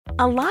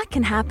A lot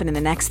can happen in the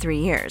next 3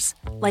 years.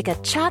 Like a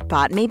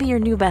chatbot may be your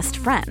new best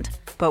friend.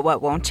 But what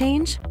won't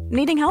change?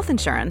 Needing health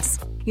insurance.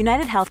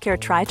 United Healthcare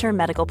Tri-Term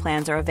Medical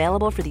Plans are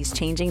available for these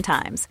changing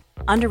times.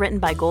 Underwritten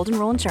by Golden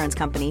Rule Insurance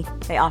Company,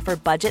 they offer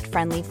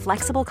budget-friendly,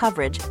 flexible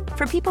coverage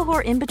for people who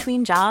are in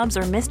between jobs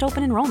or missed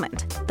open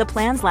enrollment. The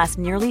plans last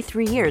nearly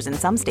 3 years in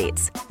some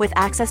states, with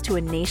access to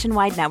a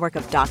nationwide network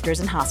of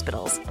doctors and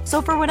hospitals.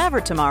 So for whatever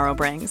tomorrow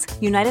brings,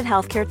 United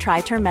Healthcare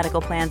Tri-Term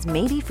Medical Plans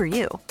may be for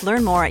you.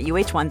 Learn more at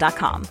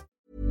uh1.com.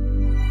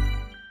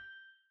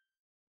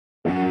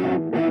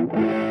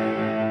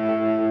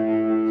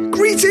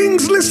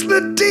 Greetings,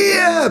 listener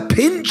dear!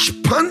 Pinch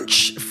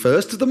Punch,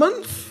 first of the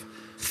month?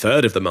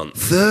 Third of the month.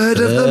 Third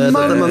of the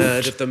month.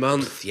 Third of the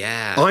month,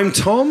 yeah. I'm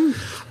Tom.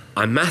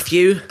 I'm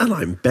Matthew. And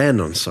I'm Ben.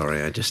 I'm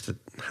sorry, I just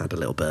had a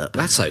little burp.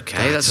 That's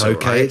okay. That's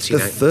okay. all right. It's the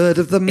third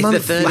of the month.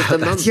 It's the third of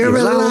the month. You're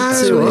allowed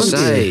That's to, what I aren't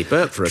say. you?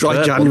 Burp for a Dry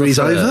burp. January's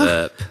or a over.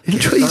 burp.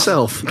 Enjoy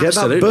yourself. Get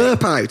Absolutely. that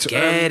burp out.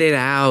 Get it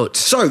out.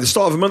 So, the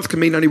start of a month can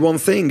mean only one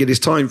thing. It is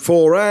time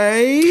for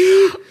a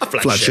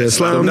Flatshare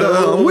Slam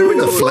Down. We're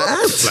in a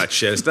flat.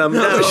 Flatshare Slam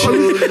Down.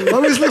 I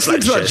was listening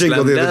to that Flatshare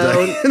jingle the other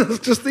Slam day, and I was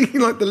just thinking,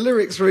 like, the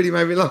lyrics really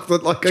made me laugh.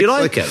 Like, Do you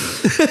like them?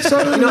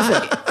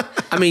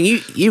 I mean,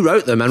 you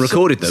wrote them and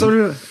recorded them.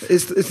 So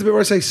it's the bit where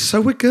I say,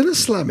 so we're going to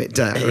slam it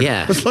down.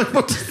 Yeah. It's like,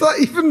 what does that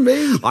even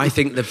mean? I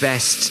think the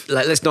best...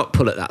 let's not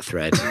pull at that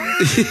thread.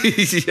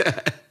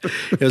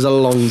 It was a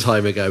long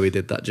time ago we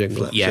did that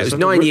jingle. Yeah, it was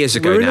 9 years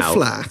ago we're now. We're in a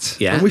flat,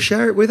 Yeah. and we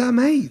share it with our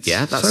mates.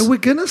 Yeah, so we're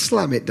going to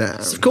slam it down.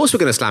 Of course we're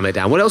going to slam it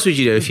down. What else would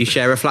you do if you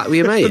share a flat with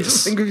your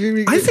mates?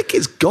 I think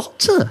it's got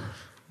to.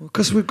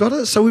 Because we've got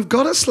to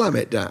slam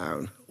it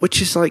down. Which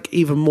is like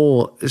even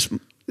more...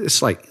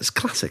 It's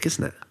classic,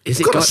 isn't it? Is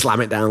it got to got-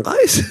 slam it down,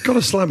 guys? Got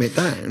to slam it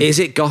down. Is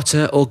it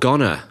gotta or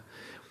gonna?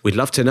 We'd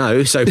love to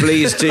know. So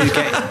please do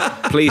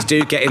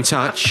get in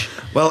touch.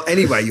 Well,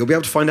 anyway, you'll be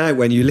able to find out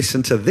when you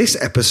listen to this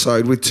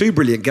episode with two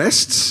brilliant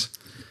guests.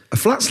 A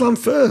flat slam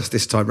first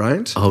this time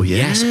round. Oh, yeah.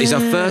 Yes, it's our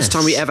first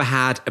time we ever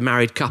had a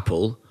married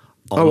couple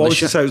on I the was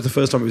show. going to say it was the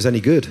first time it was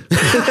any good.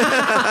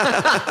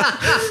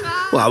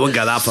 Well, I wouldn't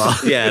go that far.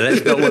 Yeah,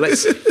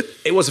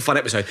 it was a fun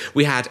episode.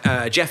 We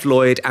had Jeff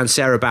Lloyd and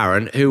Sarah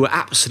Barron, who were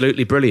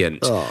absolutely brilliant.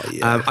 Oh,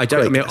 yeah.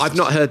 I've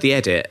not heard the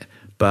edit,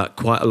 but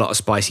quite a lot of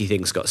spicy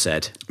things got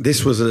said.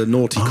 This was a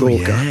naughty corker.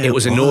 yeah. It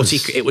was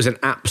an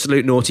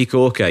absolute naughty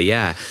corker.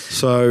 Yeah.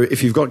 So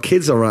if you've got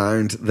kids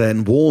around,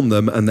 then warn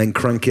them and then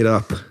crank it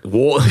up.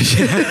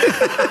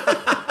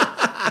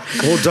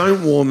 Or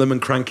don't warn them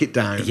and crank it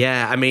down.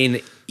 Yeah, I mean,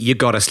 you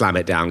got to slam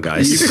it down,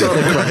 guys. You've got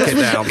to crank it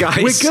down. Guys.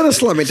 We're going to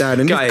slam it down,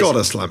 and Guys. you've got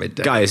to slam it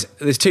down. Guys,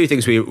 there's two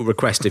things we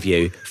request of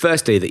you.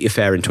 Firstly, that you're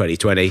fair in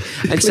 2020. And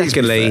Please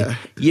secondly, be fair.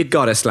 you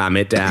got to slam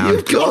it down.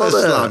 You've got to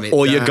slam it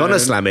Or down. you're going to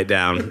slam it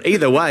down.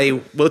 Either way,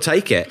 we'll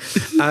take it.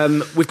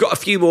 We've got a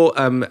few more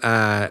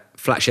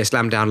Flatshare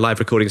Slam Down live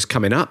recordings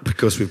coming up.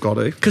 Because we've got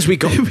to. Because we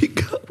got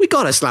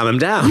to slam them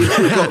down.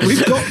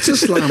 We've got to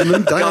slam them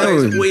down.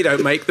 Guys, we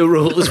don't make the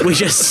rules. We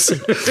just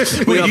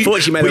we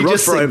unfortunately made a rod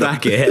throw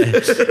back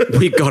here.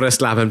 We got to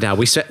slam them down.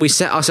 We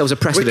set ourselves a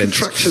precedent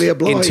contractually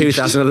obliged. in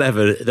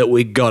 2011 that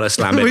we got to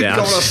slam it We've down.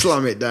 got to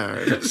slam it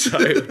down.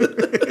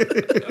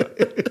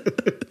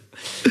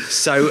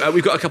 So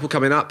we've got a couple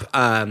coming up.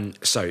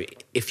 So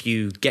if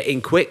you get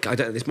in quick, I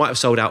don't know, this might have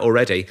sold out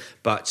already,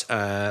 but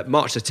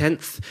March the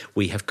 10th,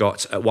 we have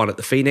got one at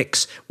the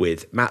Phoenix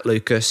with Matt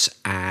Lucas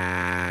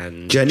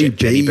and Jenny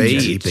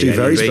B. Two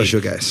very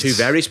special guests. Two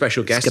very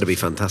special guests. It's going to be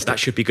fantastic. That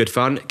should be good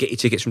fun. Get your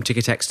tickets from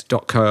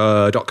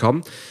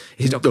ticketext.com.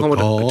 Is it .com or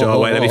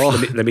 .com? Wait, let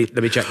me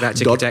check that.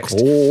 Ticketext.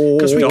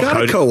 Because we Dot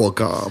got a co-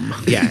 co-com.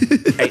 Yeah,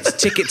 it's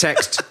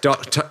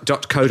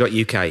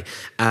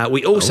ticketext.co.uk.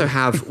 We also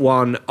have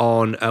one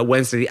on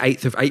Wednesday, the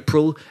 8th of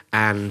April,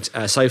 and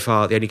so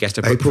far the only guest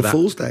I've booked April for that.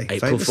 Fool's Day, April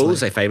famously. Fool's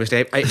Day,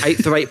 famously.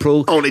 8th of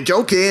April. Only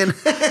joking.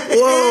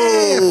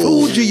 Whoa!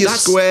 Fooled you,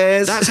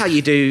 squares. That's how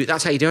you do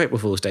April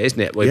Fool's Day, isn't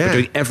it? We're Yeah.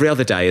 doing every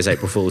other day as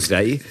April Fool's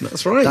Day.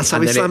 That's right. That's how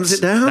And he then slams it's-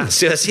 it down. That's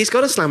just, he's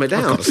got to slam it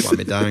down. I've got to slam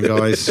it down,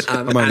 guys.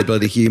 I'm only and-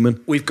 bloody human.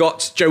 We've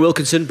got Joe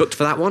Wilkinson booked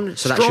for that one,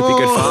 so that should be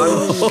good fun.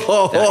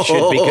 That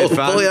should be good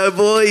fun. Boy, oh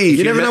boy.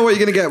 You never know what you're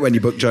going to get when you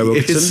book Joe You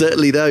Wilkinson.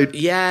 certainly don't.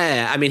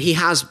 Yeah, I mean, he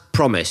has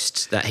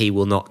promised that he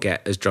will not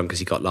get as drunk as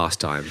he got last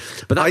time.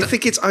 But that, I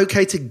think it's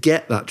okay to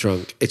get that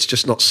drunk. It's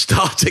just not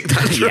starting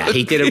that drunk. yeah,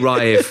 he did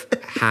arrive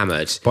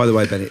hammered. By the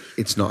way, Ben,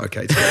 it's not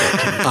okay to do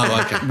that.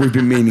 Oh, okay. We've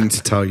been meaning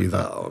to tell you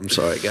that. Oh, I'm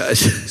sorry, guys.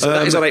 So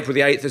that is on April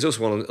the 8th. There's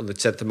also one on the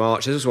 10th of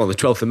March. There's also one on the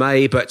 12th of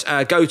May. But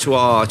go to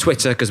our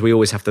Twitter because we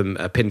always have them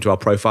pinned to our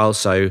profile.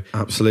 So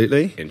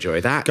Absolutely. enjoy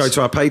that. Go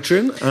to our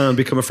Patreon and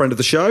become a friend of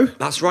the show.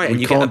 That's right, We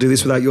and you can't get a- do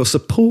this without your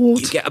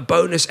support. You get a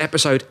bonus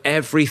episode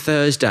every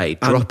Thursday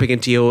dropping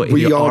into your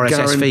We are RSS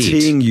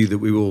guaranteeing feed. you that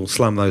we will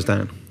slam those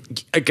down.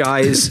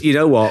 Guys, you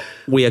know what?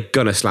 We are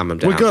going to slam them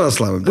down. We're gonna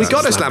slam them down. We've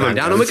got to Slam slam them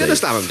down, down, and we're going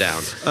to guaranteed.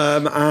 slam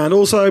them down. And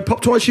also,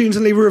 pop to iTunes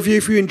and leave a review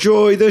if you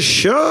enjoy the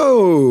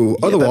show.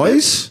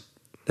 Otherwise,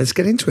 let's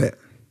get into it.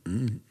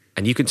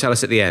 And you can tell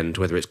us at the end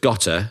whether it's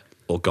gotta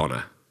or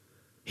gonna.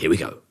 Here we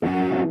go.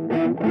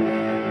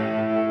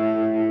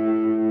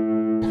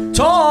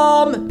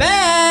 Tom,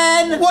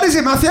 Ben. What is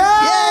it, Matthew?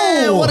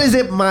 Yeah, what is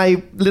it,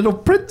 my little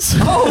prince?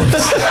 You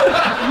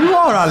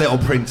are our little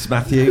prince,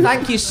 Matthew.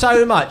 Thank you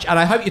so much. And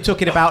I hope you're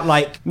talking about,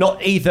 like,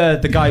 not either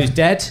the guy who's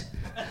dead,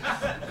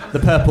 the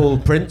purple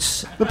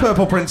prince, The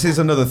purple prince is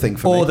another thing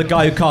for me. or the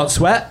guy who can't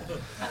sweat.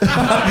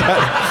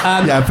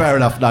 Yeah, fair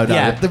enough. No,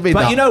 Yeah, didn't mean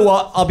but that. you know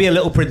what? I'll be a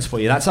little prince for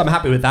you. I'm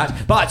happy with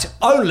that. But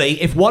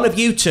only if one of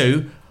you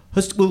two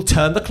will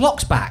turn the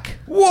clocks back.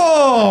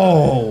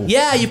 Whoa!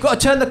 Yeah, you've got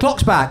to turn the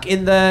clocks back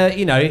in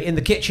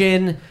the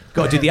kitchen. You've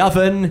got to do the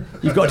oven.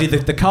 You've got to do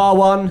the car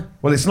one.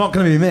 Well, it's not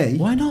going to be me.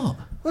 Why not?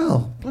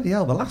 Well, bloody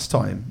hell, the last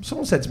time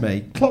someone said to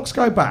me, clocks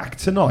go back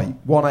tonight,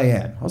 1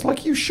 a.m. I was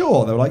like, you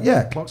sure? They were like,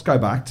 yeah, clocks go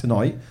back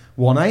tonight,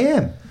 1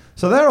 a.m.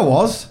 So there I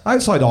was,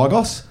 outside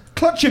Argos,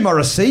 clutching my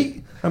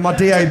receipt and my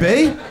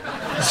DAB.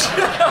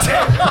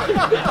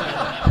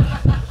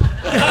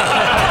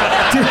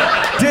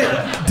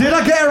 Did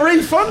I get a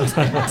refund?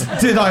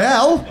 Did I,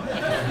 L?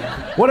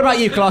 What about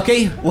you,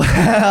 Clarky?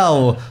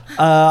 Well,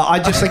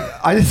 I just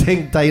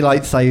think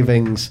daylight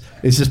savings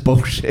is just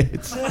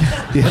bullshit.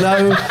 You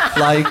know,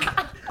 like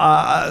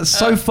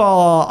so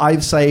far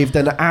I've saved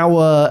an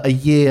hour a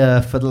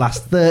year for the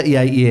last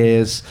 38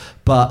 years.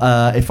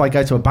 But if I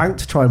go to a bank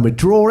to try and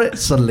withdraw it,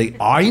 suddenly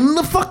I'm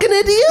the fucking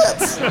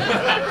idiot.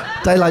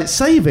 Daylight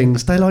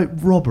savings, daylight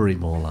robbery,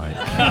 more like.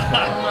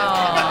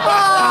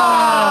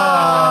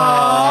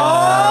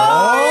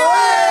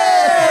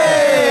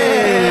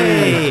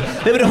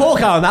 A bit of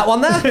Hawkeye on that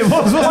one there. It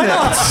was, wasn't Why it?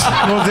 not?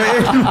 Was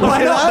it?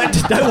 Why not?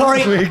 Don't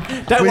worry.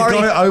 Don't we worry.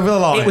 got it over the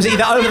line. It was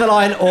either over the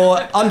line or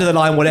under the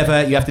line,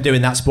 whatever you have to do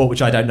in that sport,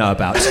 which I don't know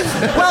about.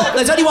 Well,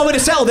 there's only one way to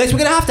settle this. We're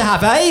going to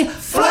have a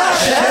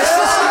Flash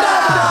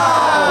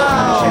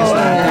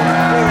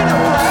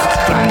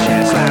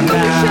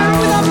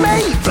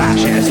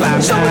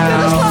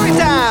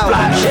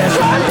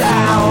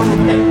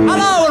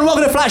Hello and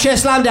welcome to Flash Air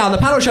Slam Down, the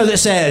panel show that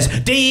says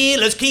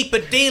dealers keep a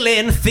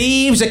dealing,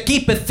 thieves a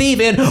keep a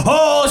thieving,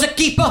 whores a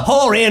keep a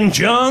whoring,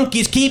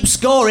 junkies keep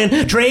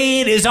scoring,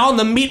 traders on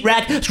the meat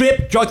rack,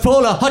 strip joint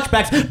full of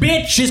hutchbacks,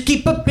 bitches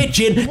keep a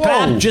bitching,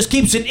 crap just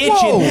keeps an itching.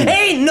 Whoa.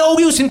 Ain't no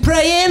use in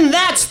praying,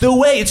 that's the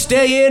way it's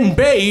staying,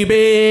 baby.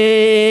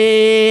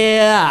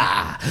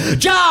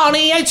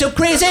 Johnny ain't so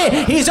crazy,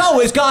 he's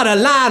always got a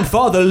line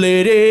for the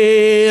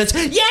ladies.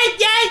 Yeah,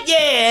 yeah,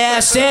 yeah.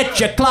 Set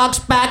your clocks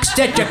back,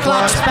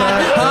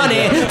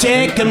 honey.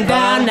 Take them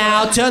down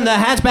now, turn the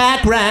hands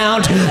back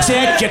round.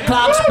 Set your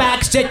clocks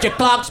back,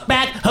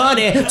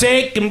 honey.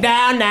 Take them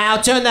down now,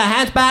 turn the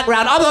hands back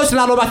round. I'm the host of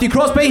Landlord Matthew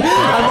Crosby. I'm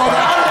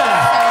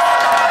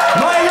rather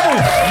under my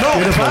roof.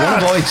 Beautiful,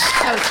 what a voice.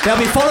 They'll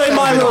be following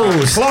my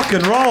rules. Clock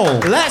and roll.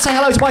 Let's say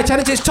hello to my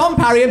tenants. It's Tom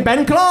Parry and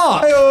Ben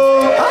Clark.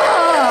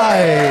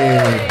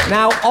 Hi.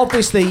 Now,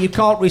 obviously, you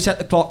can't reset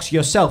the clocks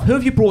yourself. Who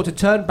have you brought to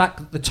turn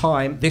back the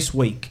time this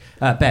week,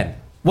 Ben?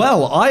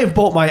 Well, I've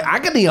bought my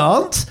agony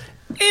aunt.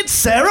 It's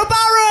Sarah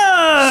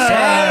Barron.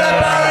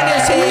 Sarah Barron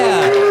is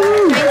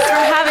here. Thanks for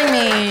having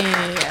me.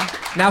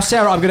 Now,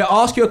 Sarah, I'm going to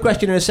ask you a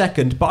question in a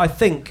second, but I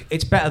think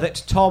it's better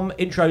that Tom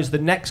intros the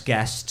next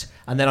guest,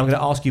 and then I'm going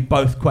to ask you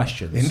both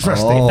questions.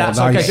 Interesting. If that's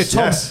nice. okay. So,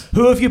 Tom, Yes.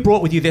 who have you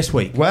brought with you this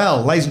week?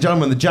 Well, ladies and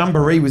gentlemen, the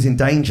Jamboree was in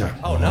danger.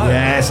 Oh, no.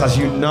 Yes, as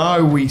you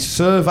know, we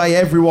survey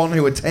everyone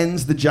who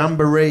attends the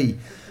Jamboree.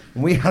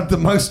 And we had the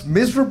most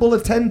miserable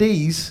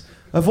attendees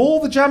of all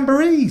the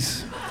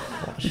Jamborees.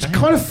 Which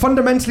kind of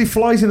fundamentally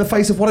flies in the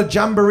face of what a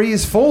Jamboree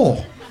is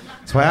for.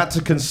 So I had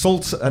to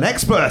consult an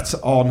expert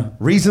on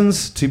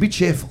reasons to be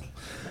cheerful.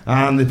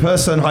 And the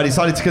person I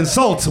decided to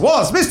consult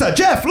was Mr.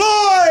 Jeff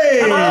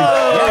Lloyd!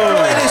 Jeff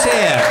Lloyd is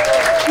here.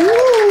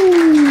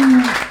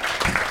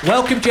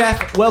 Welcome,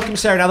 Jeff. Welcome,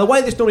 Sarah. Now, the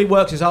way this normally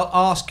works is I'll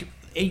ask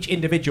each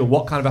individual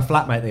what kind of a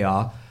flatmate they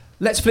are.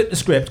 Let's flip the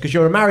script, because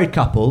you're a married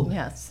couple.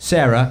 Yes.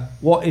 Sarah,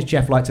 what is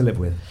Jeff like to live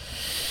with?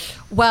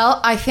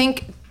 Well, I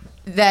think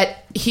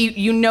that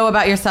you know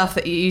about yourself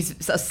that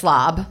he's a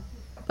slob.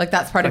 Like,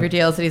 that's part of your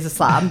deal, is that he's a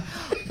slob.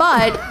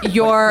 But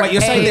you're Wait,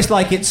 you're saying this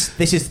like this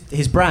is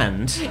his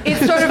brand?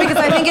 It's sort of, because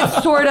I think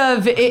it's sort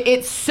of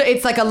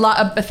it's like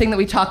a thing that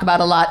we talk about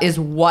a lot is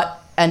what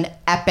an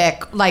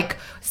epic, like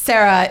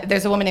Sarah,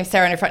 there's a woman named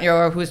Sarah in your front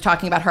row who was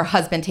talking about her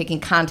husband taking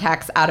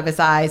contacts out of his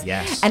eyes.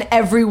 Yes. And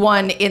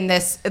everyone in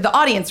the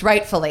audience,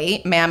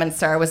 rightfully, ma'am and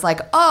sir, was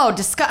like, oh,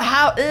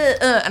 how,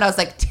 and I was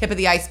like, tip of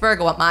the iceberg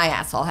of what my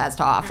asshole has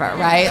to offer,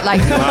 right? Like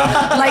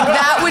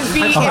that would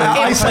be.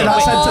 I say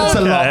that sentence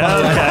a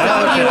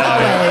lot. You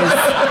always.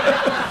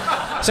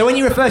 So when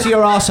you refer to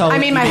your arsehole... I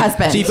mean my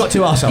husband. So you've got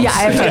two arseholes. Yeah,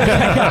 I have two.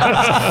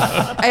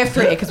 I have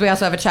three, because we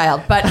also have a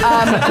child. But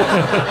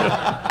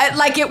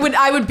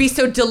I would be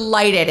so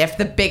delighted if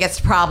the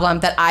biggest problem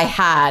that I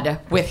had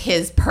with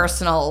his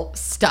personal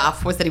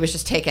stuff was that he was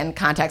just taking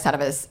contacts out of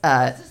his...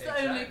 This is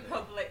the only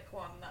public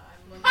one that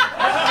I'm...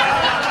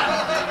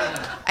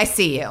 I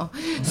see you.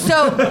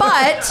 So,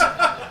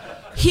 but...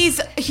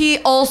 He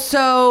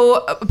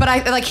also, but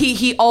I like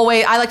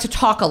to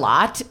talk a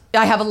lot.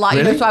 I have a lot,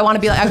 Really? so I want to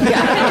be like, and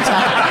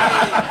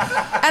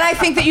I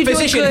think that you do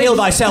Physician, a good... heal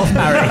thyself,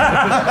 Barry.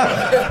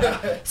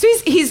 So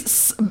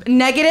he's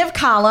Negative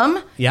column.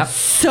 Yep.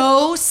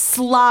 So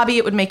slobby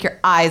it would make your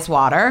eyes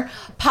water.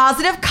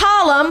 Positive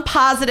column.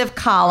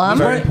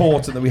 Very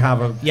important that we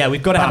have a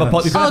we've got to have a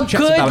balance. we've got to A have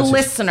checks and good balances.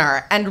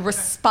 listener and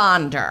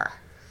responder.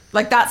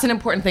 Like, that's an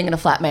important thing in a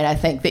flatmate, I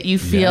think, that you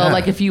feel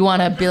like if you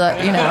want to be like,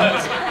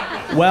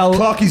 Well,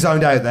 Clarky's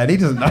zoned out then. He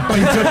doesn't know.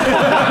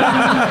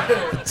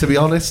 To be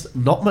honest,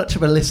 not much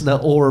of a listener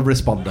or a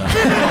responder.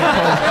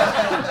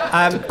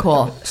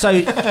 cool.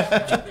 so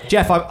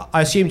Jeff,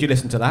 I assumed you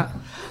listened to that.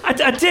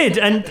 I did,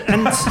 and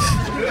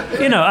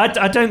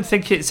I don't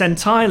think it's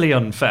entirely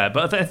unfair,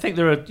 but I think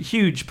there are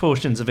huge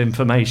portions of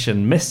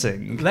information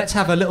missing. Let's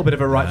have a little bit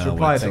of a right to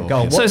reply then. Go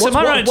on. So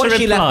my right to what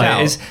she left reply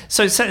out? is,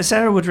 so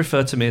Sarah would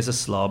refer to me as a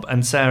slob,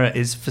 and Sarah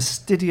is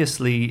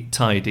fastidiously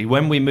tidy.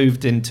 When we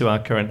moved into our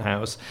current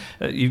house,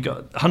 you've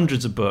got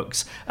hundreds of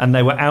books, and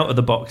they were out of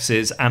the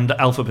boxes and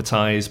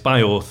alphabetized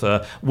by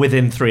author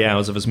within 3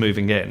 hours of us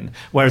moving in.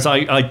 Whereas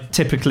I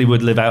typically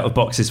would live out of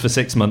boxes for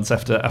 6 months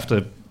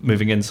after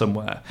moving in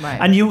somewhere. Right.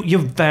 And you're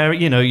very,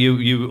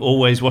 you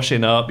always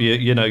washing up.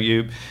 You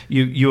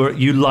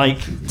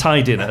like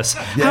tidiness.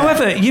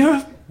 However, you're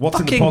a What's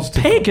in the fucking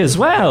positive? pig as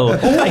well.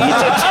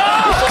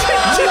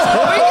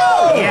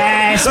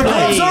 Yes, The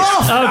gloves please. are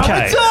off.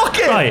 Okay. We're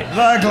talking. Right.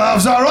 The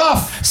gloves are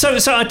off. So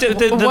I do,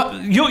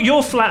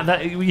 your flat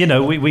that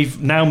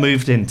we've now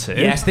moved into.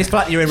 Yes, this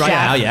flat you're in right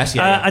now. Yes,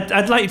 yeah.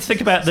 I'd like you to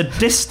think about the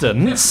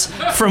distance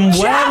from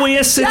where we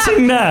are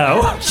sitting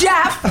now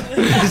Jeff! to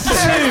the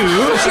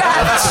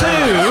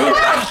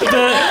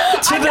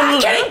I'm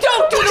not kidding!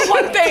 Don't do the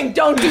one thing!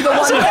 Don't do the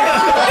one thing!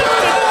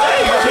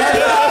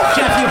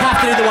 Jeff, you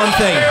have to do the one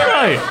thing.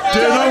 right. Do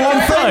you know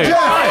one thing,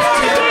 Right.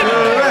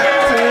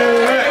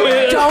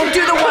 Jeff? Don't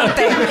do the one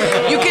thing.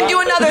 You can do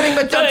another thing,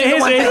 but don't do the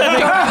Here's- one thing. here's the thing.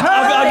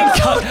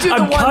 Don't do the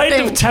I'm one kind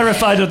thing. of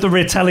terrified of the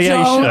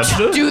retaliation.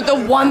 Don't do the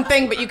one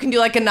thing, but you can do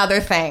like another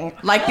thing.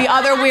 Like the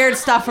other weird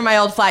stuff from my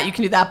old flat, you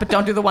can do that, but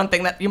don't do the one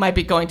thing that you might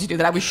be going to do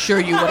that I was sure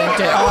you wouldn't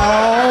do. We'll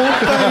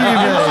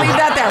leave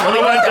that there. We'll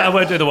leave that there. I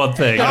won't do the one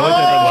thing. I won't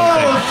do the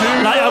one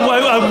thing. Like,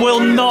 I will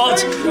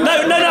not. No,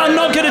 I'm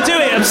not going to do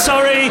it. I'm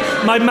sorry.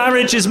 My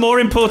marriage is more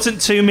important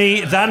to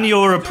me than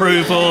your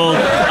approval.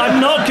 I'm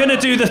not going to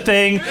do the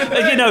thing.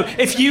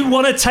 If you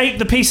want to take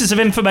the pieces of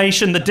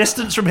information, the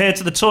distance from here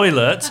to the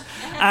toilet,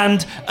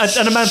 and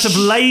an amount of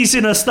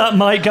laziness that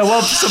might go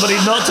on for somebody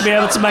not to be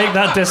able to make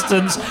that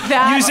distance,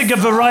 using a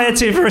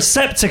variety of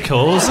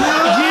receptacles, No,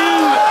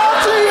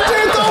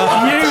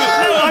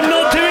 I'm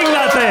not doing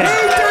that thing.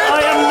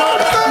 I am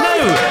not.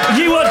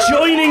 No, you are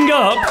joining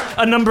up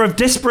a number of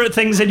disparate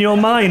things in your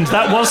mind.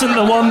 That wasn't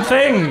the one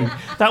thing.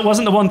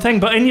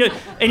 But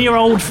in your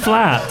old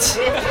flat.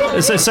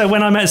 So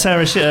when I met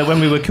Sarah when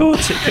we were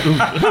courting,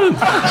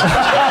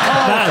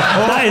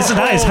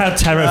 that is how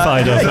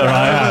terrified of her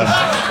I am.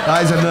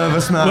 That is a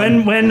nervous man.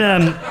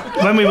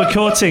 When we were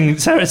courting,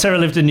 Sarah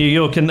lived in New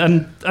York, and I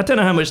don't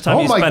know how much time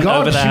you spent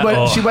over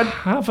there. She went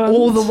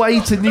all the way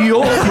to New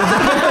York.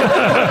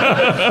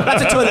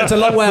 That's a toilet. It's a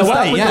long way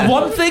away. With Yeah. the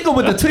one thing or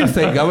with the two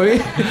thing? I mean,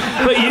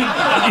 But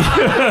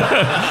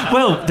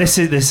well, this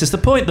is the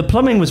point. The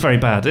plumbing was very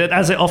bad,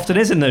 as it often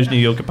is in those New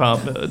York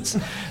apartments.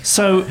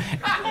 So,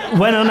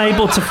 when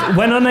unable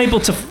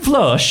to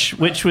flush,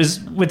 which was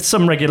with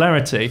some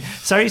regularity,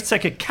 Sarah used to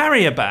take a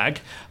carrier bag,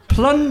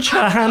 plunge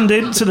her hand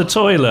into the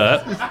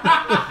toilet,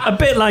 a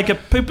bit like a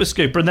pooper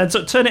scooper, and then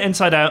sort of turn it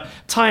inside out,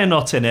 tie a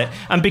knot in it,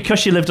 and because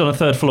she lived on a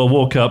third floor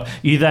walk-up,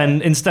 you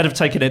then, instead of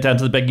taking it down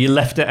to the bed, you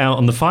left it out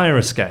on the fire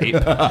escape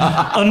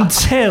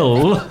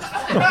until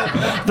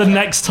the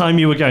next time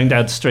you were going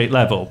down to street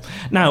level.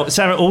 Now,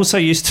 Sarah also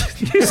used to...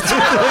 Wait,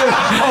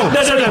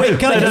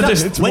 go on.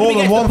 It's When do we more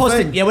get than to one the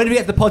positive? thing. Yeah, when do we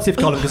get to the positive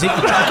column? Because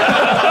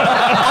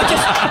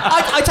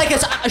I take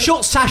a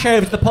short sashay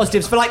over to the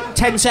positives for like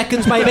 10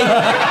 seconds maybe,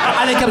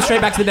 and then come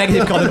straight back to the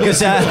negative column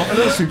because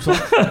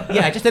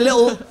yeah, just a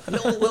little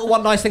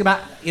one nice thing about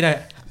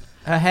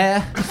her hair.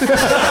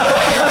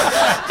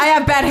 I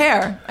have bad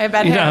hair. You don't have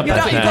bad You've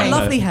got hair.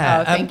 lovely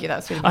hair. Oh, thank you. That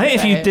was sweet. I think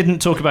if you didn't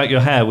talk about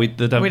your hair, there'd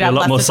be a have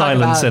lot less more to talk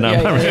silence in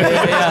about. our Yeah,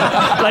 marriage.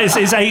 yeah. Like,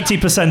 it's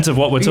 80% of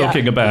what we're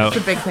talking about.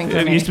 it's a big thing for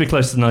It me. used to be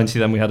close to 90,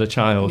 then we had a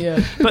child.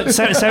 Yeah. But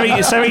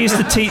Sarah used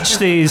to teach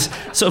these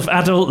sort of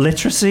adult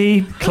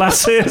literacy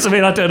classes. I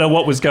mean, I don't know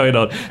what was going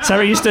on.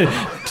 Sarah used to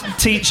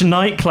teach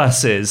night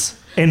classes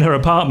in her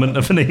apartment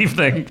of an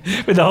evening.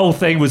 The whole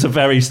thing was a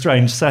very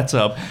strange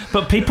setup.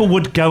 But people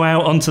would go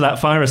out onto that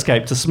fire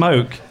escape to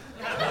smoke.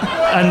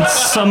 And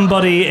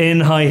somebody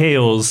in high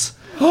heels.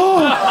 Yeah.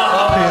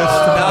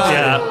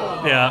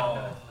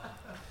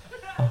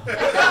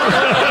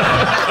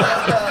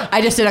 I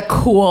just did a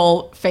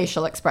cool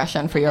facial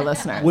expression for your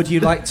listener. Would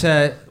you like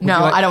to?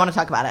 I don't want to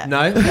talk about it.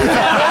 No.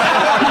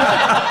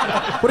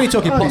 What are you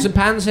talking? Pots and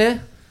pans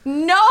here?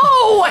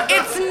 No,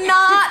 it's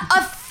not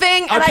a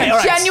thing, and Okay, I all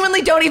right.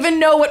 genuinely don't even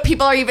know what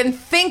people are even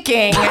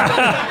thinking.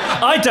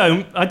 I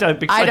don't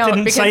because I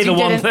didn't because say you the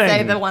one didn't thing.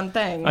 say the one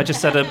thing. I just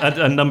said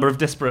a number of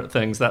disparate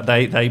things that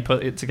they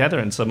put it together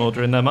in some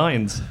order in their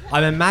minds.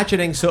 I'm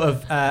imagining sort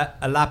of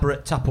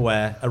elaborate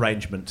Tupperware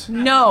arrangement.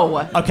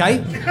 No.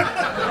 Okay.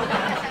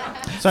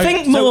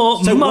 Think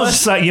more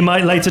mugs that you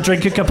might later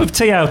drink a cup of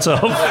tea out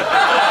of.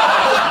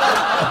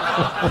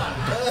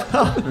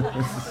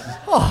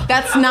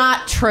 That's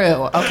not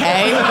true,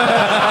 okay?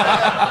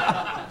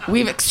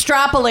 We've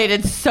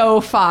extrapolated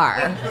so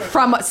far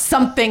from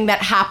something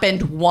that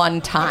happened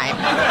one time.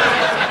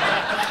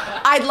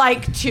 I'd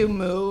like to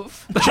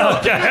move.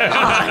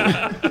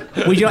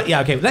 Would you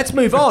okay, let's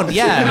move on.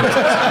 Yeah.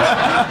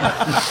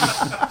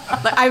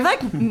 I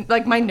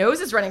like my nose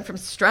is running from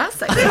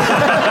stress. I think.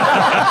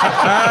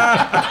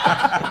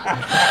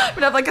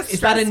 But I've like a stress.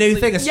 Is that a new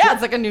thing? Yeah,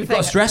 it's like a new You've thing.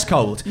 got a stress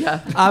cold. Yeah.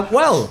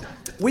 Well,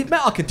 we've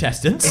met our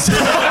contestants.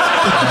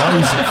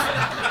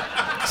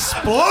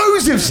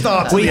 Explosive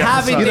start to We the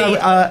have episode. indeed. You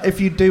know,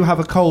 if you do have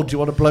a cold, do you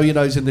want to blow your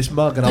nose in this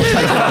mug and I'll take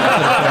it?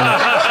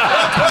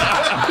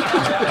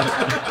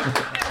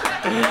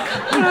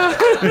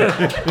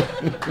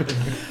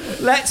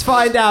 Let's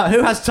find out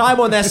who has time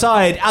on their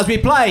side as we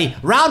play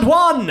round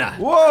one.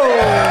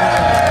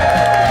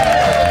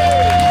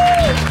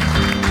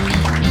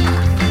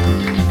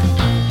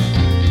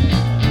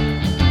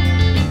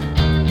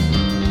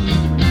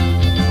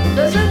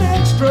 There's an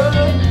extra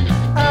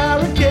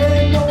hour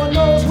again. No one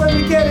knows when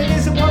we get it.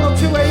 Is it 1 or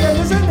 2 a.m.?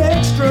 There's an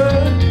extra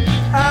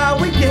hour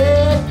we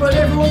get, but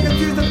everyone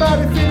confused about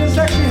if it has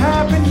actually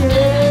happened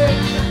yet.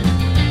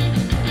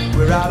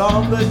 We're out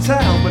on the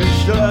town, but it's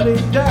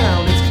shutting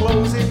down. It's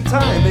closing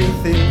time, they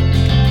think.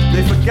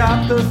 They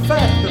forgot the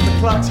fact that the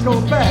clocks go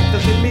back.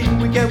 Does it mean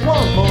we get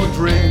one more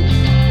drink?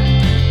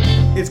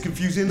 It's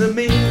confusing to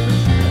me.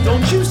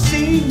 Don't you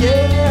see?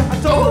 Yeah, I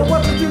don't know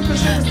what to do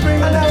because it's 3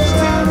 and now it's 2.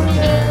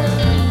 Yeah.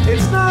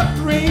 It's not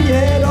 3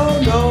 yet, oh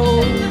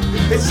no.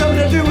 It's something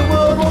to do with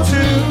World War II.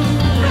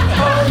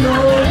 Oh no,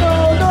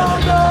 no, no,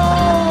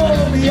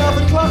 no. The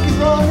other clock is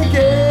wrong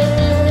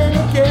again,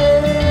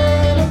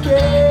 again,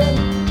 again.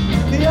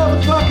 The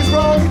other clock is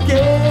wrong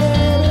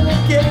again and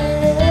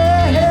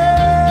again.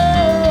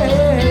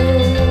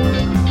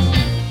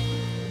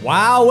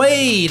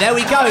 Wowee! There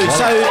we go.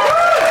 So,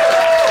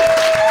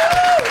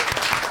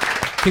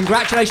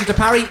 congratulations to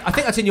Parry. I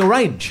think that's in your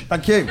range.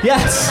 Thank you.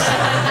 Yes,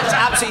 it's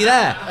absolutely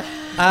there.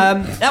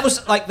 That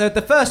was like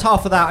the first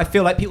half of that. I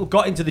feel like people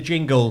got into the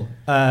jingle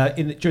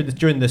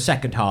during the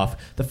second half.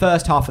 The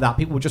first half of that,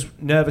 people were just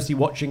nervously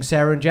watching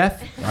Sarah and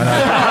Jeff.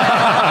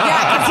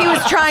 Yeah, because he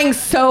was trying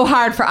so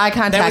hard for eye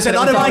contact. There was a that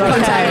lot it of eye all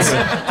contact, okay.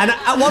 and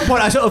at one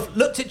point I sort of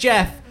looked at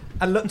Jeff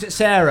and looked at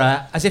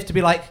Sarah as if to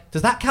be like,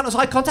 "Does that count as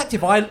eye contact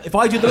if I do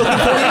the looking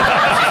for you?"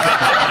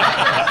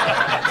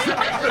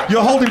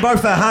 You're holding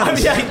both their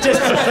hands.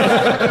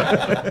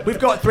 Yeah, we've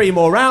got 3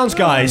 more rounds,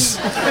 guys.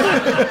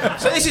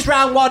 So this is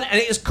round 1, and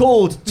it is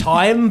called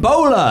Time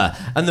Bowler.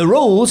 And the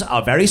rules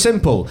are very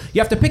simple.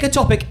 You have to pick a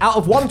topic out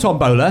of one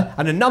tombola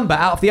and a number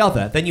out of the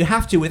other. Then you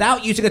have to,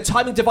 without using a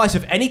timing device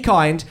of any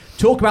kind,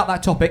 talk about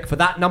that topic for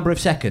that number of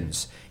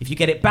seconds. If you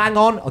get it bang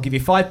on, I'll give you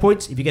 5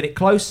 points. If you get it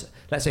close,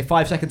 let's say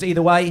 5 seconds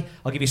either way,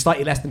 I'll give you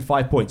slightly less than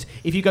 5 points.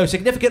 If you go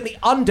significantly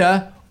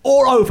under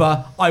or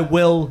over, I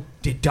will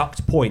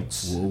deduct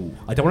points. Whoa.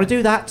 I don't want to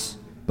do that,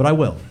 but I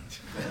will.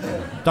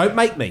 Don't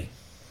make me,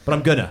 but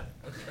I'm gonna.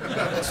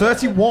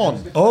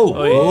 31.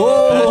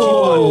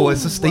 Oh,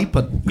 it's a steep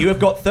one. You have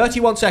got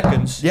 31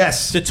 seconds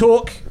Yes. to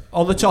talk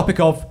on the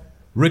topic of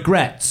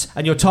regrets.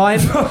 And your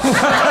time... You've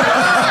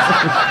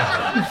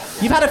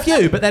had a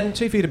few, but then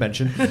 2 for you to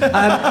mention.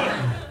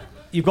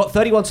 You've got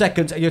 31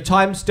 seconds and your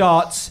time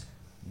starts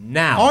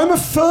now. I'm a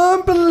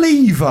firm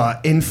believer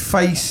in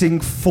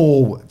facing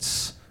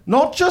forwards.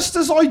 Not just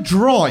as I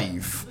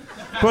drive,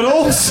 but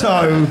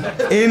also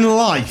in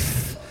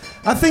life.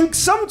 I think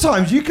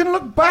sometimes you can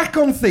look back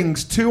on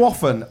things too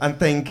often and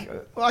think,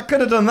 well, I could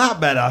have done that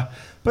better.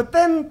 But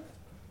then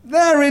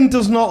therein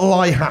does not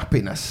lie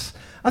happiness.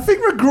 I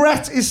think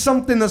regret is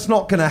something that's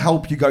not going to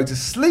help you go to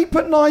sleep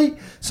at night.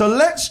 So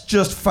let's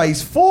just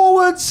face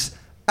forwards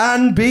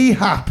and be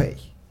happy.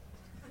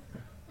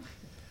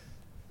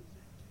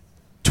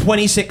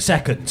 26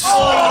 seconds.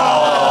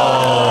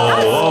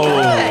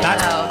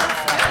 That's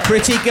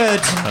Pretty good.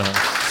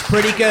 It's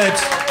pretty good.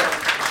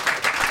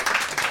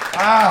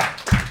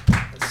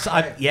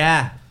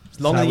 Yeah. It's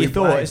longer than you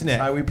thought, isn't it?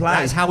 That's how we play.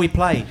 That is how we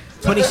play.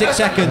 26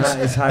 seconds. That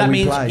is how that we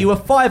means play. you were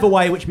 5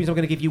 away, which means I'm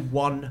going to give you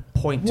 1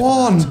 point.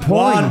 1 point.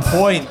 1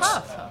 point.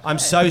 I'm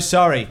so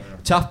sorry.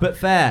 Tough but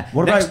fair.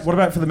 What Next-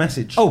 about for the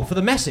message? Oh, for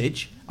the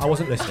message? I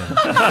wasn't listening.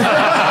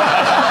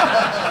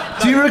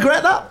 Do you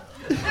regret that?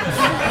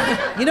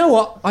 You know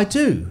what? I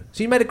do.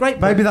 So you made a great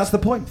point. Maybe that's the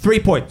point. 3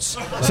 points.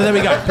 So there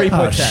we go. 3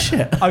 points there.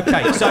 shit.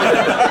 Okay, so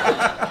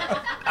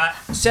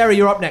Sarah,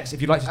 you're up next.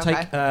 If you'd like to Okay.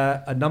 take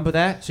a number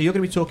there. So you're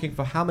going to be talking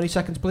for how many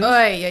seconds, please?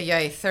 Oy, oy,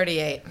 oy,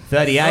 38.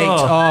 38.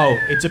 Oh,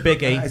 it's a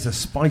biggie. That is a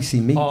spicy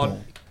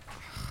meatball.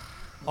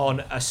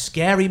 On a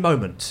scary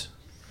moment.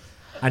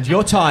 And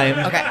your time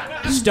Okay.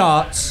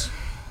 starts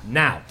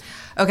now.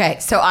 Okay,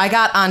 so I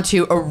got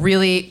onto a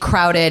really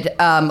crowded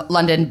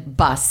London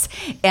bus,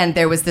 and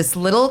there was this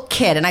little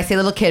kid, and I say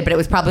little kid, but it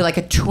was probably like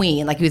a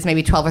tween, like he was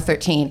maybe 12 or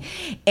 13,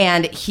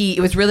 and it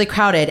was really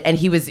crowded, and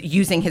he was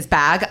using his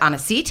bag on a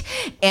seat,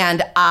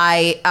 and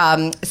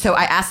so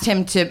I asked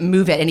him to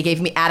move it, and he gave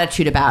me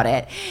attitude about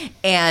it,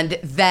 and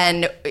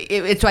then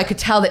so I could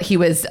tell that he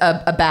was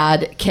a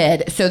bad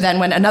kid. So then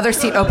when another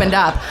seat opened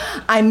up,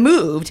 I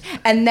moved,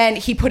 and then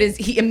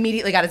he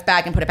immediately got his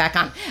bag and put it back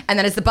on, and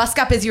then as the bus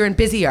got busier and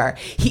busier,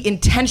 he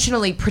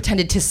intentionally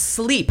pretended to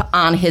sleep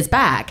on his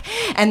bag.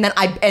 And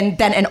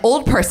then an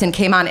old person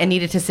came on and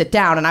needed to sit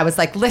down. And I was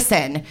like,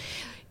 listen,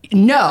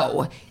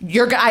 no,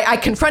 I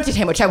confronted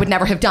him, which I would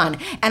never have done.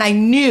 And I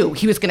knew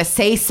he was going to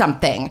say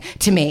something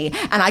to me.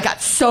 And I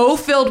got so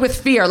filled with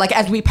fear, like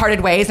as we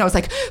parted ways. And I was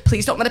like,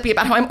 please don't let it be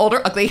about how I'm old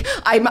or ugly.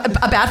 I'm a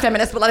bad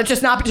feminist, but let it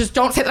just not be. Just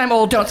don't say that I'm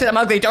old. Don't say that I'm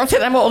ugly. Don't say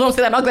that I'm old. Don't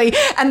say that I'm ugly.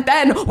 And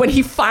then when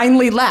he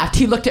finally left,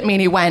 he looked at me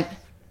and he went,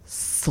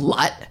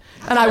 slut.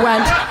 And I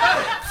went,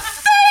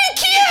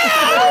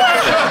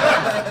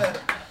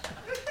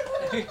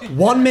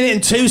 1 minute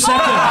and 2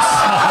 seconds.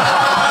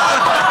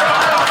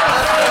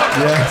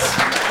 Yes.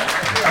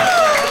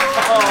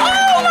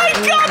 oh my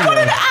God, what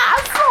an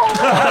asshole.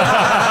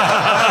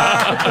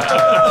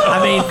 I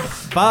mean,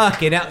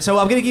 fucking hell. So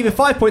I'm going to give you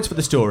 5 points for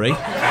the story.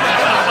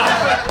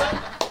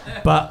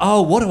 But,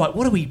 what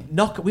do we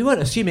knock? We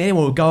weren't assuming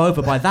anyone would go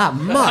over by that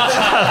much.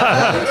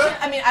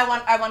 I mean, I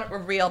want a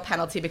real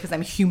penalty because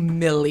I'm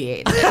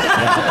humiliated.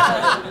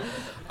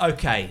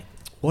 Okay,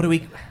 what do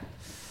we...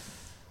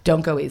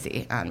 Don't go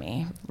easy on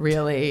me.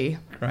 Really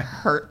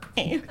hurt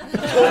me.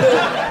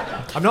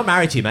 I'm not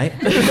married to you, mate.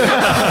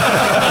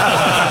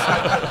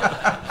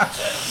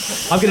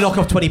 I'm going to knock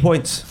off 20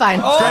 points. Fine.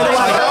 Straight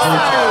away.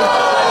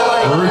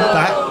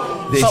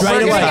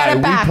 Straight away.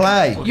 We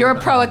play. You're a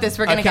pro at this.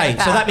 We're going to get it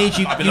back. So that means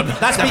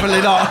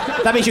definitely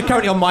not. That means you're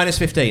currently on minus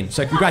 15.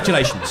 So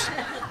congratulations.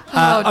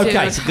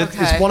 Okay,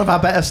 it's one of our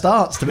better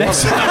starts, to be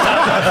honest.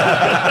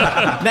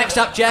 Next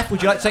up, Jeff,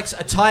 would you like to take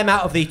a time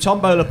out of the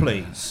tombola,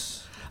 please?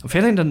 I'm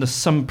feeling under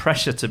some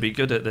pressure to be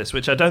good at this,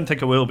 which I don't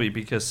think I will be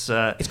because...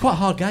 it's quite a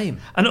hard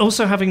game. And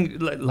also having,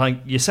 like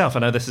yourself, I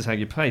know this is how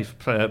you play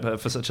for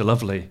such a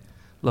lovely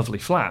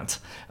flat.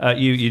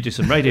 You do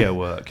some radio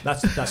work.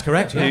 That's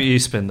correct, yeah. You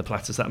spin the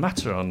platters that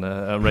matter on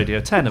Radio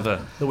 10 of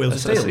The Wheels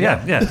of Steel.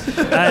 Yeah.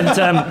 And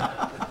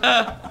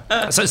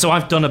so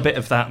I've done a bit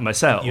of that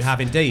myself. You have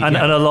indeed, and,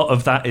 yeah. and a lot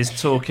of that is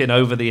talking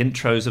over the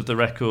intros of the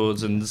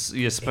records and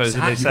you're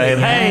supposedly saying,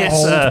 hey,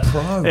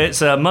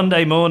 it's a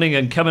Monday morning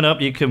and coming up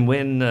you can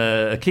win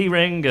a key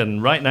ring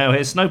and right now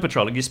here's Snow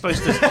Patrol and you're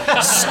supposed to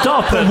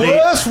stop at the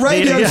worst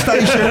radio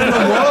station in the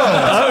world.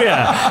 Oh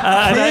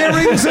yeah.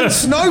 Clearings and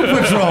Snow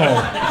Patrol.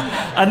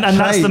 And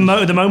that's the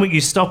moment you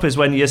stop is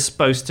when you're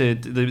supposed to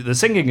the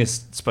singing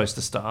is supposed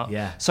to start.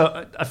 Yeah.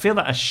 So I feel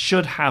that I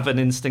should have an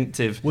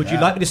instinctive. Would you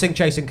like me to sing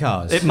Chasing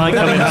Cars? It might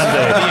come in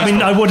handy. I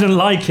mean, I wouldn't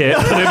like it,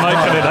 but it might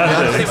come in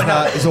handy.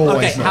 It's always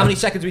okay, how many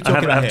seconds are we talking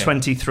I about have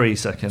 23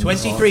 seconds.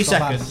 23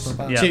 seconds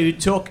to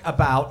talk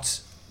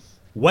about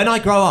When I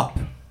Grow Up,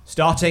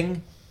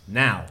 starting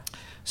now.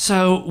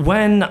 So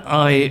when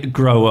I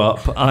grow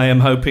up, I am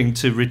hoping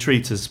to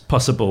retreat as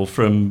much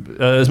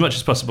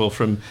as possible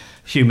from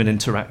human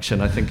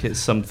interaction. I think it's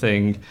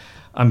something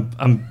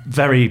I'm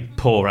very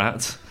poor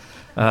at.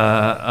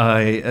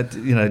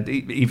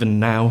 Even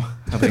now,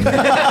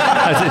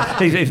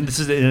 even this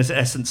is in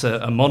essence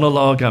a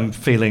monologue. I'm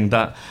feeling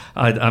that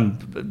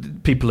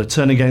people are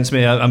turning against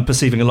me. I'm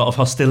perceiving a lot of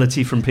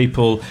hostility from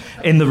people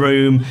in the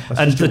room,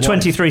 and the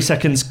 23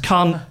 seconds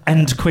can't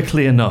end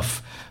quickly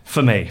enough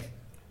for me.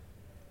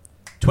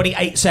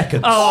 28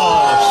 seconds.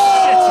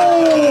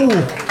 Oh, shit.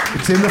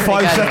 It's in the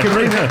 5-second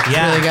remit.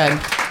 Yeah. Really good.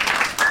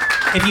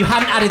 If you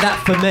hadn't added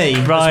that for me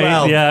as Right,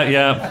 well,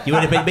 yeah. you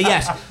would have been. But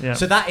yes, Yeah.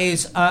 so that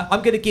is. I'm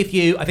going to give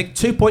you, I think,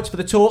 2 points for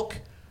the talk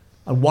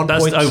and 1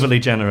 point. That's overly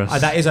generous.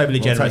 That is overly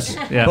generous.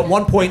 Yeah. But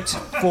 1 point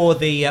for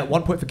the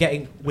 1 point for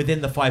getting within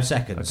the 5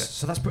 seconds. Okay.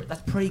 So that's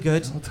pretty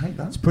good. I'll take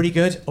that. That's pretty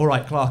good. All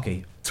right,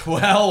 Clarky.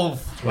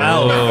 12.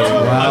 12.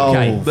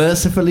 Okay.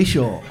 Mercifully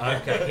short.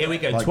 Okay. Here we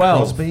go. Like 12.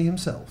 Crosby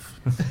himself.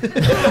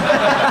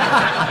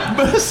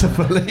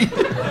 Mercifully.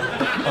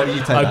 Oh, you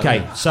take that.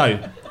 Okay. So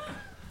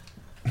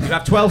you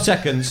have 12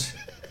 seconds.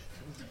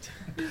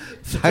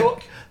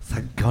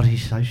 Thank God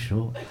he's so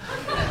short.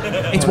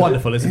 It's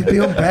wonderful, isn't It'd it?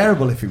 be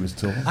unbearable if he was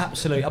tall.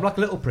 Absolutely. I'm like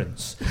a little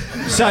prince.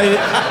 So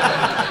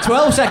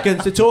 12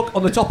 seconds to talk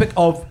on the topic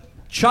of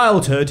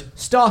childhood,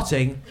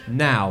 starting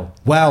now.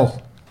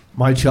 Well,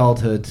 my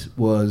childhood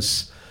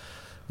was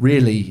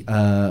really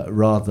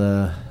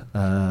rather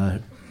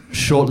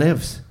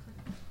short-lived.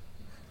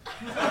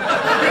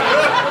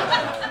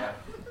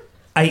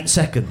 8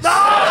 seconds.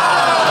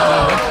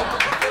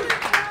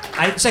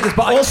 8 seconds,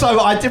 but Also,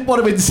 I didn't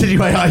want to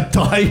insinuate I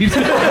died.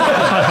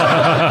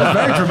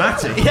 Very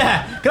dramatic.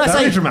 yeah. Can I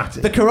Very say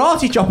dramatic. the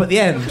karate chop at the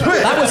end?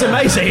 That was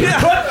amazing.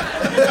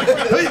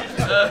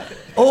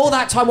 All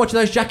that time watching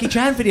those Jackie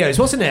Chan videos,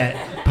 wasn't it?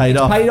 Paid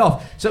off. Paid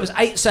off. So it was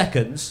 8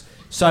 seconds.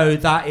 So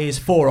that is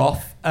 4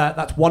 off.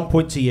 That's 1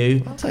 point to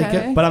you. I'll take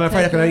it. But I'm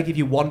afraid I can only give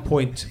you 1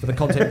 point for the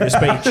content of your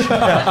speech.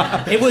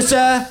 It was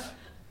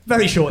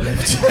very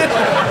short-lived.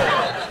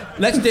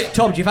 Let's do it.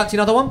 Tom, do you fancy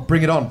another one?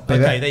 Bring it on,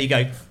 baby. Okay, there you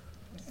go.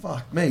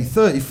 Fuck me,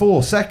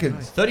 34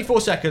 seconds.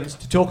 34 seconds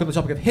to talk on the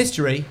topic of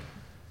history,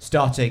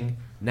 starting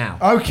now.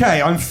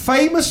 Okay, I'm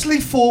famously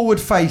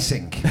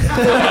forward-facing.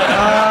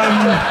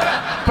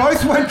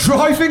 Both when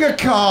driving a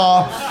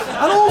car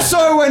and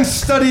also when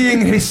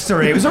studying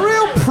history. It was a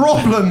real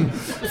problem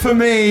for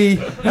me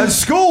at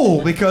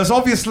school because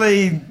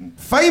obviously,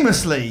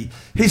 famously,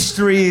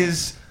 history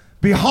is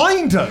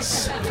behind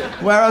us,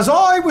 whereas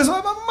I was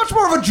much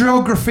more of a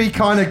geography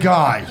kind of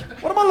guy.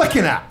 What am I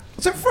looking at?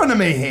 What's in front of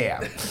me here?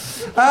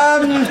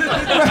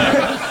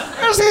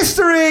 As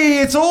history,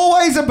 it's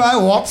always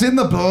about what's in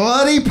the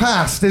bloody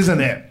past,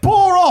 isn't it?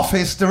 Bore off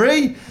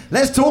history.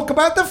 Let's talk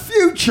about the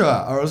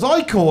future, or as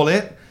I call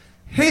it,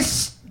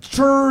 dreaming.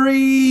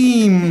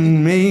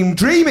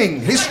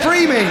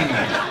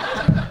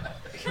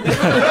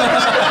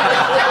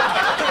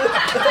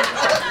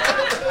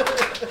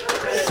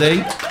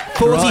 See?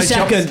 40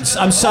 seconds.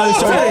 I'm so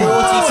sorry.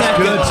 40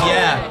 seconds. Good.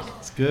 Yeah.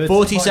 It's good.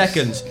 40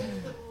 seconds.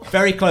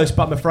 Very close,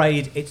 but I'm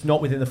afraid it's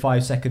not within the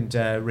 5-second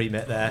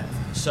remit there.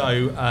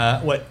 So,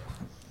 what?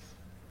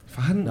 If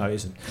I hadn't... No, it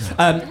isn't. So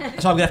I'm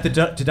going to have to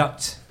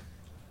deduct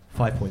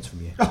 5 points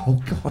from you. Oh,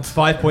 God.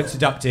 5 points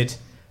deducted.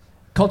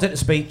 Content of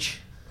speech,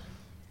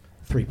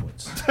 3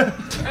 points.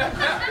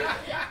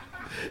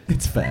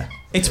 It's fair.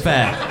 It's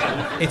fair.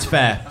 It's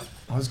fair.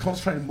 I was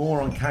concentrating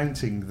more on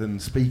counting than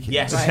speaking.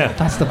 Yes.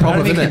 That's the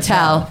problem, We isn't can it?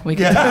 tell. We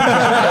can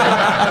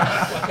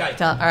Okay.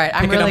 tell. All right,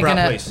 I'm Pick a really number out,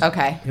 gonna. please.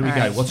 Okay. Here we all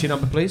go. right. What's your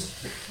number, please?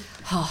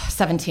 Oh,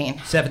 17.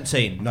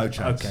 17. No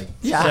chance. Okay.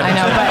 Yeah, 17. I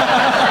know,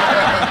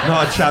 but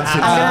Not a chance. I'm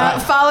gonna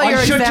follow your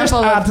I should just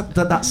example. add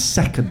that that's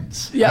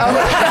seconds. Yeah.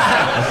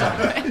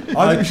 I think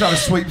we should have a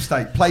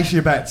sweepstake. Place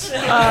your bets.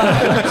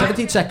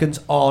 17 seconds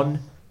on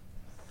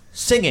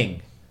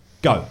singing.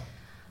 Go.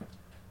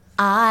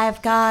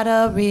 I've got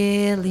a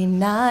really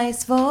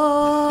nice voice.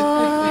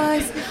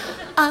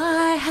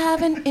 I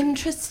have an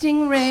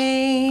interesting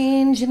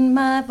range in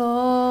my voice.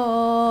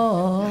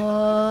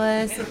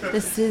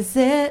 This is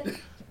it.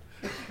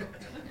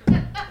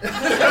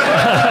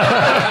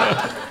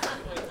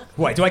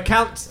 Wait, do I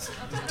count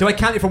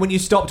it from when you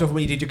stopped or from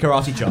when you did your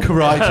karate chop?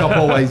 Karate chop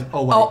always.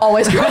 Oh,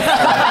 always karate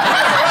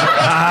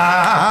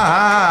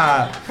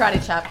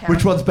chop. Cameron.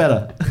 Which one's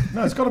better?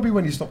 No, it's got to be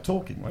when you stop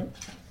talking, right?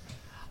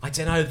 I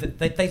don't know.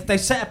 They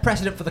set a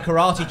precedent for the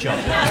karate chop.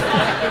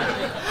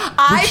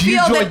 I Which you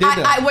feel joined in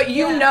that on. what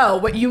you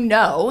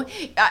know,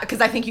 because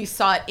I think you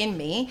saw it in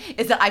me,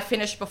 is that I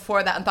finished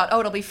before that and thought, oh,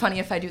 it'll be funny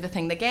if I do the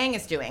thing the gang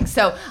is doing.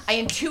 So I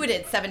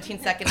intuited 17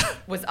 seconds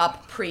was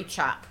up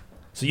pre-chop.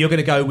 So you're going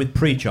to go with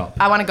pre-chop.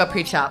 I want to go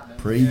pre-chop.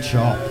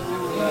 Pre-chop.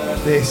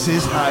 This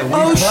is how we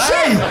Oh, play.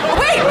 shit!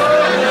 Wait!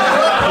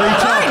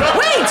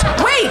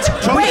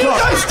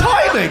 Nice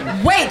timing.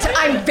 Wait,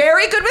 I'm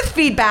very good with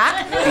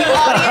feedback. The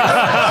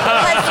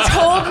audience has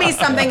told me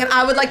something, and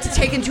I would like to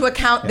take into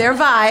account their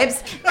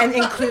vibes and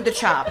include the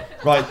chop.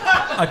 Right.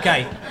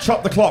 Okay.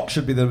 Chop the clock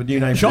should be the new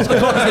name. Chop the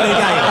clock is the new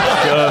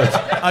game. Good.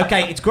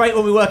 Okay, it's great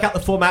when we work out the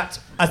format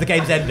as the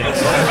game's ending.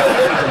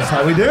 That's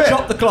how we do it.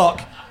 Chop the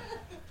clock.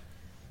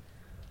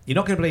 You're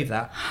not going to believe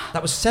that.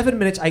 That was 7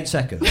 minutes, 8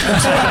 seconds.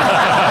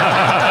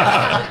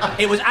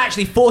 It was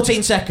actually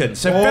 14 seconds.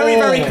 So very,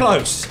 very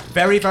close.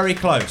 Very, very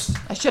close.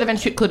 I should have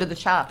included the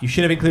chop. You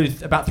should have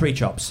included about 3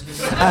 chops.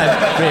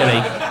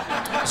 Really.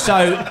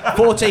 So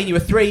 14, you were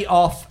 3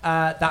 off.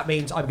 That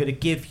means I'm going to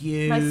give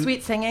you... My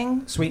sweet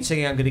singing. Sweet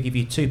singing, I'm going to give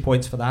you 2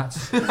 points for that.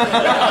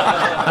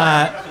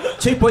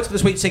 2 points for the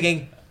sweet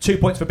singing, 2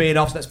 points for being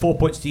off, so that's 4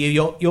 points to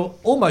you. You're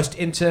almost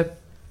into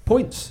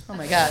points. Oh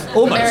my God.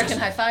 Almost. American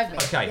high five me.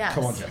 Okay, Yes.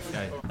 come on, Jeff.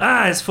 Okay.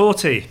 It's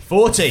 40.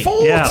 40.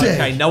 40. Yeah.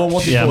 Okay, no one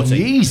wanted Yeah. 40.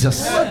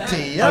 Jesus.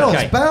 Bloody hell's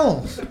Okay.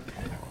 bells.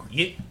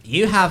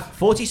 You have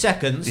 40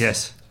 seconds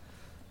Yes.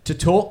 to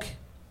talk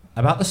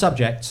about the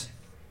subject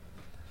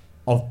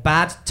of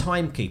bad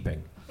timekeeping.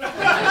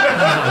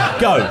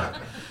 Go.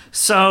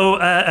 So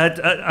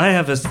I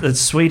have a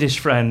Swedish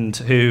friend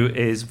who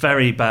is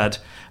very bad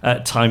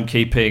at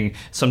timekeeping.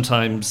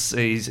 Sometimes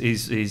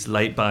he's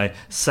late by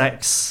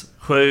 6,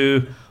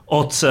 7,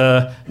 8,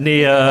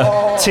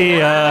 9,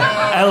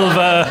 10,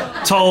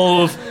 11,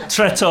 12,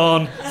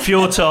 13,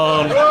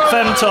 14,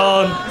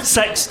 15,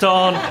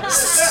 16,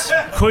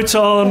 17,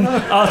 18,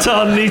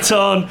 19,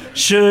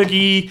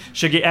 20,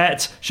 21,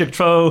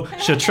 22,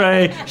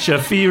 23,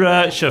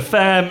 24,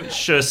 25,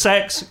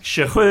 26,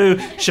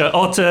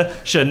 27,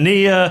 28,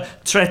 29,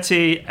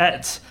 30,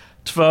 1,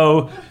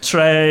 2,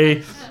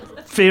 3,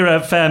 4,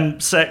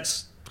 5,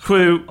 6,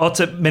 7,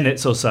 8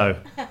 minutes or so.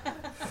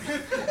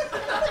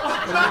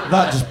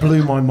 That just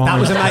blew my mind. That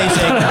was amazing.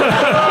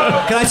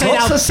 Can I say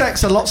Lots now? of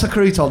sex and lots of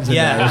croutons in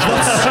Yeah. there.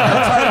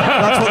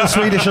 That's what the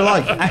Swedish are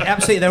like.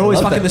 Absolutely, they're always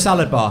fucking the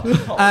salad bar.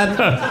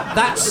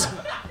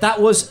 That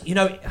was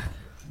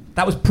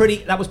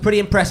pretty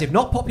impressive.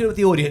 Not popular with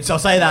the audience, I'll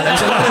say that. There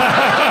was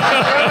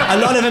a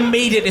lot of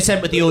immediate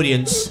dissent with the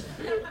audience.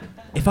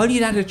 If only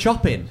you'd added a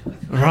chop in.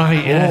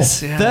 Right,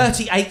 yes. Yeah.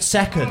 38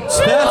 seconds.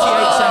 38 seconds.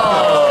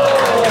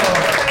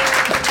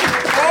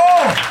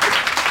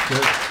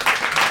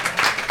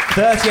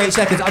 38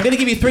 seconds. I'm going to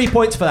give you 3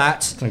 points for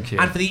that. Thank you.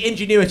 And for the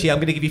ingenuity, I'm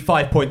going to give you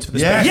 5 points for the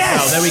space. Yes.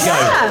 Well, there we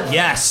go.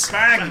 Yes.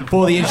 Bang.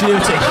 For the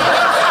ingenuity.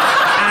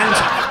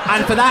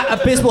 And for that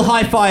abysmal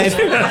high five,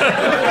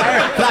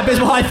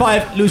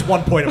 lose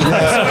 1 point.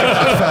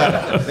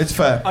 It's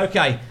fair.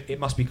 Okay. It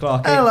must be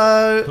Clarky.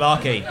 Hello.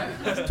 Clarky.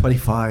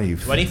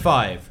 25.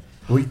 25.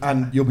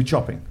 And you'll be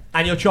chopping.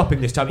 And you're chopping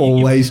this time.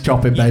 Always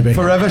chopping, baby.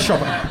 Forever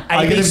chopping.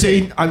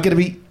 I'm gonna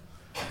be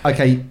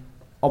okay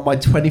on my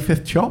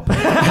 25th chop. Okay,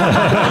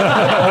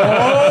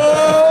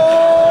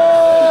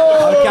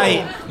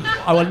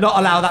 I will not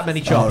allow that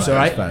many chops. All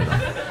right. Fair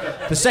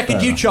enough. The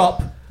second you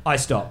chop, I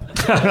stop.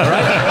 All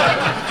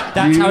right.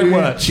 That's how it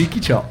works. Cheeky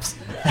chops.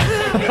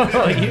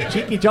 You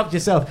cheeky chopped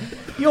yourself.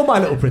 You're my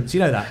little prince. You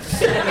know that.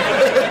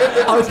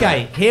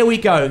 Okay, here we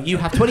go. You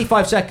have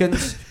 25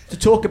 seconds to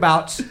talk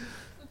about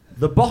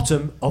the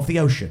bottom of the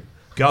ocean.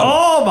 Go.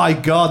 Oh my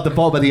God, the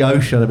bottom of the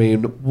ocean. I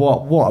mean,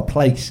 what a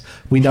place.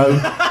 We know,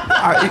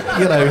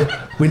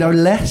 we know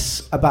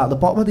less about the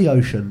bottom of the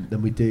ocean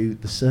than we do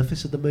the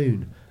surface of the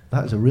moon.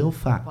 That is a real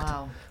fact.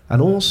 Wow.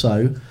 And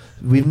also,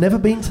 we've never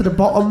been to the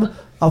bottom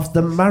of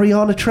the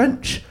Mariana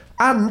Trench.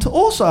 And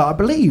also, I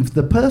believe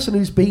the person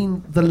who's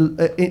been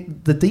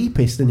the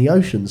deepest in the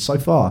ocean so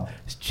far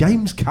is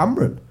James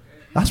Cameron.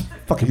 That's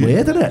fucking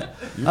weird, isn't it?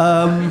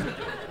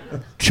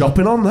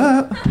 Chopping on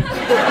that.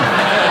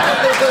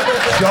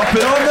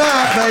 Chopping on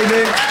that,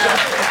 baby.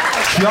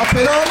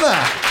 Chopping on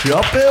that.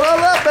 Chopping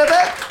on that,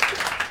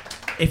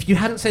 baby. If you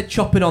hadn't said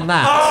chopping on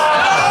that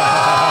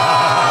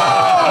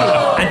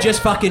and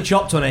just fucking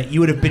chopped on it, you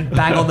would have been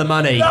bang on the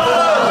money.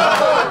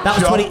 That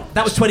was 20.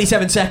 That was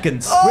 27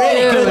 seconds.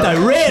 Really good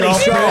though. Really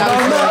strong.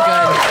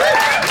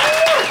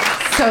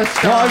 So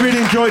strong. What I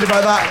really enjoyed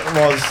about that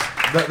was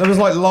that there was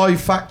like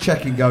live fact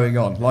checking going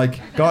on.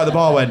 Like, guy at the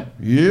bar went,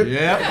 yep.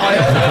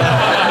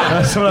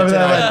 Yep. Someone over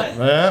there went,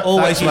 yeah.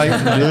 Always.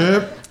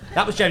 Yep.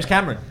 That was James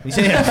Cameron. You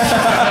see it?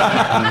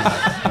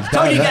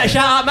 Told you to get a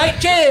shout out, mate.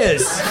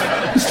 Cheers.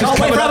 Can't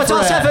wait for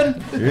Avatar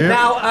 7. Yep.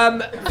 Now,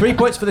 3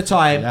 points for the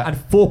time and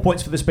 4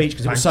 points for the speech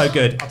because it was so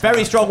good.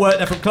 Very strong work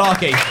there from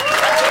Clarky.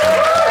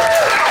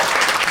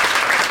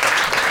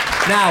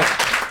 Now,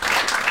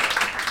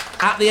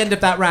 at the end of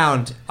that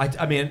round,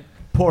 I mean,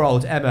 poor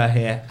old Emma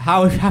here.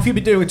 How have you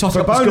been doing with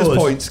tossing For up the bonus scores?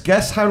 points,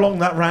 guess how long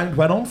that round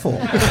went on for?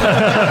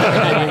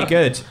 Really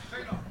good.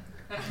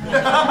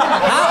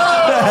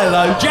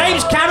 Hello,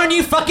 James Cameron,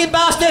 you fucking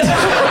bastard!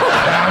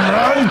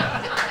 Cameron!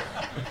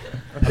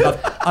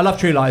 I love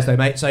True Lies though,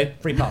 mate. So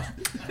free pass.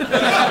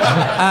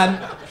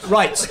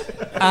 Right,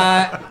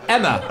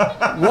 Emma.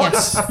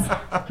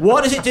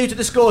 What does it do to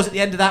the scores at the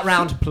end of that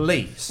round,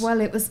 please?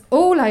 Well, it was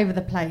all over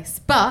the place,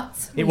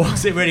 but... It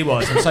really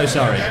was. I'm so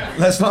sorry.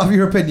 Let's not have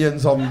your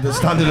opinions on the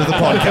standard of the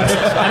podcast.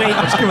 I mean,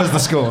 just give us the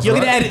scores. You're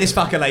right? going to edit this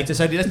fucker later,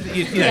 so you know,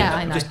 Yeah,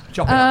 I know. just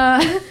chop it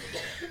up.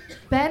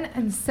 Ben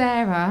and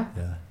Sarah,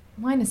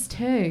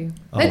 -2.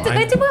 Oh, They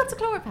did well to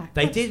claw it back.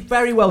 They did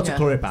very well to Yeah,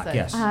 claw it back, so-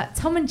 yes.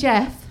 Tom and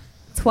Jeff,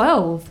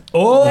 12.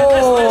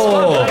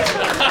 Oh!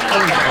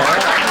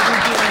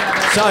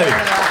 So,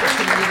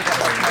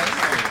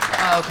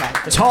 Okay.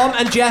 Tom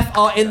and Jeff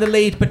are in the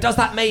lead, but does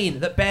that mean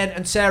that Ben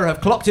and Sarah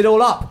have clocked it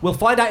all up? We'll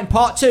find out in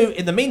part 2.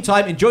 In the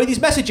meantime, enjoy these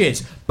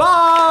messages.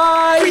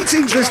 Bye!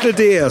 Greetings, listener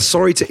dear.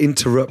 Sorry to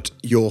interrupt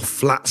your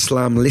Flat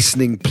Slam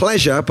listening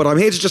pleasure, but I'm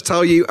here to just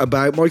tell you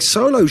about my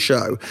solo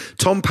show.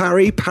 Tom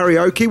Parry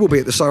Karaoke will be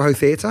at the Soho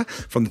Theatre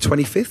from the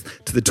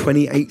 25th to the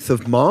 28th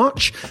of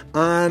March.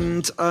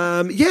 And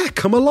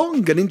come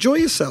along and enjoy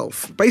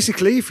yourself.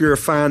 Basically, if you're a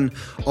fan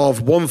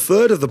of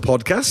 1/3 of the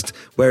podcast,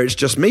 where it's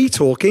just me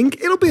talking,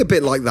 it'll be a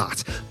bit like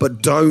that.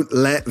 But don't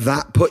let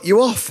that put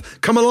you off.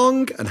 Come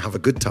along and have a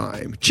good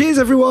time. Cheers,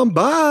 everyone.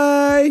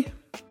 Bye.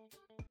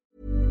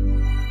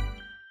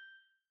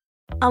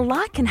 A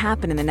lot can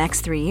happen in the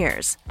next 3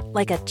 years.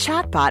 Like a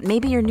chatbot may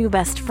be your new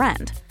best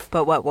friend.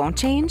 But what won't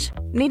change?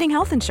 Needing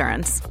health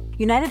insurance.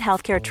 United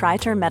Healthcare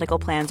Tri-Term Medical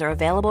Plans are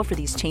available for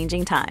these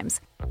changing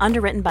times.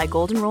 Underwritten by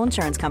Golden Rule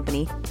Insurance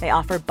Company, they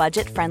offer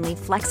budget-friendly,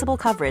 flexible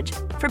coverage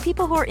for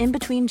people who are in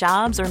between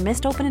jobs or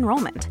missed open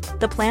enrollment.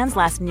 The plans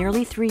last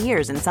nearly 3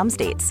 years in some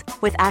states,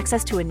 with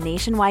access to a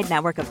nationwide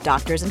network of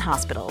doctors and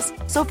hospitals.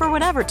 So for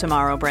whatever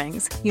tomorrow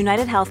brings,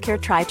 United Healthcare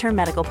Tri-Term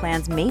Medical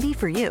Plans may be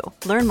for you.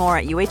 Learn more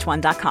at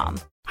uh1.com.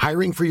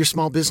 Hiring for your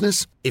small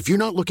business? If you're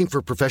not looking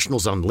for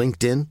professionals on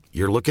LinkedIn,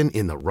 you're looking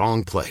in the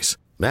wrong place.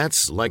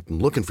 That's like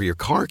looking for your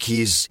car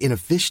keys in a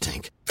fish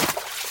tank.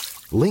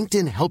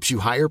 LinkedIn helps you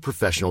hire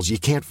professionals you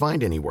can't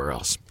find anywhere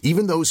else,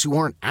 even those who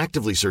aren't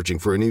actively searching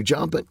for a new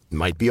job but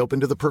might be open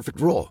to the perfect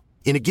role.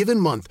 In a given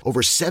month,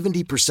 over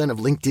 70% of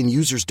LinkedIn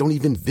users don't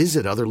even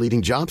visit other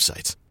leading job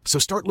sites. So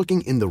start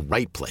looking in the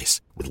right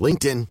place. With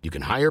LinkedIn, you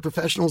can hire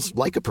professionals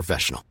like a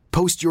professional.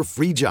 Post your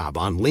free job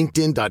on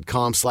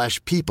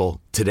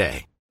linkedin.com/people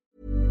today.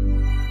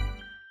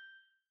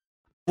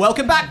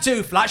 Welcome back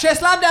to Flatshare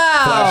Slam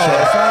Down!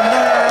 Flatshare Slam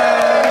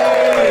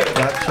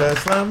Down! Flat chair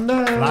slam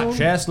down. Flat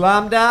chair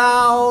slam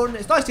down.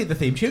 It's nice to hear the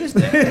theme tune,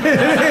 isn't it? It is,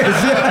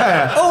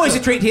 yeah. Always a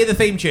treat to hear the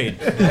theme tune.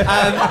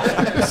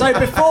 So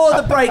before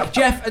the break,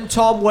 Jeff and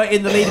Tom were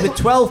in the lead with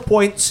 12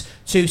 points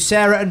to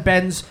Sarah and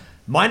Ben's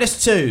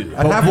 -2.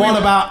 And But what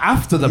about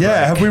after the break?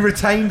 Yeah, have we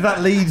retained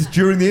that lead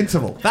during the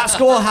interval? That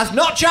score has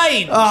not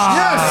changed.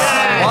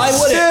 Yes! Why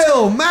would it?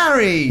 Still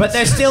married! But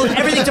there's still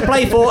everything to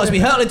play for as we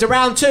hurtle into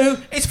round 2.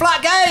 It's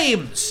Flat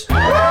Games.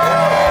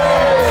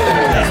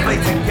 Let's play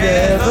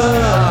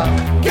together.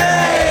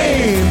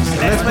 Games!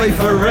 Let's play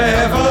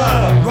forever.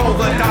 Roll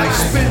the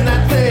dice, spin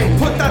that thing,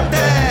 put that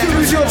there. Do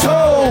as you're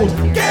told.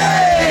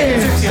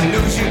 Games! If you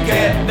lose, you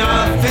get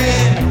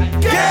nothing.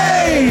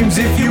 Games!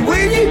 If you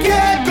win, you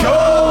get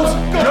gold.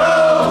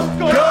 Gold!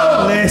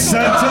 Gold! Listen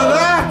to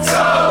that!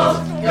 Gold!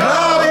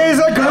 That is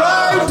a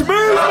ground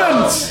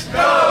movement!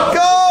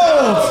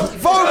 Gold!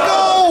 Vote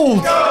gold!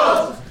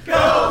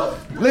 Gold!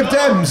 Lib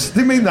Dems,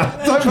 didn't mean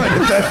that. Don't vote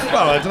Lib Dems.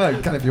 Well, I don't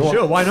know, can if you want.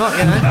 Sure, why not?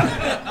 You know,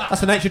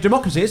 that's the nature of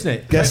democracy, isn't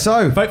it? Guess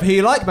so. Vote for who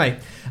you like, mate.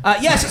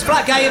 Yes, it's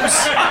Flat Games.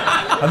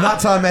 And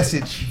that's our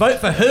message. Vote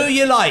for who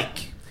you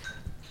like.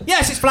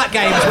 Yes, it's Flat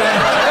Games. Where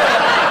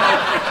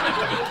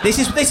this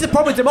is the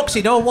problem with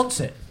democracy. No one wants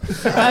it.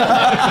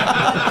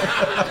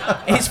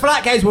 It's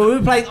Flat Games where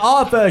we're playing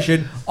our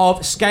version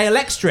of Scale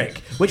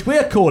Electric, which we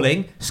are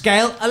calling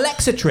Scale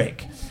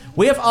Alexa-trick.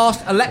 We have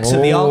asked Alexa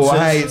the answers.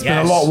 Hey, it's been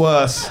a lot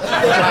worse.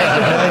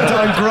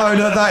 Don't groan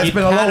at that. It's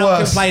been a lot cannot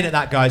worse. complain at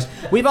that, guys.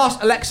 We've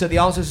asked Alexa the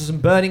answers to some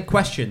burning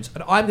questions,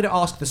 and I'm going to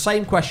ask the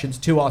same questions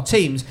to our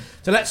teams.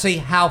 So let's see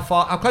how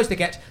close they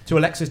get to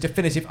Alexa's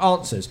definitive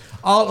answers.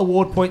 I'll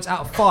award points out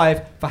of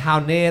 5 for how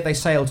near they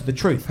sail to the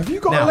truth. Have you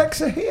got Now,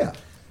 Alexa here?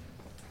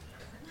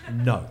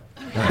 No.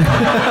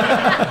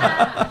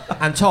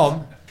 And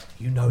Tom,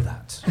 you know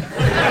that.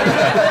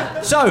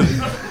 So,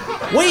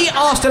 we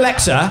asked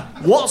Alexa,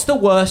 what's the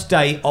worst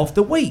day of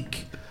the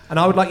week? And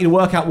I would like you to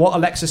work out what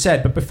Alexa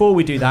said. But before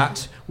we do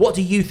that, what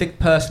do you think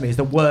personally is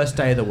the worst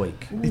day of the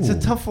week? It's a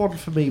tough one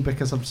for me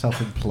because I'm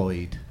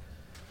self-employed.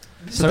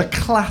 So the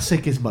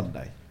classic is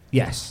Monday.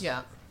 Yes.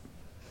 Yeah.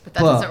 But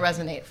that But- doesn't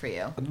resonate for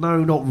you.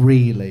 No, not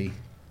really.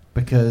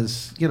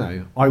 Because, you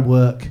know, I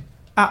work,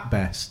 at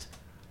best,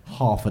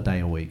 half a day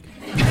a week.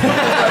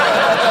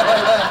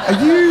 Are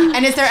you...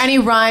 And is there any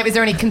rhyme? Is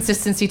there any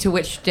consistency to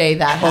which day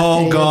that has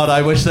Oh, to God,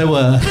 I wish there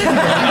were.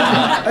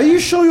 Are you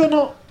sure you're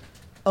not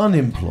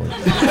unemployed?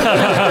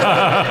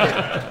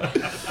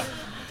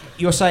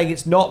 You're saying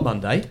it's not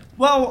Monday?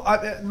 Well,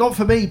 not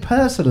for me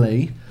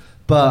personally,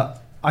 but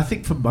I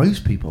think for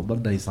most people,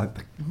 Monday's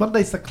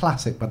the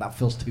classic, but that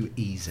feels too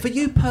easy. For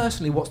you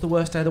personally, what's the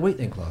worst day of the week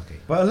then, Clarky?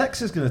 But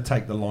Alexa's going to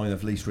take the line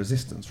of least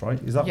resistance, right?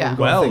 Is that Yeah. what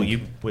we've got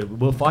to think?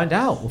 We'll find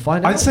out. We'll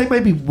find out. I'd say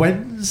maybe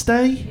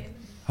Wednesday,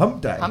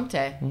 Hump day. Hump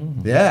day.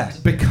 Yeah.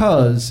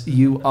 because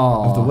you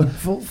are Of the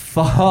wonderful.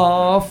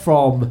 far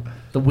from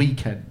the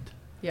weekend.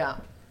 Yeah.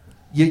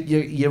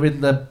 You're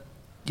in the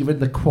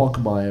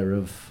quagmire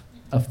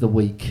of the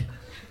week.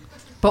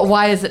 But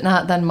why is it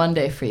not then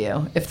Monday for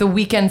you? If the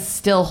weekend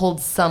still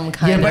holds some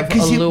kind Yeah, but of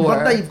because allure.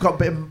 Monday you've got a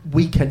bit of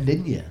weekend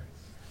in you.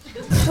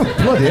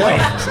 Bloody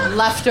hell.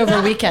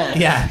 Leftover weekend.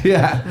 Yeah.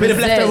 Yeah. Bit of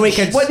leftover Revenge.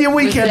 weekends. When your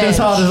weekend as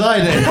hard as I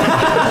do,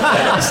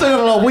 still got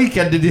a lot of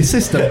weekend in your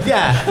system.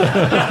 Yeah.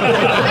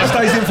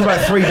 Stays in for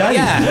about 3 days.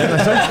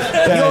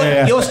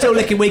 Yeah. You're still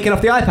licking weekend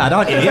off the iPad,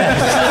 aren't you? Yeah.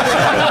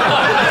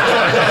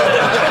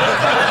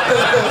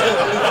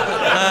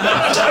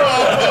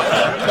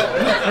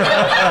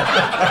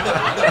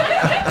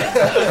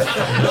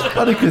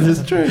 Funny because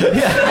it's true.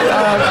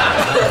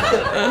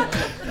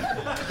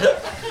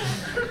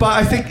 But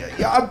I think,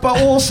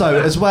 but also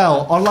as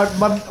well, on like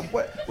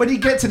when you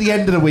get to the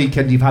end of the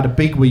weekend, you've had a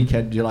big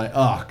weekend. You're like,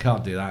 oh, I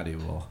can't do that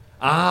anymore.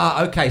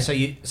 Ah, okay. So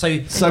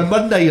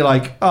Monday, you're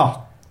like,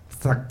 oh,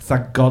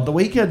 thank God the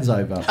weekend's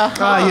over.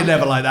 Ah, you're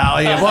never like that,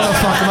 are you? What the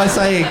fuck am I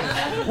saying?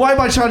 Why am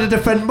I trying to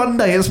defend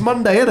Monday? It's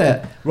Monday, isn't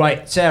it?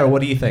 right, Sarah,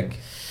 what do you think?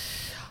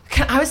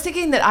 I was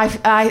thinking that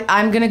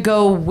I'm going to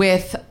go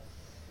with...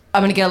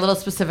 I'm going to get a little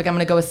specific. I'm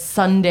going to go with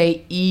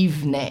Sunday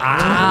evening.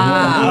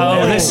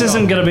 Oh, this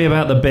isn't going to be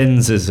about the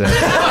bins, is it?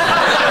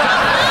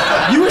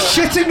 You were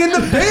shitting in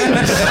the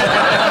bins.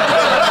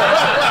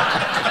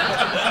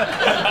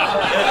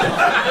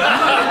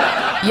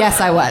 Yes,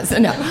 I was.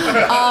 No.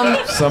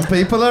 Some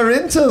people are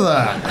into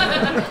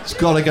that. It's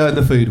got to go in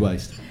the food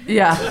waste.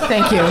 Yeah,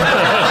 thank you.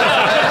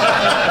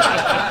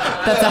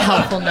 That's a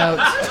helpful note.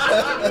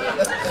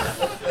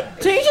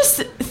 Do you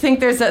just think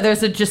there's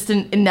just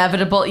an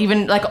inevitable,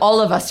 even like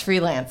all of us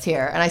freelance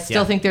here, and I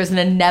still think there's an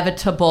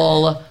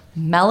inevitable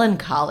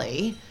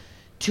melancholy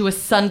to a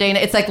Sunday.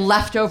 It's like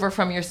leftover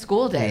from your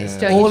school days,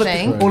 don't you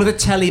think? All of the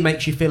telly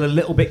makes you feel a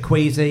little bit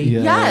queasy.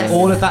 Yeah. Yes.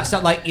 All of that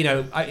stuff, like, you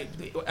know...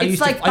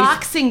 It's like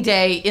Boxing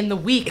Day in the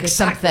week or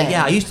something.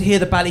 Yeah, I used to hear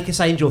the Ballykiss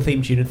Angel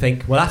theme tune and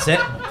think, well, that's it.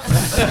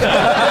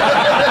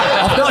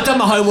 I've not done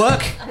my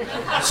homework.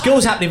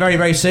 School's happening very,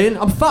 very soon.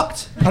 I'm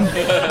fucked. And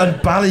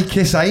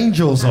Ballykiss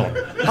Angels on.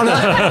 Oh, no.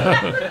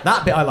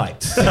 That bit I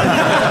liked.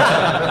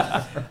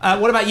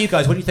 What about you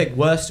guys? What do you think?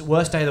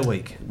 Worst day of the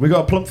week? We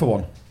got a plump for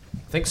one.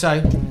 Think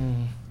so.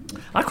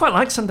 I quite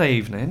like Sunday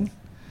evening.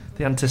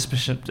 The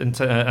anticipation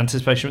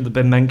of the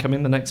bin men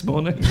coming the next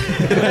morning.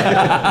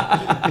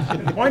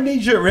 My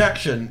knee-jerk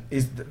reaction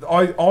is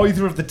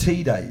either of the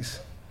tea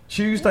days,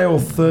 Tuesday or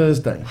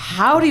Thursday.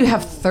 How do you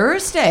have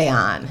Thursday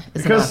on?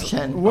 Is an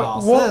option.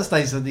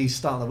 Thursdays are the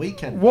start of the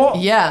weekend. What?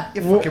 Yeah.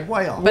 You're fucking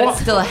way off. But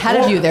it's still ahead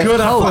of you. There's good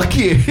hope. Fuck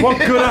you. What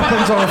good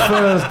happens on a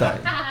Thursday?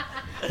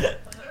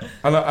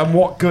 And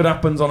what good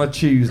happens on a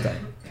Tuesday?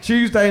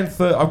 Tuesday and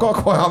Thursday.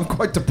 I'm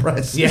quite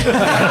depressed.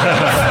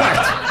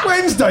 Yeah.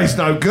 Wednesday's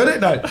no good,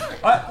 isn't it?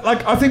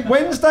 I think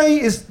Wednesday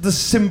is the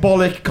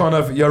symbolic kind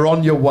of you're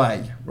on your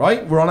way,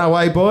 right? We're on our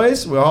way,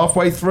 boys. We're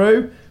halfway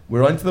through.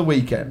 We're into the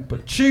weekend.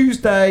 But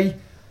Tuesday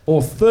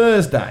or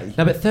Thursday.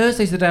 No, but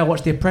Thursday's the day I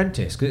watch The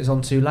Apprentice because it's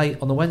on too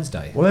late on the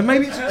Wednesday. Well, then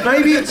maybe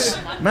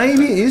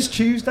it is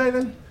Tuesday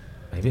then.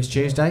 Maybe it's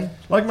Tuesday.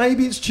 Like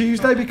maybe it's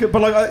Tuesday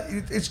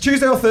it's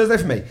Tuesday or Thursday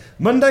for me.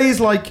 Monday is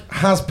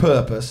has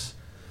purpose.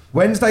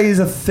 Wednesday is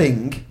a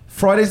thing.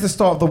 Friday's the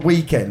start of the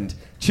weekend.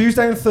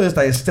 Tuesday and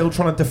Thursday are still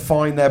trying to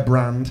define their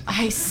brand.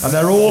 And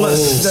they're all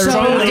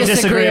Strongly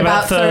disagree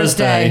about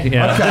Thursday.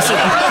 Yeah. Okay.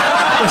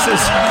 This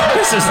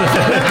is the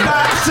thing.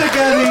 Back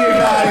together, you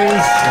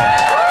guys.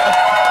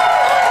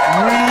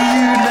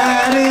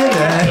 Reunited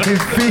and it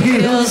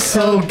feels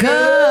so good.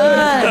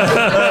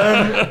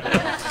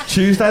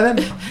 Tuesday then?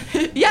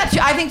 Yeah,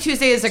 I think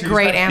Tuesday is a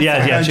great answer.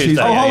 Yeah,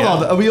 Tuesday. Oh, hold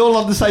on. Are we all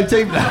on the same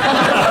team now?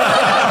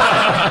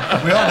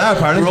 We are now,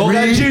 apparently. We're all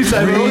going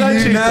Tuesday.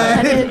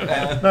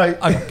 No.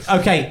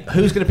 Okay,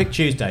 who's going to pick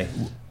Tuesday?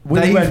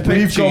 We've gone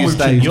with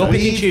Tuesday. You're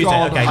picking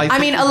Tuesday. Okay. I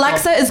mean,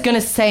 Alexa is going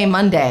to say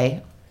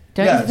Monday.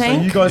 Don't you think?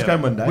 So you guys go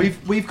Monday.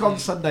 We've gone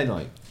Sunday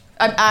night.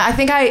 I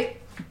think I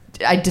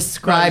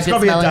described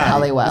its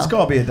melancholy well. It's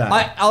got to be a day.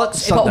 But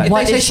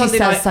what if she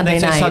says Sunday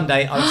night?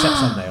 Sunday, I'll accept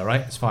Sunday, all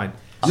right? It's fine.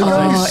 It's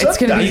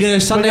going to Are be... you going to go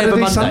Sunday over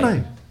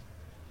Monday?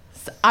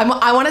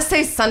 I want to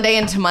say Sunday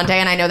into Monday,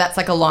 and I know that's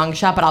like a long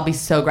shot, but I'll be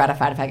so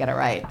gratified if I get it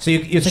right. So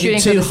you're taking Shooting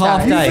for 2 the stars.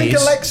 half You days. think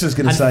Alexa's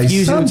going to and say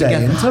fusing them Sunday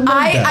together? into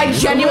Monday? I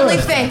genuinely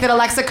think that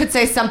Alexa could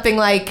say something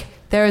like,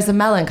 there is a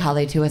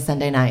melancholy to a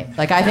Sunday night.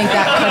 Like, I think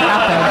that could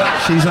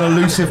happen. She's an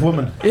elusive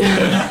woman.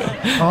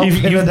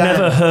 You've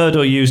never heard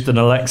or used an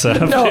Alexa,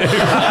 have No. you?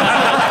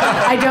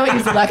 I don't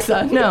use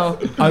Alexa, no.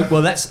 Oh,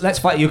 well, let's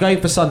fight. You're going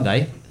for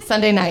Sunday.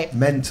 Sunday night.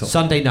 Mental.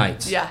 Sunday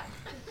night. Yeah.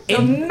 The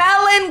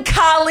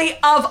melancholy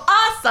of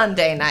a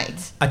Sunday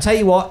night. I tell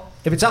you what,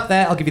 if it's up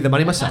there, I'll give you the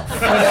money myself.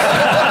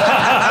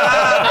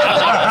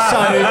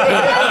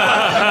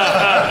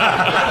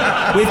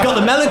 We've got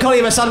the melancholy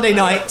of a Sunday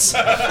night,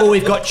 or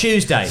we've got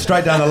Tuesday.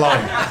 Straight down the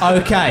line.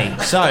 Okay,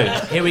 so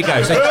here we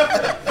go. So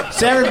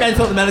Sarah and Ben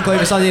thought the melancholy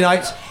of a Sunday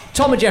night.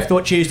 Tom and Jeff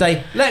thought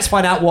Tuesday. Let's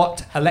find out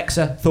what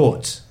Alexa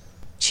thought.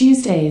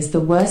 Tuesday is the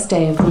worst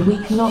day of the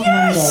week, not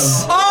Monday.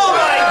 Oh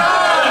my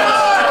God!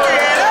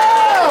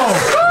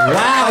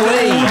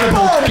 Wowee!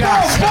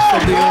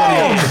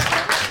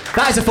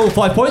 That is a full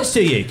 5 points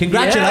to you.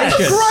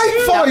 Congratulations.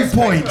 Great 5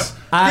 points.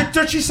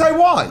 Did she say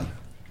why?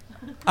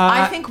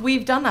 I think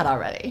we've done that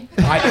already.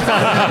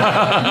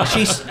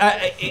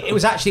 It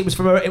was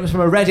from a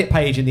Reddit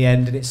page in the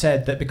end, and it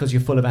said that because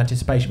you're full of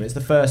anticipation. But it's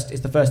the first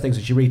thing,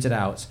 so she reads it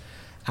out,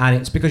 and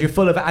it's because you're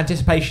full of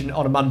anticipation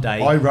on a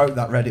Monday. I wrote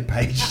that Reddit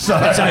page. So.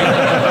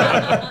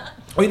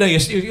 Well, you're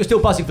still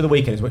buzzing for the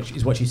weekend,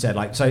 is what she said.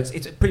 Like, so it's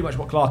pretty much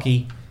what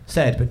Clarkey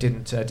said, but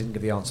didn't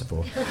give the answer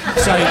for.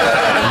 So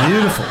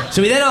beautiful.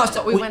 So we then asked.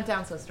 We went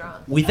down so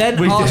strong. We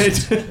then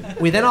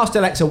asked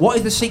Alexa, what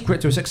is the secret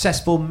to a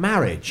successful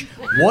marriage?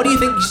 What do you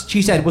think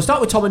she said? We'll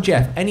start with Tom and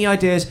Jeff. Any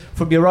ideas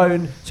from your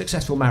own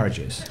successful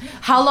marriages?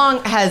 How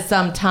long has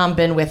Tom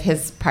been with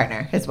his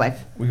partner, his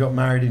wife? We got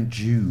married in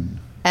June.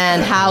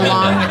 And how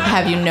long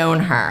have you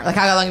known her? Like,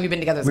 how long have you been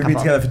together as a We've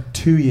couple? been together for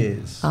 2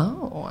 years.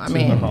 Oh, I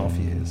 2.5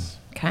 years.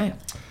 Okay.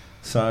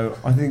 So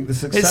I think the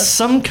success... It's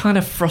some kind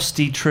of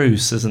frosty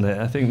truce, isn't it?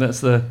 I think that's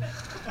the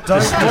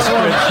description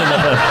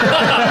of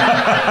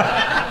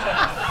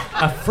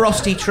a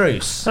frosty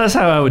truce. That's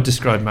how I would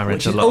describe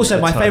marriage a lot.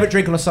 Also, my favourite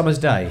drink on a summer's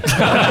day.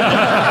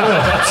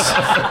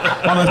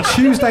 On a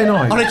Tuesday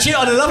night. On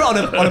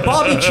a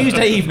balmy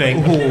Tuesday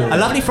evening. A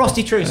lovely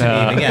frosty truce in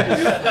the evening.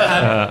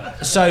 Yeah.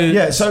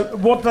 So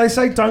what do they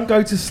say? Don't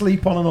go to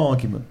sleep on an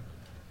argument.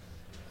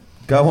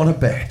 Go on a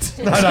bet.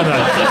 No. Come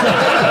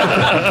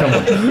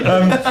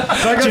on.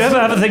 Do you ever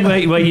have a thing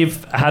where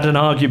you've had an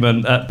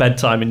argument at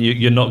bedtime and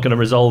you're not going to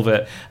resolve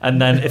it, and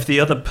then if the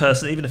other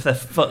person, even if their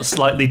foot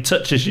slightly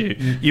touches you,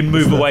 you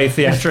move away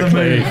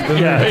theatrically?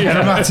 The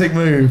dramatic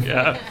move.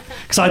 Yeah,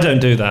 because I don't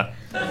do that.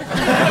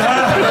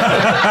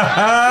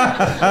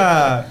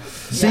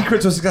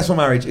 Secret to a successful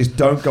marriage is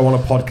don't go on a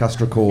podcast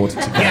record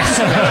together. Yes.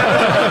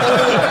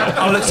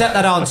 I'll accept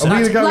that answer. Are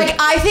we gonna go Like,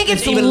 I think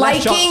it's There's even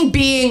less liking chance-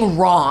 being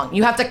wrong.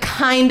 You have to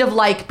kind of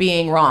like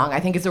being wrong. I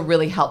think it's a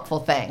really helpful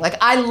thing. Like,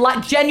 I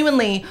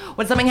genuinely,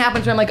 when something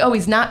happens where I'm like, oh,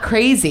 he's not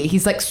crazy.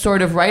 He's like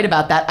sort of right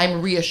about that.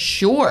 I'm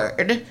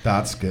reassured.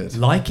 That's good.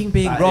 Liking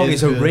being wrong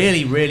is a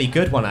really, really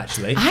good one,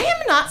 actually. I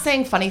am not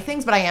saying funny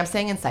things, but I am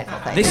saying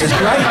insightful things. This is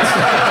great.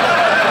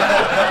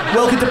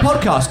 Welcome to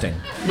podcasting.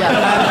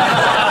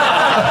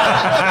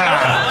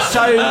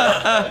 So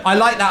I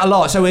like that a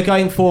lot. So we're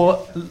going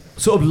for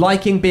sort of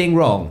liking being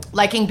wrong.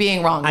 Liking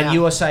being wrong. And yeah.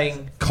 you are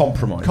saying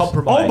Compromise.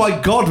 compromise. Oh my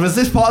God, was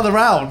this part of the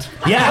round?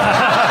 Yeah.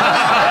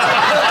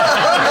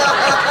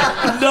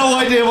 No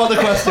idea what the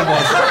question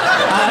was.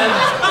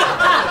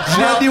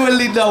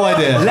 Genuinely no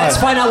idea. Let's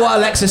find out what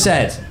Alexa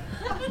said.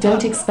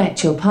 Don't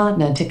expect your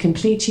partner to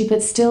complete you,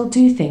 but still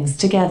do things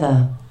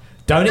together.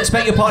 Don't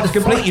expect your partner to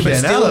complete you, but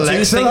Fucking still hell, do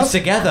Alexa, things that's-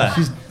 together.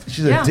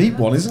 She's a deep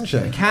one, isn't she?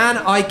 Can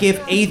I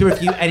give either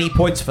of you any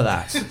points for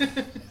that?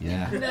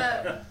 Yeah.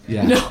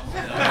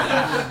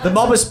 The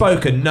mob has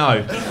spoken,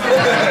 no.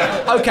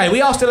 Okay,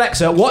 we asked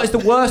Alexa, what is the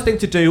worst thing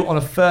to do on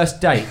a first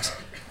date?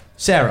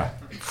 Sarah.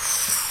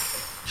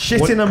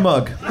 Shit in a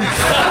mug. It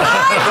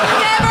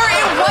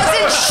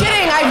wasn't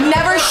shitting. I've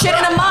never shit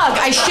in a mug.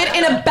 I shit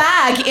in a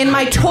bag in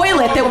my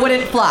toilet that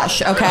wouldn't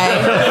flush,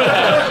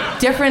 okay?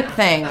 Different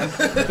thing.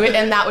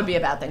 And that would be a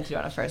bad thing to do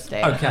on a first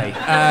date. Okay.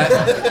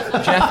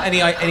 Jeff,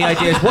 any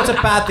ideas? What's a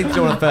bad thing to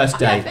do on a first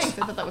Yeah, date? thanks.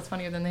 I thought that was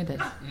funnier than they did.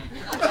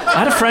 I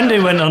had a friend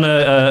who went on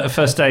a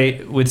first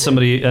date with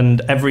somebody,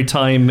 and every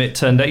time it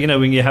turned out, you know,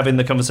 when you're having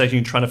the conversation,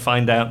 you're trying to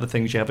find out the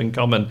things you have in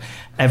common.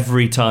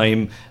 Every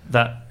time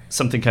that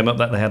something came up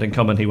that they had in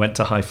common, he went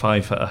to high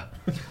five her.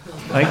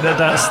 I think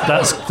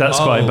that's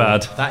quite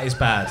bad. That is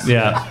bad.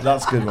 Yeah.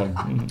 That's a good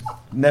one.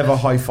 Never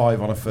high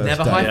five on a first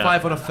Never date. high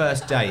five on a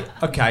first date.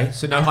 Okay,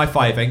 so no high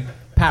fiving.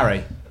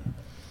 Parry.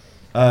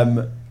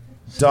 Don't.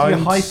 Do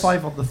you high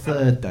five on the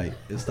third date?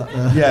 Is that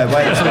the... Yeah,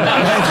 wait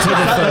until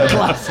the third.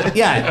 Classic.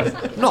 Yeah,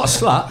 not a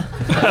slut.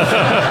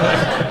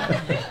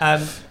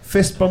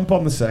 Fist bump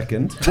on the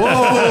second.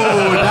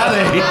 Whoa,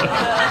 Danny!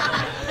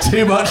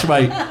 Too much,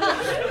 mate.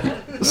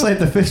 Save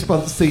the fist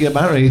bumps to get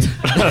married.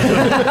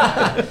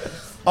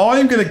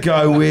 I'm going to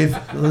go with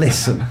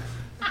listen.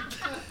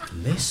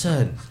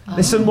 Listen.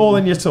 Listen more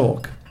than you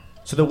talk.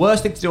 So the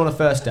worst thing to do on a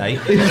first date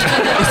is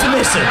to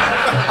listen.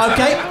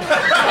 Okay?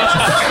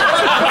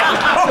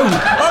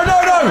 Oh,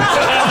 no!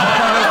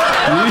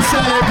 You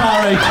said it,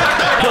 Harry.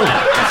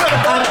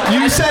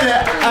 You said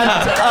it,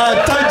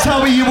 and don't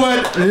tell me you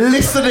weren't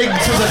listening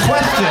to the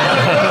question.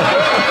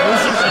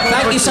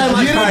 Thank you so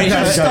much, You Parry.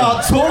 didn't just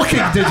start talking,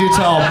 did you,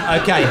 Tom?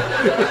 Okay.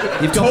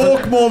 You've got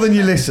Talk more than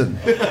you listen.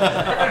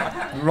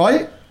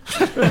 Right?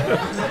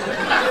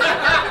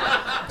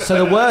 So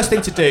the worst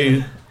thing to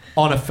do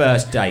on a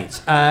first date.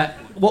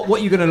 What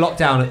are you going to lock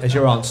down as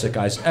your answer,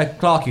 guys?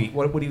 Clarky,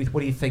 what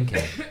are you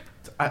thinking?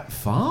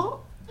 Fart?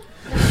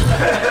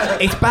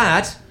 It's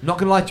bad. Not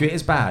going to lie to you, it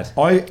is bad.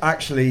 I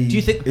actually Do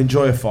you think-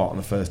 enjoy a fart on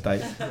a first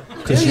date.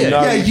 Do you?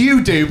 know- Yeah,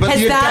 you do, but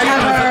Has you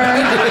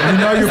that ever... You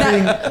know you're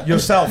being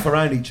yourself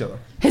around each other.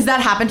 Has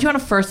that happened to you on a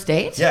first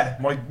date? Yeah,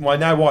 my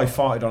now wife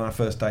farted on our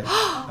first date,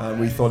 and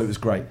we thought it was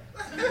great.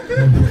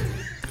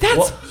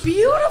 That's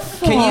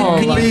beautiful.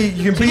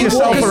 You can be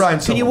yourself around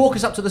Can you someone. walk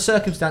us up to the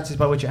circumstances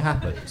by which it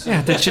happens?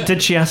 Yeah.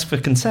 Did she ask for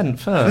consent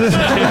first?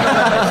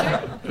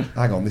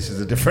 Hang on, this is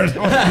a different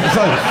one.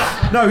 So,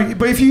 no,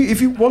 but if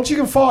you once you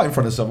can fart in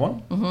front of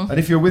someone, and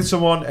if you're with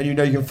someone and you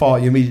know you can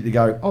fart, you immediately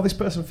go, oh, this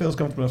person feels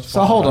comfortable enough to So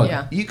fart. hold on,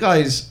 Yeah. you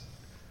guys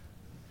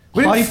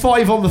high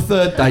five on the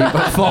third date,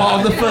 but fart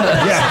on the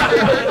first.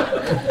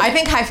 Yeah. I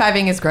think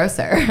high-fiving is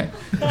grosser.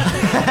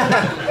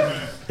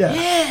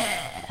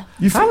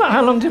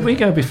 How long did we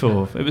go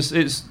before?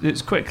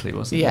 It's quickly,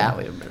 wasn't it? Yeah,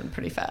 we were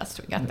pretty fast.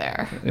 We got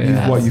there.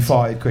 Yeah. What, you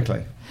farted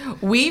quickly?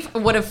 We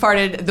would have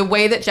farted. The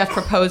way that Jeff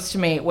proposed to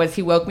me was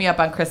he woke me up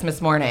on Christmas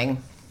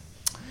morning,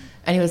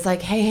 and he was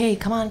like, "Hey,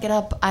 come on, get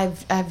up!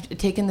 I've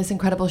taken this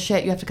incredible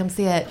shit. You have to come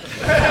see it."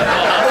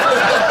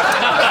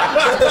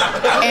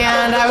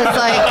 And I was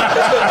like,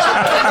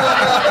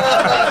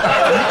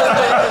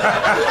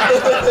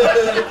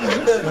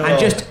 And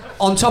just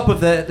on top of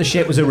the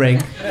shit was a ring.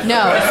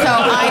 No. So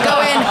I go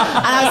in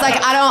and I was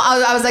like,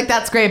 I was like,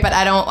 that's great, but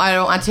I don't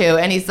want to.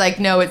 And he's like,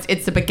 no,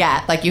 it's a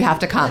baguette. Like, you have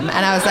to come.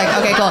 And I was like,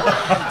 okay, cool.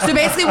 So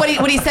basically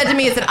what he said to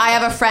me is that I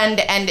have a friend,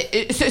 and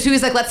so he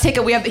was like, let's take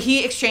it.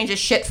 He exchanges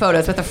shit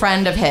photos with a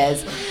friend of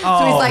his. So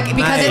he's like,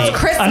 because mate. it's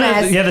Christmas.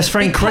 I know, yeah, this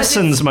friend because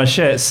christens my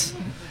shits.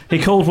 He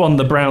called one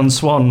the Brown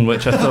Swan,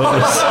 which I thought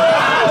was...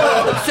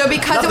 So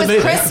because it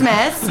was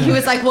Christmas, he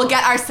was like, we'll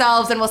get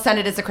ourselves and we'll send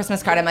it as a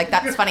Christmas card. I'm like,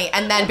 that's funny.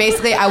 And then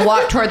basically I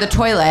walked toward the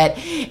toilet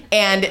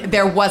and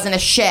there wasn't a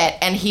shit,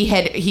 and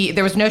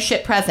there was no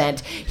shit present.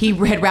 He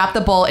had wrapped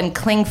the bowl in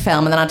cling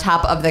film, and then on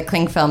top of the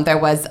cling film there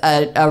was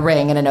a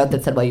ring and a note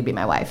that said, will you be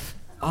my wife?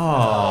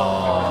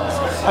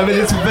 Oh. I mean,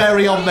 it's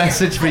very on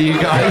message for you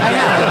guys.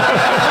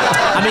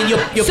 I mean, you're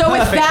So with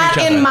perfect for that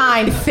each other. in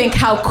mind, think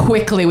how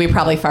quickly we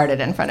probably farted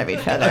in front of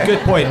each other. Good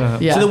point.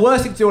 Yeah. So the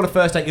worst thing to do on a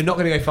first date, you're not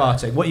going to go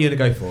farting. What are you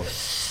going to go for?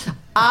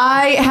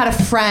 I had a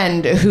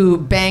friend who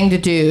banged a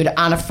dude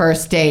on a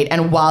first date,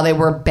 and while they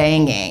were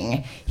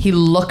banging, he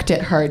looked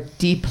at her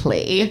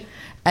deeply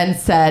and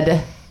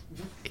said,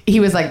 he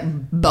was like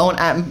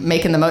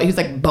making the he was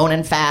like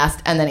boning fast,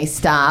 and then he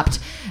stopped,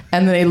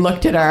 and then he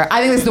looked at her. I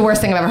think this is the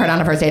worst thing I've ever heard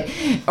on a first date,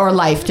 or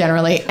life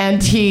generally.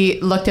 And he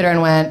looked at her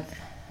and went,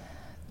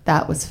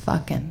 "That was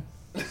fucking."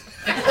 Wait,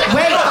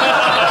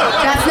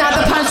 that's not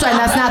the punchline.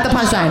 That's not the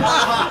punchline.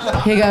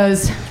 He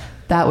goes,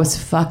 "That was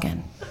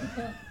fucking.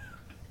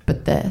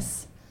 But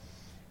this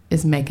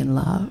is making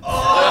love."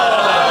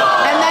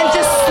 And then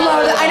just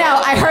slowly, I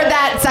know, I heard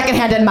that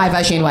secondhand in my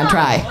vagine one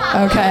try,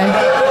 okay?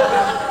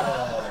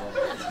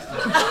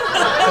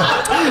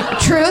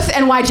 Truth,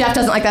 and why Jeff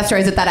doesn't like that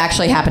story is that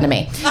actually happened to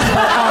me.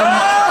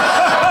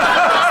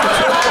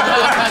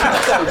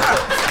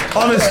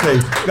 Honestly,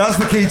 that's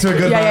the key to a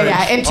good marriage.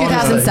 Yeah, in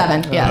 2007,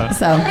 Honestly. yeah,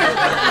 so.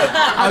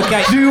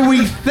 Okay. Do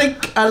we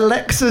think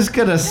Alexa's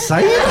gonna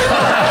say it?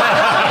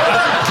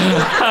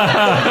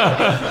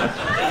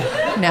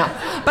 No.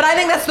 But I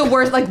think that's the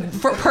worst,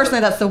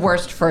 personally, that's the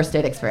worst first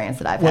date experience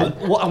that I've had.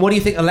 What do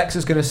you think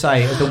Alexa's going to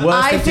say is the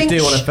worst thing to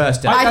do on a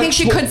first date? I think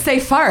she could say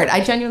fart.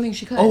 I genuinely think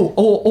she could.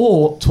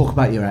 Or talk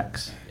about your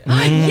ex.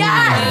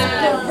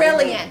 Yes!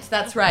 Brilliant.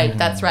 That's right.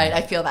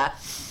 I feel that.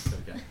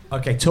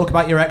 Okay, talk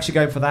about your ex. You're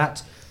going for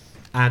that.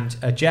 And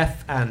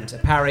Jeff and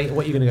Parry,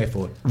 what are you going to go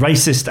for?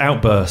 Racist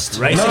outburst.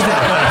 Racist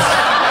outburst.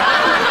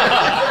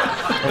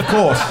 Of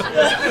course.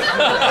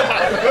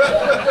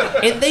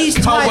 In these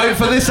Can't wait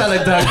for this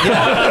anecdote.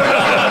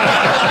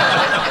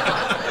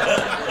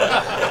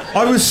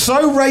 I was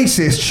so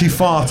racist, she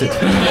farted.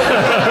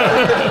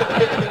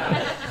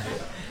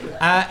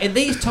 In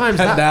these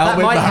times, And that now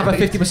we're might have a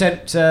married.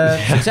 50%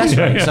 success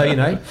rate, so you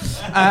know.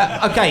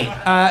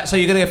 So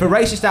you're going to go for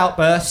racist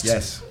outburst.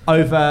 Yes.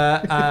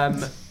 Over,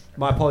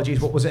 my apologies,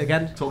 what was it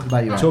again? Talking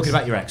about your ex. Talking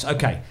about your ex.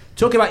 Okay.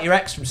 Talking about your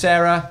ex from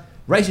Sarah.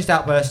 Racist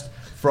outburst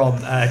from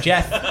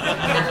Jeff.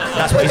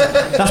 That's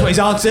what he's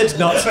answered,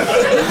 not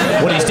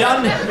what he's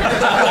done.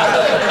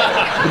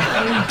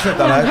 Clip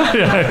that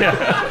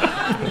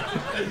out.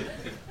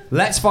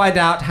 Let's find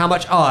out how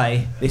much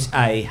this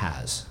A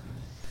has.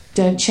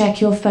 Don't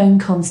check your phone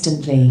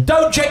constantly.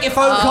 Don't check your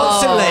phone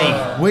constantly.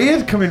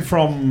 Weird coming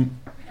from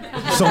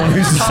someone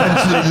who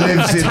essentially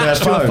lives in their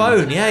Attached to a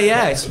phone.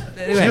 Yeah. She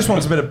just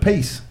wants a bit of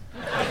peace.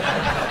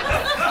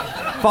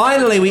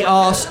 Finally, we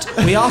asked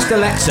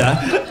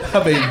Alexa.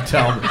 I mean,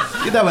 tell me.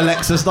 You know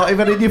Alexa's not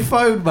even in your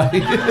phone,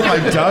 mate. I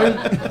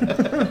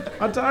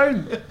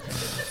don't.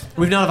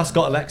 We've none of us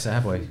got Alexa,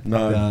 have we?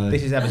 No.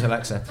 This is Emma's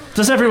Alexa.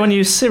 Does everyone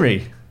use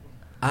Siri?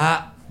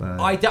 I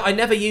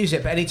never use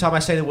it, but anytime I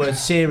say the word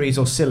series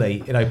or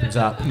silly, it opens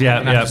up. Yeah,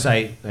 and I have to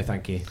say, no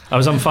thank you. I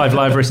was on 5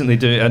 Live recently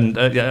and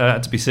I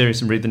had to be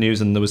serious and read the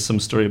news, and there was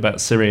some story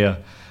about Syria,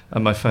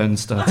 and my phone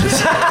started,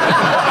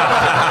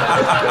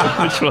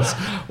 which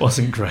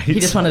wasn't great. He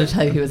just wanted to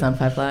tell you he was on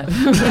 5 Live.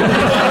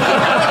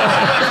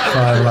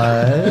 5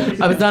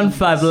 Live. I was on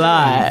 5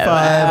 Live.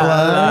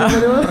 5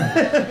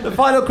 Live. The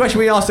final question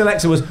we asked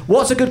Alexa was,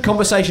 what's a good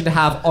conversation to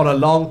have on a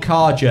long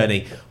car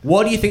journey?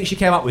 What do you think she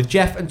came up with?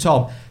 Jeff and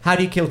Tom, how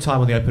do you kill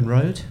time on the open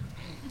road?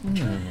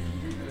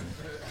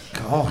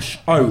 Gosh.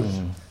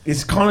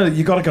 It's kind of,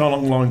 you got to go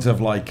along the lines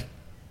of like,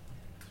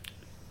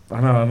 I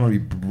don't want to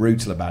be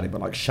brutal about it,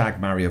 but like shag,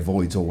 marry,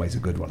 avoid's always a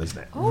good one, isn't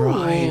it?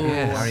 Right,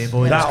 yeah. Marry,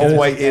 avoid.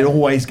 It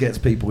always gets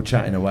people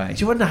chatting away. Do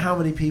you wonder how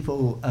many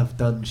people have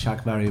done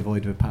shag, marry,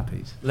 avoid with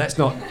puppies? Let's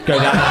not go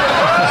down.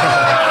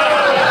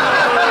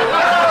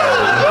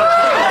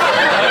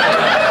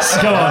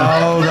 Go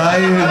on.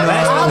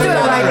 I'll do it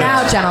right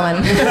now,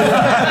 gentlemen.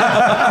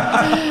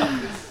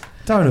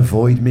 Don't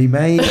avoid me,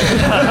 mate.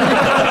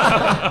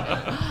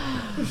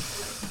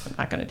 I'm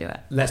not going to do it.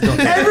 Let's not.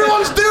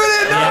 Everyone's doing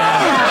it now!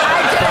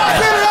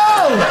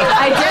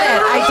 I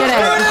did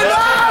it.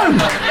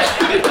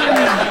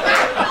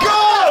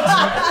 God!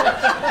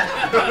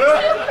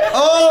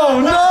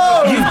 Oh,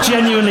 no! You've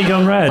genuinely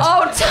gone red.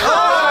 Oh,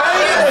 Tom,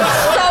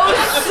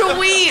 so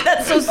sweet.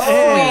 That's so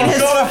sweet.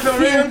 God, I feel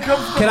really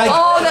uncomfortable.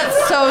 Oh,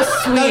 that's so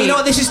sweet. No, you know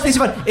what? This is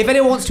fun. If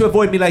anyone wants to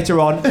avoid me later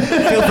on,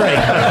 feel free.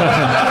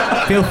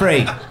 Feel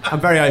free.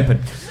 I'm very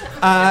open.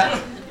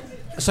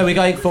 So we're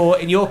going for,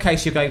 in your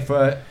case, you're going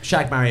for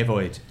shag, marry,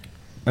 avoid.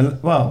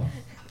 Well,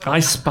 I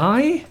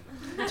Spy?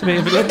 To be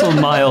a little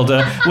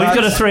milder. We've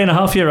got a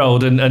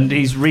 3.5-year-old and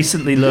he's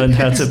recently learned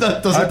how to...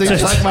 Doesn't do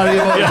shag, marry,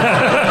 avoid.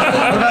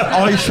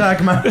 I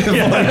shag, marry,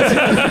 avoid.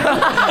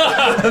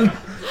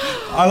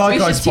 I like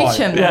We I should Spy. teach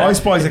him. Yeah. I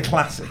Spy's a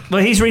classic.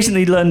 Well, he's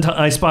recently learned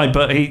I Spy,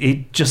 but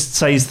he just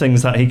says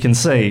things that he can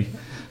see.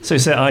 So he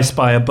said, I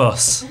spy a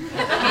bus.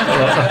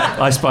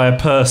 I spy a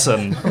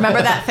person. Remember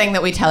that thing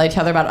that we tell each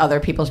other about other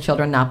people's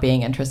children not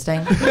being interesting?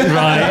 Right,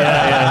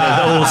 yeah.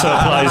 That also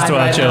applies to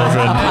our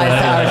children.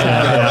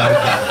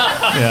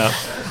 Yeah.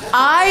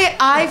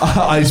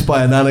 I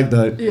spy an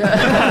anecdote.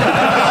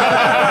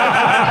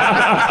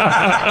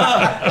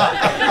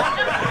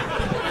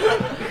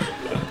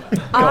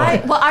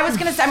 I was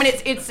going to say, I mean,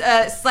 it's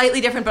a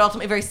slightly different, but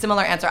ultimately very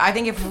similar answer. I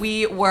think if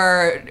we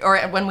were, or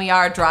when we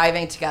are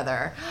driving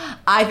together,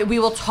 we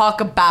will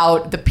talk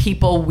about the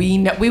people we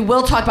know. We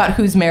will talk about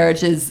whose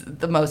marriage is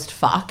the most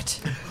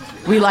fucked.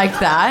 We like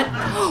that.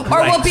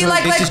 Or we'll be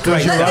like, this is what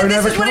it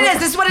is.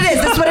 This is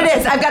what it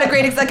is. I've got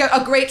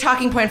a great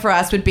talking point for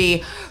us would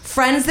be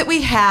friends that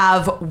we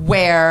have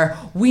where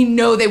we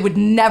know they would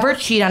never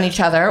cheat on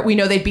each other. We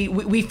know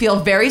we feel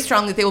very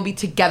strongly that they will be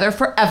together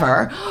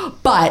forever.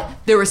 But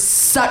there is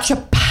such a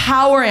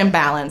power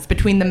imbalance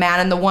between the man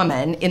and the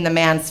woman in the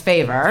man's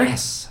favor.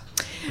 Yes.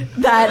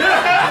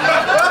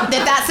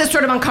 That's this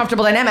sort of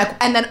uncomfortable dynamic.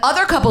 And then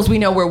other couples we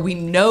know where we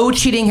know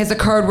cheating has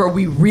occurred, where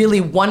we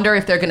really wonder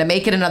if they're going to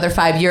make it another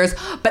 5 years,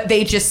 but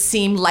they just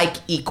seem like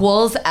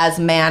equals as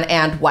man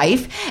and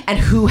wife, and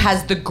who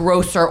has the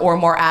grosser or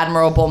more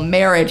admirable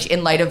marriage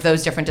in light of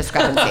those different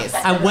discrepancies.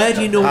 And where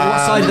do you know what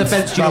side of the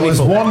fence do you know? That was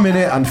 1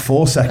 minute and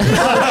 4 seconds.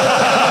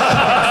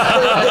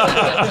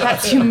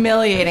 That's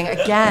humiliating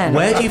again.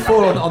 Where do you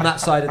fall on that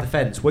side of the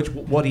fence?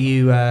 What do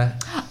you...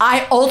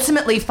 I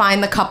ultimately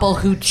find the couple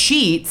who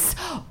cheats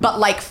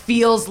but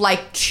feels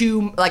like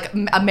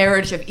a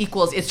marriage of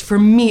equals is for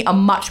me a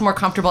much more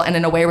comfortable and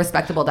in a way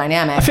respectable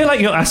dynamic. I feel like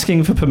you're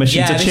asking for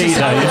permission to cheat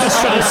though. You're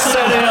just trying to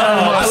set it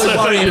up. I was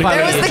worried if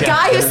there was the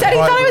guy who said he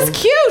thought I was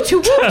cute, who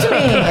whooped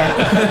me.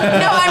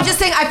 No, I'm just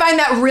saying I find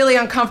that really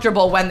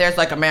uncomfortable when there's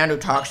a man who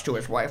talks to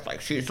his wife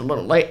like she's a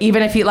little late,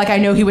 even if he I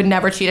know he would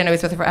never cheat, I know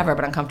he's with her forever,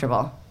 but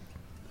uncomfortable.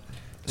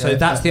 So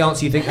that's the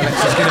answer you think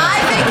Alexa's going to...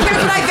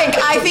 Here's what I think.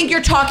 I think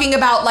you're talking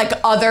about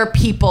other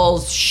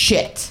people's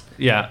shit.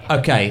 Yeah.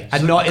 Okay.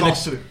 And not in the...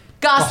 Gossip,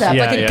 gossip.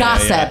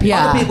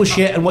 Other people's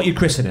shit and what you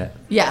christen it.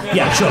 Yeah.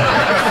 Yeah, sure.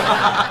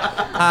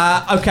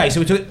 Okay,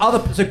 so we're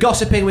talking so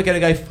gossiping. You're going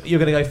to go for,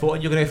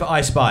 and you're going to go for I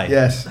Spy.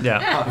 Yes.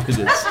 Yeah. Because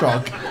it's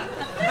strong.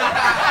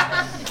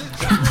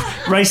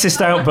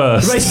 Racist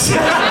outburst.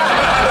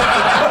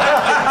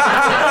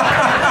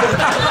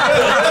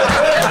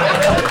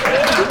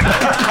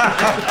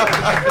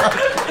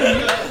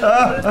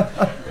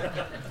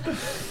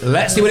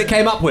 Let's see what it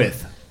came up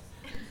with.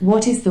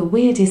 What is the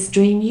weirdest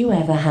dream you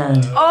ever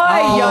had?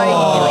 What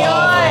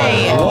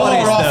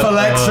is off,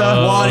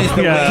 Alexa? What is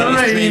the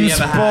weirdest dream you Dreams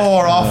ever had?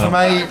 bore off,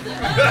 mate.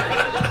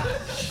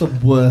 The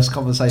worst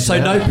conversation.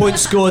 So no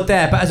points scored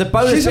there, but as a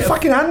bonus... She's a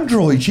fucking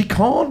android. She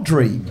can't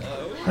dream.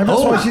 And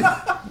that's why she...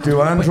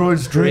 Do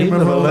androids dream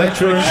of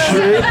electric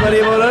sheep?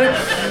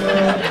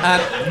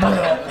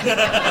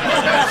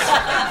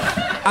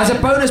 As a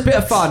bonus bit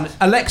of fun,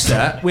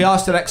 we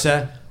asked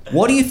Alexa,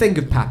 what do you think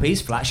of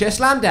Pappy's Flatshare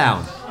Slam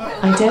Down?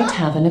 I don't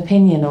have an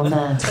opinion on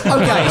that.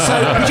 Okay,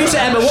 so producer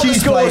Emma, what are the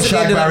scores at the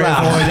end of that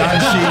round?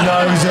 And she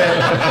knows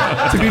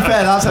it. To be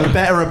fair, that's a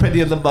better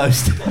opinion than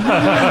most.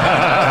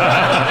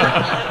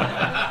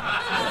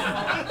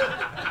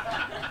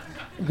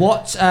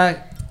 What,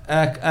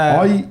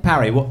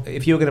 Parry,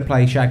 if you were going to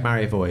play Shag,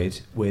 Marry,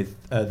 Avoid with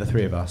the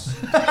three of us?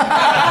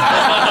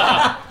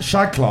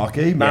 Shag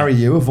Clarky, marry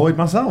you, avoid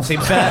myself.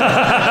 Seems fair.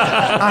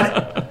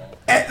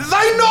 And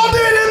they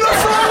nodded in the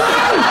front row!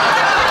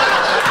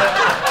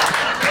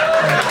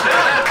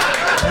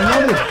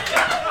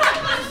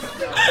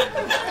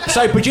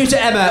 So, producer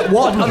Emma,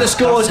 what are the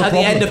scores at the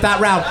end of that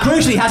round?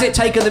 Crucially, has it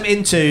taken them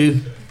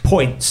into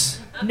points?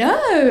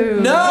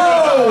 No.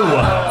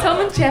 Tom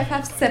and Jeff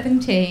have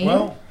 17.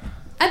 Well...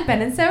 And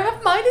Ben and Sarah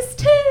have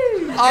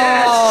 -2.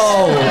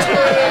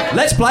 Oh!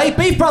 Let's play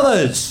Beef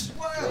Brothers.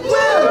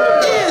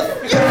 Well,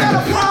 if you got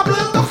a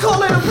problem, don't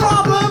call it a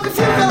problem. If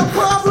you got a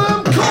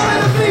problem, call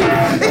it a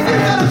beef. If you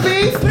got a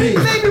beef,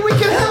 maybe we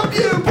can help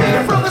you.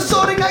 Beef Brothers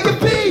sorting out your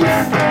beef.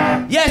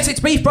 Yes, it's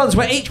Beef Brothers,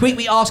 where each week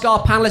we ask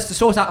our panellists to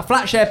sort out a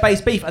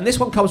Flatshare-based beef, and this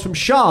one comes from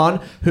Sian,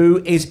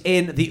 who is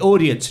in the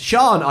audience.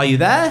 Sian, are you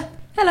there?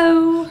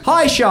 Hello.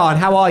 Hi, Sian.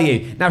 How are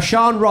you? Now,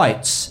 Sian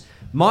writes,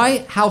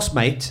 my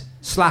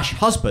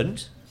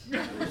housemate/husband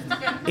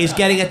is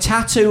getting a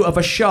tattoo of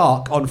a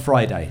shark on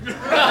Friday.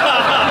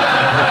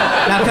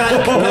 Now,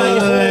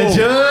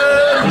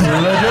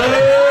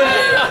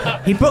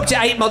 he booked it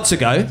 8 months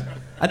ago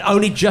and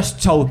only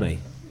just told me.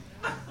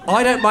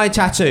 I don't mind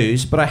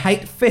tattoos, but I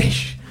hate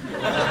fish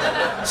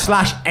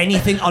 /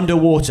 anything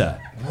underwater.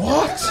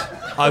 What?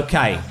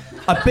 Okay.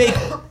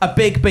 A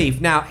big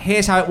beef. Now,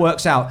 here's how it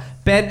works out.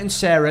 Ben and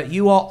Sarah,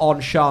 you are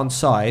on Sian's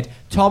side.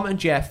 Tom and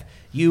Jeff,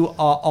 you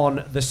are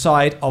on the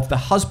side of the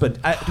husband.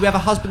 Do we have a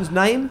husband's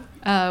name?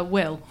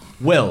 Will.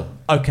 Will.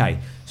 Okay.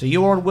 So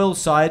you are on Will's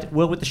side,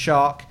 Will with the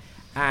shark,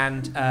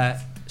 and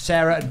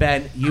Sarah and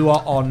Ben, you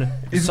are on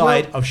the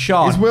side of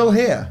Sian. Is Will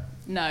here?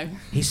 No.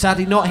 He's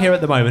sadly not here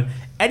at the moment.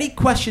 Any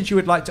questions you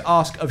would like to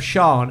ask of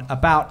Sian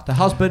about the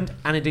husband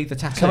and indeed the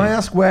tattoo? Can I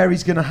ask where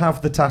he's going to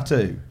have the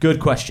tattoo?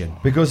 Good question.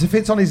 Because if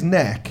it's on his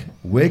neck,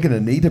 we're going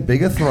to need a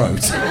bigger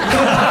throat.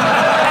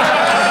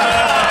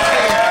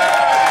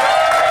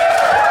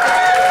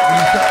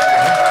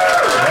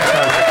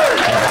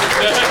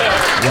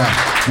 Yeah.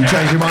 You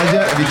changed your mind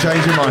yet? Have you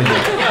changed your mind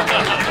yet?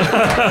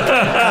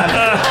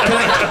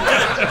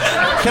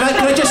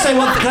 Can I just say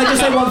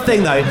one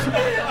thing though?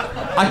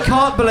 I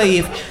can't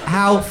believe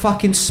how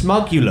fucking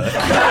smug you look.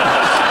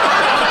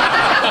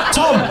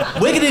 Tom,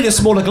 we're going to need a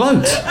smaller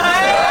gloat.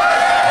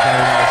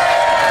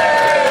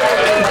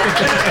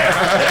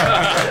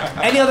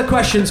 Any other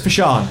questions for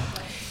Sean?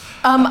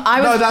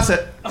 No, that's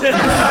it.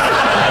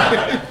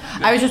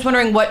 I was just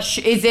wondering,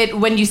 is it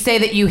when you say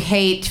that you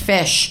hate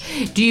fish?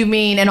 Do you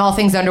mean in all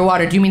things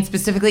underwater? Do you mean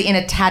specifically in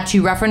a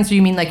tattoo reference? Or do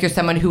you mean like you're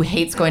someone who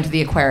hates going to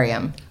the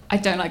aquarium? I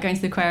don't like going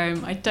to the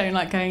aquarium. I don't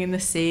like going in the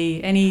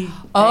sea. Anything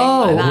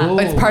like that.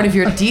 But it's part of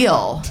your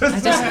deal. I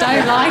just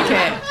don't like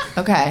it.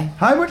 Okay.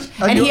 How much?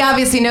 And he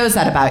obviously knows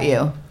that about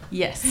you.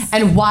 Yes.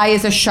 And why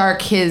is a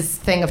shark his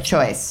thing of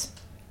choice?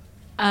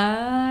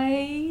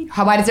 Why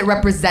does it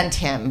represent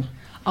him?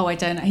 Oh, I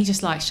don't know. He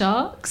just likes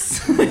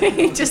sharks.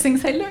 He just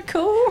thinks they look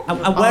cool.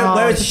 And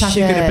where is the tattoo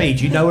going to be?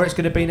 Do you know where it's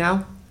going to be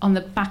now? On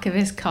the back of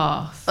his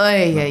calf.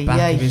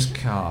 Back of his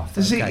calf.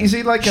 Is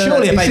he like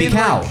surely a baby he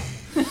cow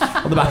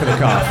on the back of the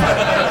calf?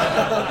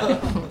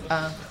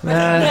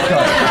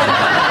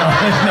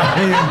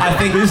 I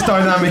think this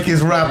dynamic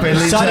is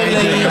rapidly changing.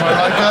 Am I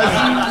right,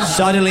 guys?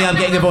 Suddenly I'm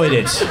getting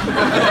avoided.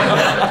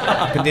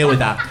 I can deal with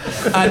that.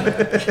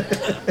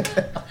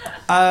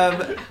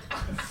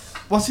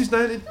 What's his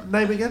name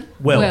again?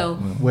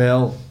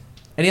 Will.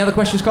 Any other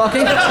questions,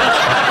 Clarky?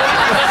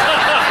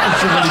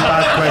 That's a really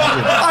bad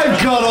question.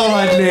 I've got all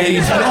I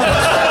need.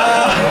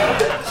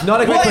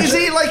 Not a great What question.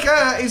 is he like?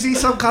 Is he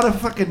some kind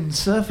of fucking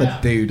surfer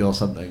dude or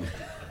something?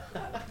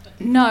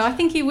 No, I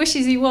think he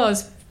wishes he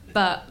was,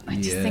 but I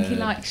just think he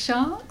likes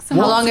sharks. How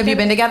long have you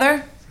been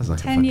together?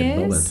 10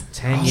 years.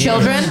 10 years.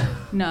 Children?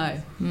 No.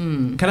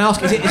 Can I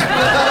ask, is it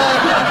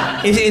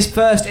his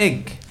first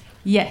ink?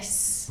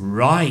 Yes.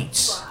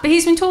 Right. But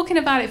he's been talking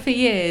about it for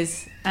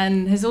years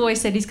and has always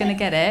said he's going to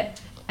get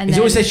it. And He's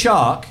always said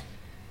shark.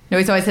 No,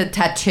 he's always said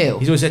tattoo.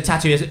 He's always said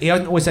tattoo. He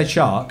hasn't always said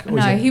shark.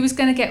 No, he was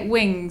going to get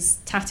wings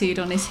tattooed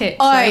on his hips.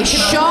 Oi,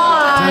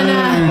 Sean!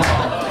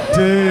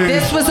 Dude.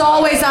 This was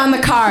always on the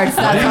cards.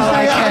 That's all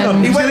I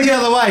can. He went the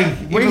other way.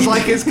 He was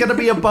like, it's going to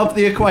be above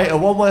the equator,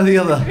 one way or the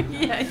other.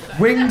 Yeah.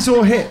 Wings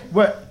or hip?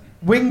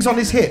 Wings on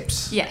his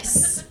hips?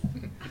 Yes.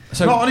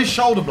 So not on his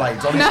shoulder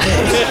blades, on his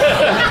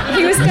hips.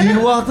 He was gonna,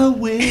 You are the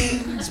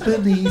wings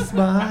beneath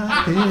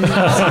my hips.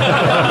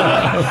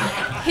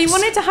 he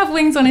wanted to have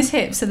wings on his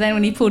hips, so then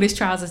when he pulled his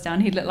trousers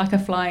down, he'd look like a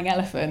flying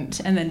elephant,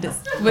 and then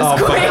just was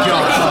quickly told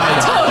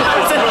it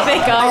was a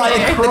big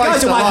idea. The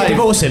guys are waiting to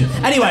divorce him.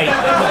 Anyway,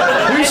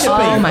 who's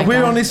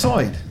We're on his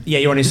side. Yeah,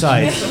 you're on his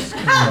side.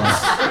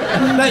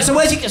 No, so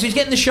where's he? So he's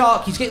getting the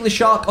shark. He's getting the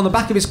shark on the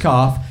back of his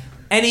calf.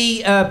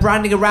 Any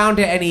branding around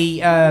it? Any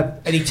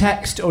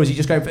text, or is he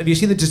just going? Have you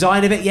seen the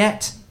design of it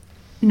yet?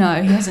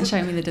 No, he hasn't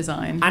shown me the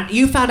design. And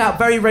you found out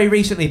very, very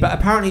recently, but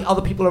apparently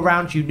other people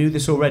around you knew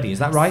this already. Is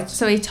that right?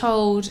 So he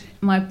told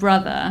my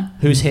brother,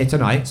 who's here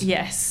tonight.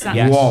 Yes.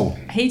 Yes. Whoa.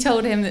 He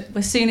told him that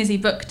as soon as he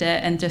booked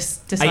it and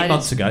just decided. 8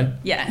 months ago.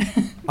 Yeah.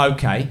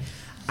 Okay.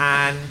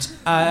 And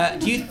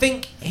do you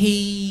think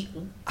he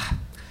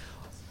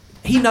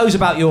knows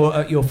about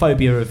your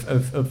phobia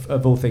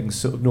of all things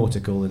sort of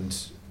nautical and?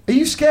 Are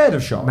you scared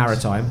of sharks?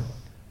 Maritime.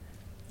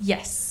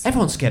 Yes.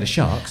 Everyone's scared of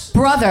sharks.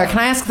 Brother, can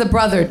I ask the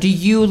brother, do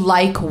you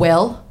like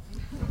Will?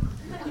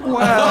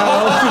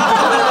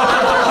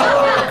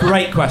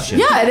 Great question.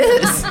 Yeah,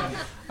 it is.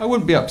 I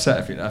wouldn't be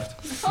upset if he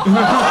left. And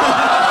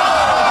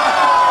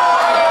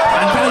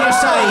can I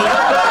just say,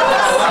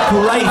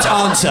 great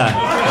answer.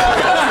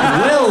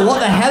 Will, what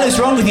the hell is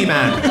wrong with you,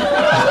 man?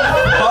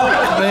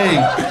 Fuck me.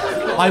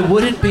 I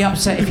wouldn't be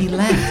upset if he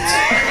left.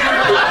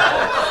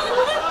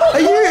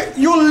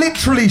 You're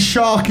literally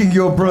sharking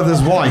your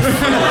brother's wife.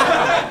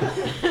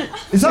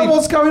 Is that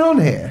what's going on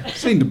here?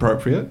 Seemed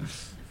appropriate.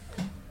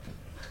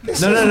 No.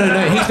 He's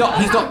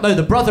not. No,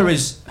 the brother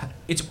is.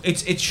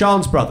 It's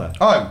Sean's brother.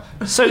 Oh.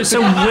 So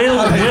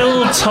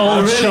Will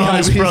told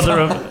Sean's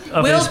brother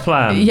of his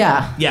plan.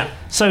 Yeah. Yeah.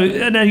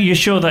 So no, you're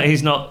sure that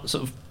he's not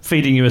sort of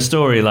feeding you a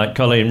story like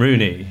Colleen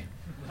Rooney?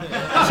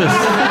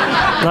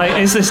 Like,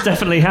 is this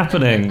definitely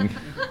happening?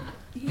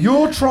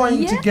 You're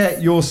trying to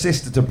get your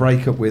sister to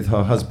break up with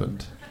her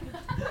husband.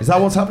 Is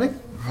that what's happening?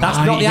 That's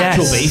not the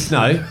actual beef,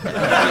 no.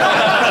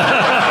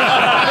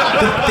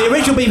 the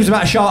original beef was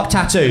about a shark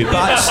tattoo,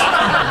 but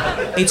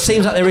it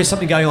seems like there is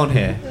something going on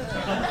here.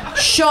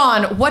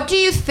 Sean, what do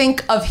you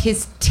think of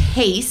his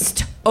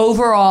taste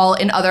overall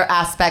in other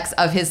aspects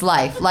of his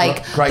life?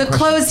 Like the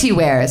clothes he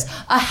wears,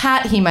 a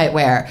hat he might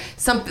wear,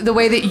 the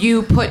way that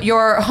you put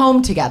your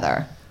home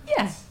together.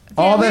 Yeah.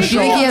 Are there he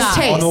has sharks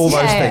taste? on all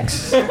those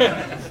things?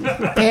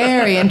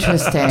 Very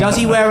interesting. Does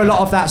he wear a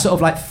lot of that sort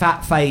of like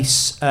fat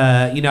face,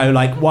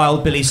 like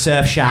Wild Billy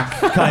Surf Shack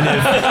kind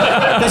of?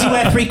 Does he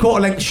wear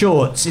 3/4 length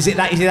shorts? Is he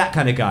that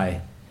kind of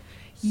guy?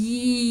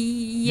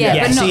 Yeah.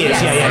 Yes, but not, he is.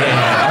 yes. Yeah.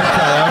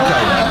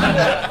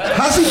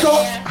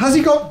 Has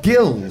he got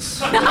gills?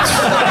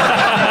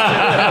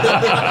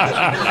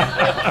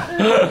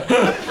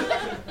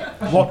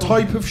 What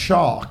type of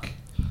shark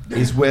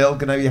is Will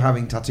going to be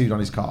having tattooed on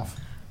his calf?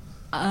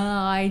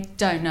 I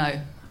don't know.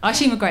 I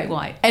assume a great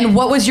white. And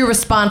what was your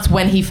response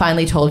when he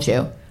finally told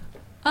you?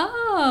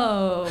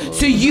 Oh.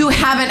 So you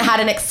haven't had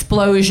an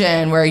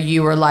explosion where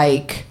you were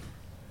like,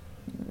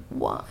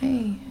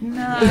 why?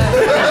 No.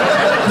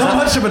 Not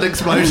much of an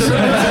explosion.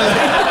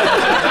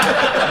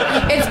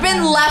 It's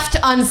been left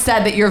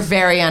unsaid that you're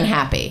very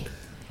unhappy.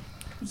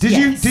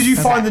 Did you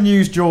find the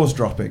news Jaws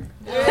dropping?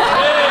 That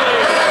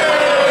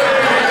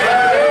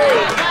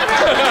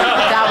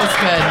was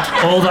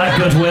good. All that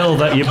goodwill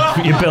that you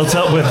built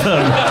up with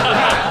them.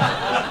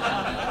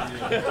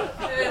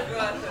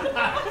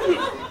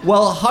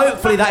 Well,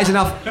 hopefully that is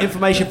enough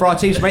information for our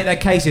teams to make their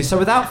cases. So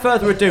without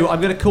further ado, I'm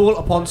going to call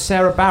upon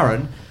Sarah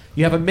Barron.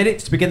 You have a minute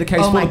to begin the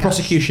case for the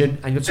prosecution,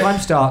 and your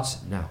time starts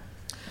now.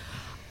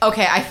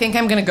 Okay, I think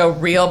I'm going to go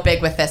real big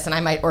with this, and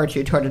I might urge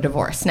you toward a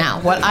divorce. Now,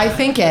 what I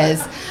think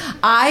is,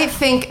 I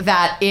think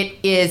that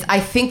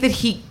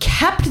he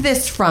kept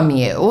this from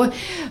you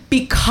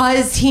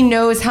because he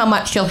knows how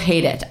much you'll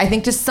hate it. I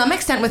think to some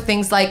extent with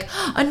things like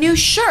a new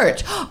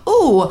shirt,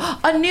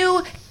 a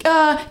new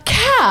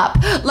cap,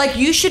 like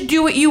you should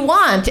do what you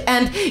want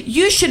and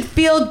you should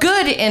feel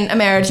good in a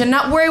marriage and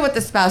not worry what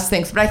the spouse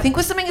thinks. But I think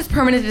with something as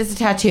permanent as a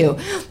tattoo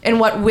and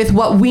what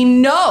we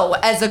know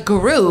as a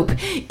group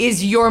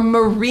is your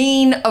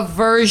marine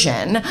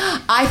aversion,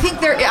 I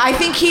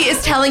think he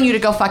is telling you to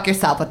go fuck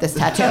yourself with this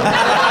tattoo.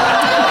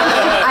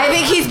 I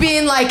think he's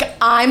being like,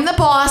 I'm the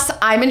boss.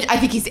 I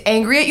think he's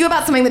angry at you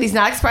about something that he's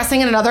not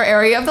expressing in another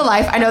area of the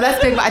life. I know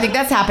that's big, but I think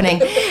that's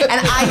happening.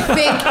 And I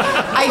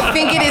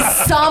think it is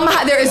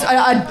somehow there is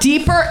a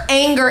deeper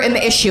anger in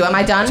the issue. Am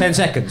I done? 10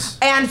 seconds.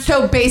 And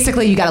so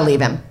basically, you got to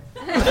leave him.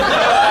 I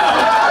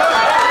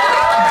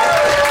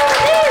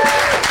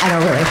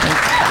don't really think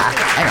that.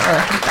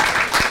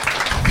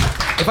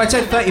 If I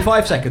said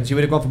 35 seconds, you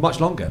would have gone for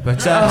much longer. But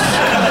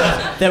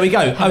there we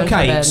go.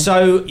 Okay,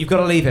 so you've got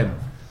to leave him.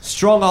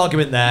 Strong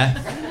argument there.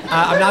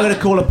 I'm now going to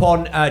call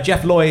upon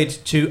Jeff Lloyd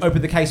to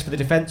open the case for the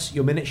defence.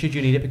 Your minute, should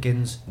you need it,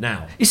 begins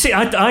now. You see,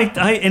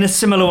 I in a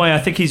similar way, I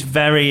think he's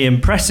very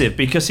impressive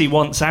because he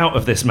wants out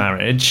of this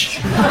marriage.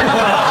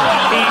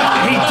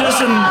 He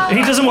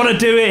doesn't want to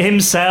do it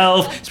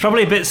himself. He's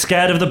probably a bit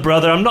scared of the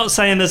brother. I'm not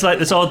saying there's like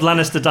this odd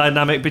Lannister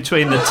dynamic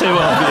between the two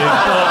of you,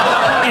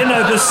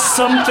 but there's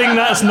something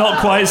that's not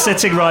quite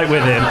sitting right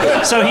with him.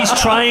 So he's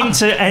trying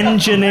to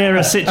engineer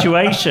a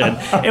situation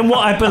in what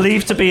I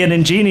believe to be an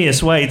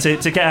ingenious way to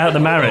get out of the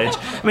marriage.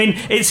 I mean,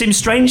 it seems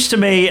strange to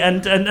me,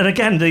 and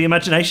again, the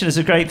imagination is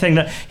a great thing,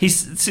 that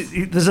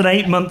there's an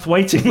 8-month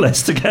waiting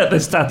list to get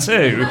this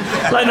tattoo.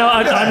 Like, no,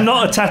 I'm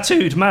not a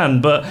tattooed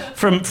man, but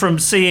from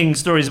seeing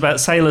stories about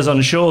sailors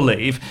on shore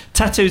leave,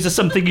 tattoos are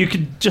something you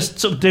could just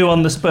sort of do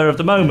on the spur of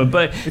the moment.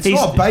 But it's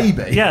not a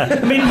baby. Yeah,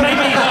 I mean,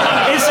 maybe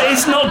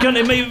it's not going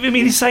to. I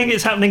mean, he's saying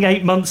it's happening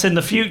 8 months in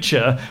the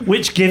future,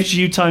 which gives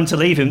you time to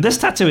leave him. This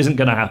tattoo isn't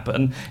going to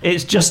happen.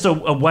 It's just a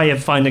way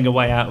of finding a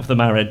way out of the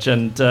marriage,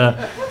 and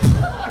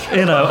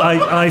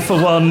I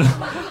for one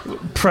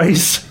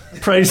praise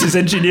his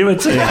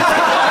ingenuity.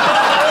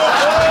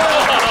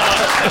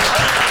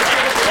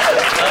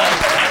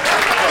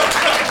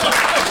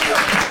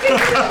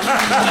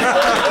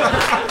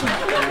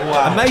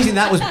 Wow. Amazing,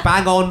 that was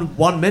bang on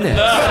 1 minute.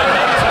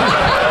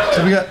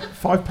 Did we get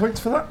 5 points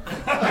for that?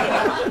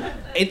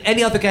 In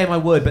any other game I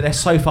would, but they're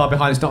so far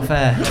behind, it's not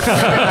fair.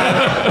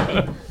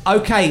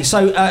 Okay,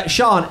 so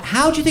Sian,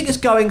 how do you think it's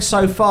going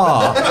so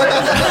far?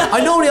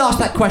 I normally ask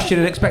that question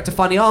and expect a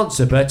funny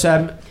answer, but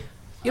you're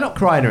not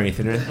crying or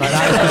anything like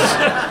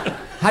that.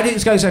 How do you think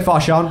it's going so far,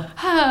 Sian?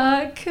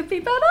 Could be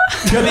better.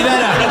 Could be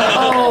better.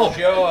 Oh,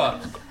 sure.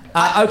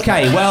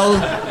 Okay, well,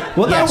 yes.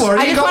 Don't worry.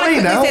 I just want to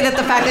quickly say that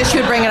the fact that she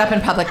would bring it up in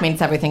public means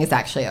everything is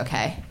actually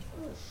okay.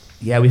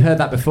 Yeah, we've heard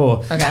that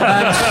before. Okay.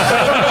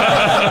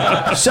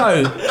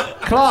 So,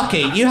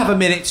 Clarky, you have a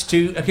minute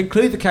to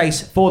conclude the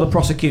case for the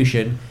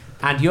prosecution,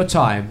 and your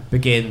time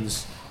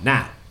begins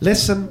now.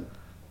 Listen,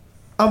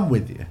 I'm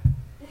with you.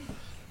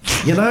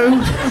 You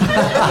know?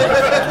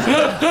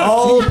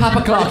 Old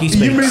Papa Clarky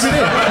speaks. You move it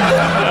in.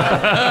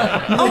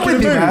 I'm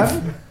with you,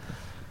 Rav.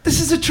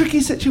 This is a tricky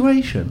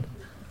situation.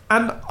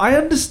 And I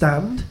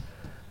understand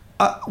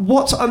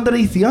what's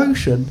underneath the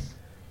ocean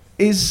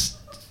is,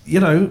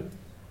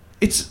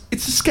 it's a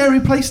scary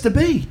place to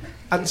be.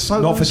 And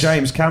so not for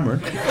James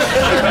Cameron.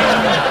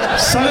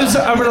 So's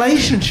a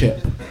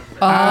relationship.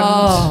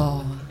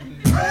 Oh.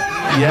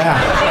 Yeah,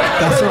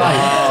 that's right.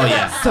 Oh,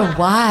 yeah. So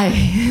why?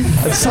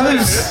 And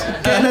so's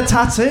getting a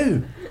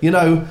tattoo.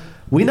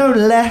 We know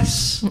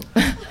less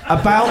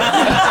about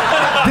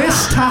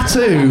this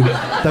tattoo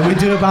than we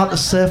do about the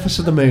surface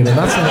of the moon. And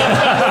that's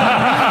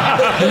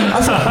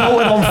a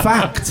hold-on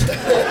fact.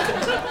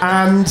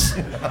 And,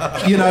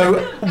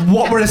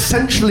 what we're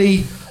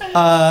essentially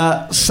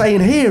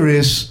saying here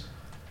is,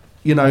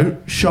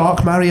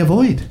 shark, marry,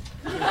 avoid.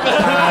 And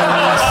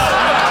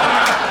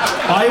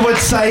I would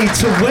say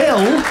to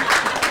Will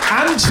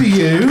and to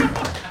you,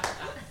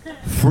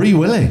 free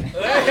willing.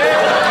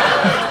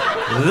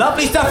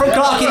 Lovely stuff from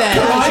Clarky there.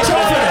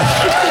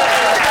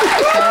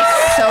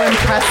 So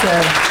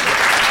impressive.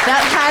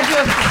 That had to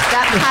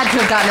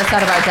have gotten us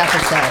out of our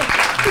deficit.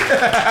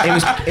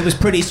 It was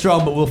pretty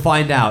strong, but we'll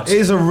find out. It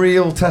is a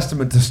real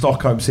testament to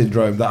Stockholm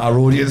Syndrome that our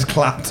audience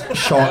clapped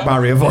Shark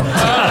Barrier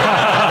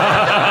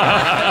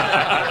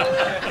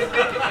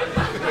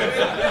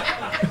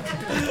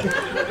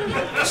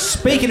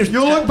Speaking of...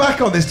 You'll look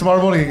back on this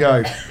tomorrow morning and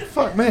go,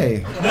 fuck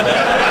me.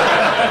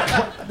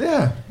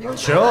 Yeah.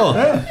 Sure.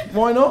 Yeah,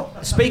 why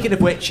not? Speaking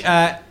of which,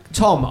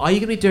 Tom, are you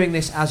going to be doing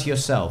this as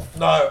yourself?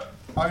 No.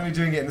 I'm going to be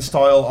doing it in the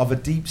style of a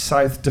Deep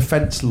South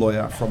defence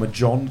lawyer from a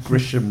John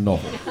Grisham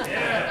novel.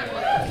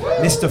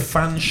 Mr.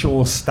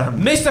 Fanshawe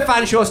Standen. Mr.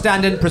 Fanshawe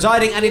Standen,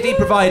 presiding and indeed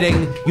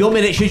providing. Your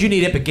minute, should you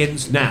need it,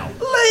 begins now.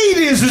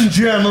 Ladies and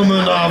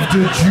gentlemen of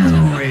the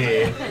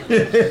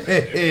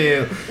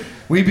jury.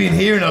 We've been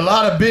hearing a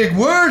lot of big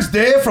words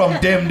there from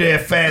them there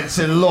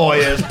fancy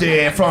lawyers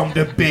there from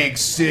the big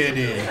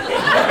city.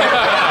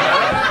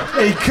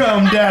 They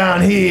come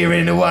down here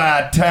in the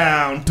white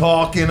town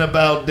talking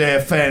about their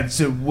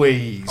fancy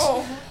ways.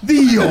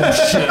 The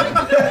ocean.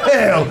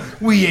 Hell,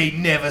 we ain't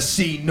never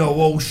seen no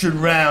ocean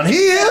round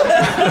here.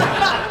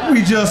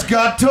 We just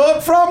got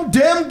talk from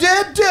them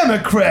dead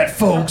Democrat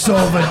folks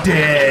over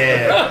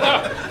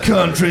there.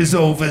 Countries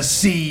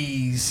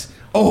overseas.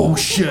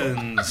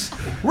 Oceans.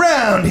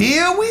 Round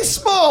here, we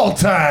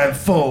small-time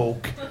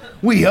folk.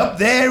 We up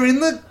there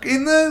in the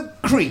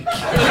creek.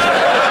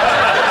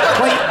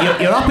 Wait,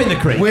 you're up in the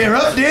creek? We're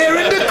up there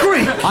in the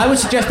creek. I would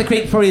suggest the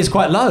creek probably is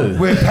quite low.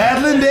 We're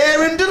paddling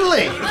there in the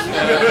lake.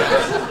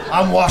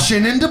 I'm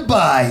washing in the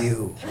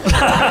bayou.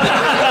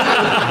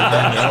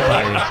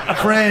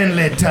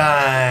 Friendly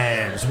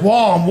times.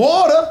 Warm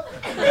water.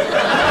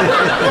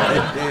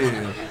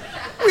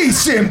 We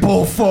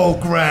simple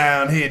folk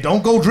round here.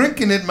 Don't go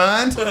drinking it,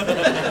 mind. Is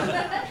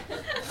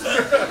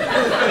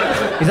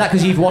that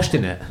because you've washed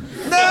in it?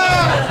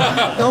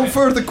 No! No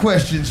further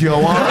questions,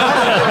 Johan.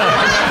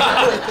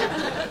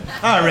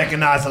 I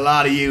recognize a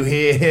lot of you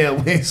here.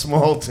 We're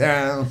small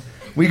town.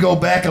 We go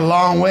back a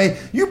long way.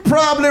 You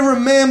probably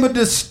remember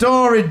the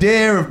story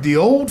there of the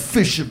old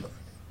fisherman.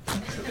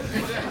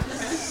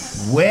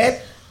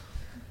 Wet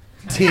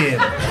Tim.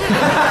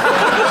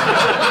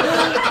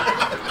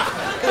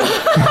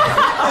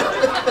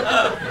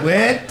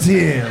 Wet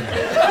Tim.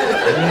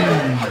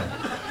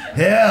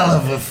 Hell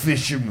of a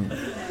fisherman.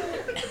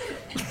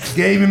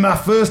 Gave me my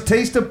first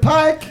taste of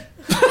pike.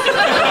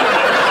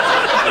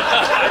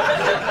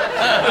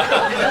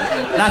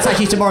 That's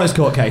actually tomorrow's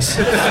court case.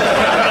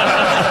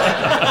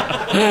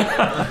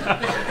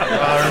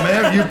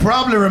 You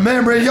probably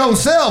remember it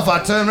yourself.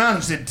 I turned around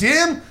and said,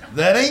 Tim,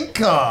 that ain't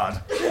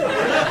cod.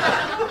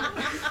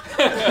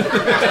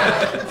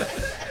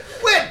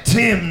 Wet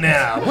Tim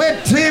now.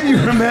 Wet Tim, you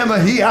remember,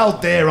 he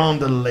out there on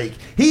the lake.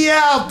 He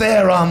out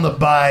there on the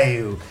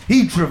bayou.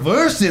 He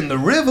traversing the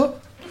river.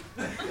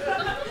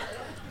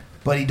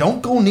 But he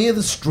don't go near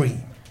the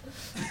stream.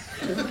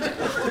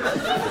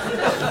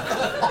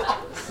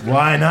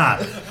 Why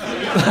not?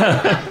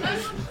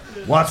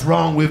 What's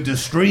wrong with the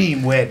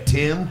stream, Wet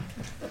Tim?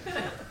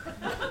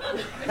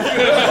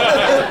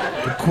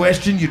 The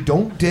question you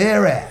don't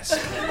dare ask.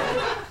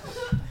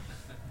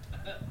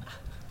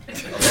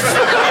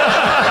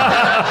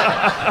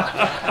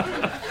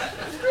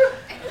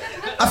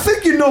 I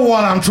think you know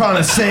what I'm trying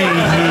to say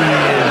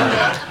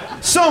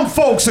here. Some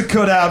folks are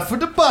cut out for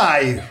the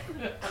bayou.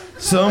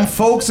 Some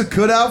folks are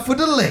cut out for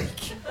the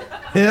lake.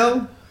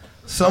 Hell,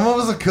 some of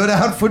us are cut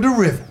out for the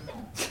river.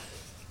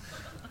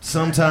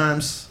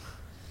 Sometimes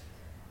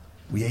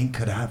we ain't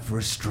cut out for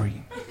a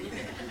stream.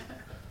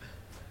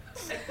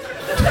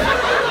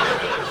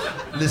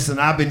 Listen,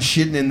 I've been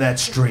shitting in that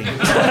stream.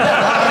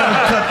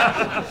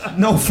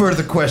 No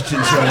further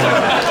questions, Johan.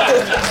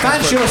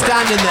 Fanshawe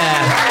standing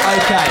there.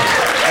 Okay.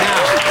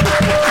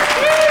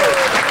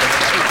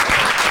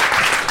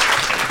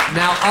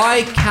 Now,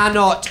 I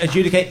cannot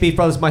adjudicate Beef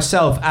Brothers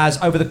myself, as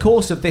over the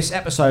course of this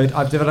episode,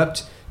 I've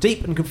developed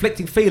deep and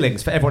conflicting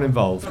feelings for everyone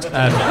involved.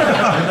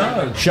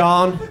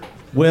 Sean,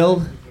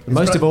 Will, and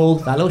most of all,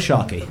 that little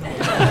Sharky.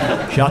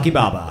 Sharky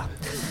Baba.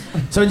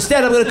 So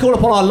instead, I'm going to call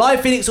upon our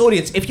live Phoenix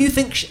audience. If you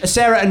think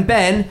Sarah and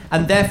Ben,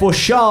 and therefore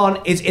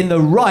Sean, is in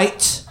the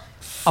right,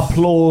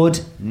 applaud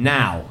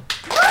now.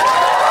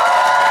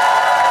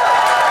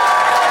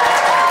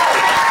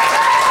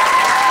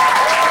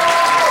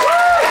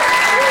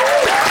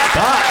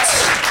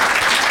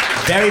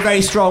 Very,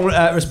 very strong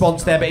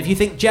response there. But if you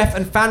think Jeff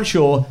and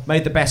Fanshawe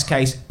made the best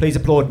case, please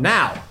applaud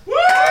now.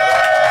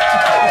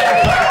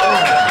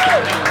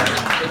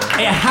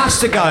 It has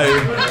to go.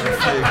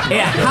 It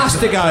has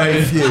to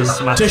go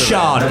to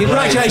Sean.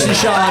 Congratulations,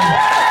 Sean.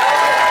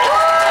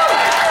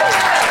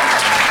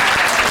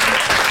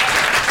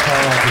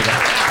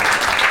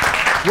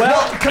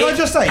 Well, can I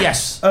just say?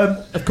 Yes.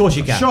 Of course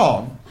you can.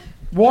 Sean,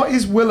 what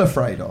is Will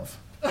afraid of?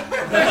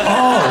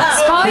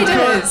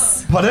 Spiders.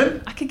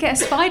 Pardon? I could get a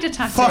spider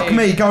tattoo. Fuck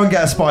me, go and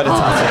get a spider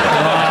tattoo.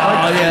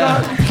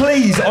 Yeah.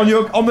 Please,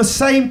 on the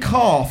same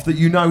calf that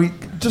you know,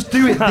 just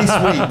do it this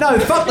week. No,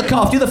 fuck the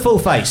calf, do the full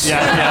face.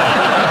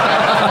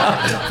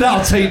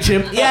 That'll teach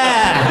him.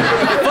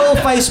 Yeah. Full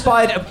face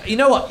spider. You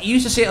know what? You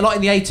used to see it a lot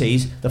in the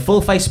 80s, the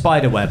full face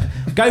spider web.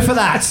 Go for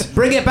that.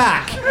 Bring it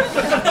back.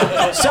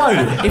 So,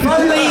 if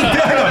only...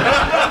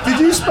 Did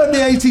you spend the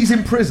 80s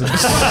in prison?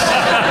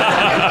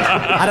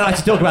 I don't like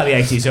to talk about the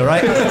 80s, all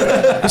right?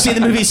 You see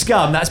the movie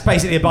Scum? That's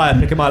basically a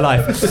biopic of my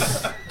life.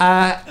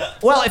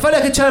 Well, if only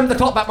I could turn the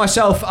clock back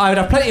myself, I would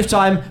have plenty of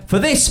time for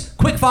this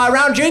quickfire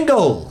round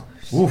jingle.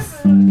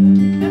 Oof.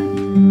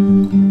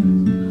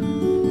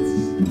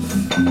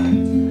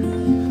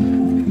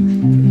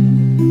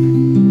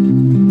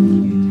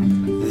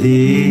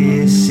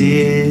 This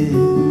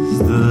is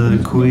the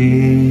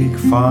quick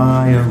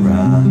fire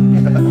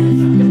round.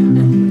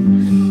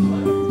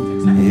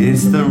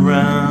 It's the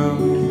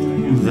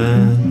round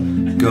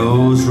that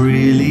goes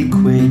really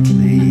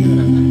quickly,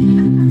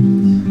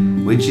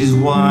 which is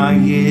why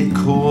it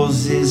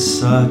causes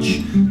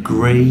such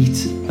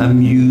great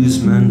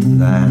amusement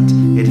that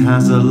it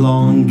has a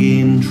long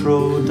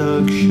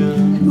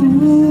introduction.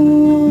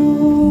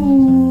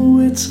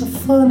 Ooh, it's a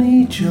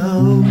funny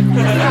joke.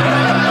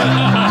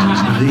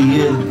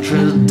 The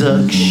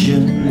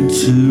introduction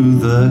to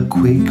the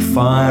quick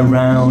fire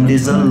round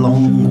is a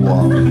long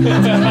one.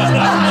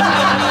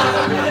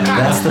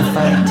 That's the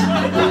fact.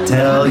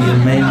 Tell your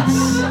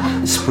mates,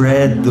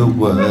 spread the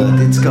word.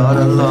 It's got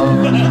a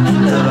long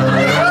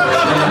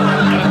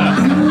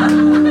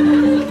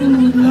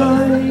introduction.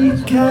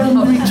 Like and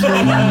retweet, we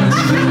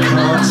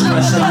can't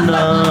stress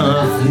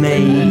enough,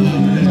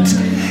 mate.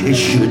 It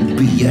should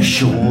be a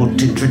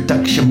short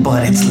introduction,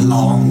 but it's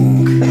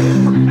long.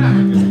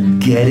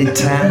 Get it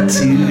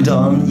tattooed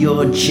on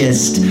your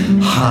chest.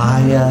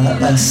 Hire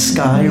a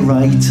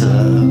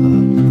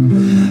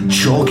skywriter.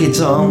 Chalk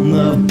it on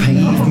the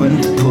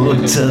pavement.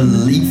 Put a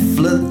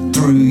leaflet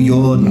through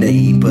your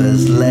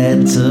neighbor's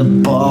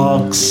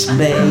letterbox,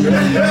 mate.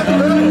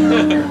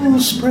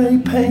 Spray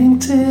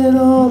paint it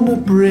on the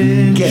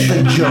bridge. Get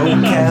the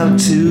joke out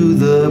to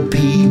the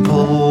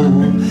people.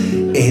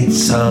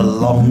 It's a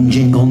long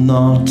jingle,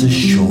 not a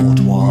short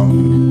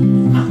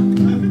one.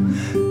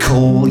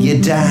 Call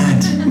your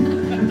dad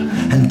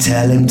and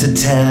tell him to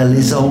tell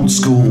his old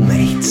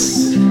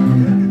schoolmates.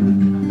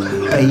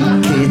 Bake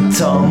it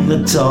on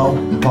the top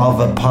of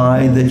a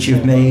pie that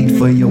you've made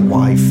for your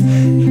wife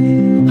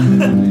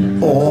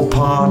or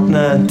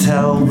partner.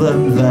 Tell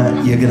them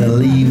that you're gonna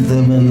leave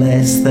them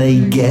unless they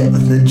get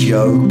the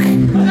joke.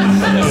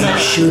 It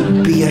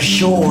should be a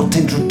short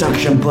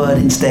introduction, but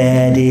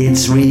instead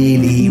it's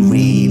really,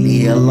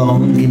 really a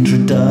long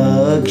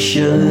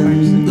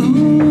introduction.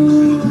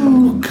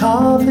 Ooh,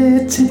 carve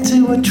it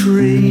into a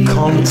tree.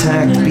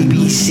 Contact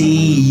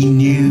BBC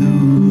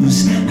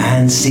News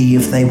and see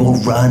if they will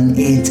run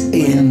it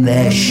in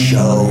their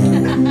show.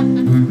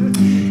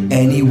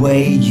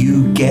 Anyway,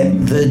 you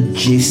get the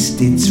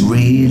gist. It's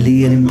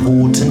really an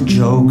important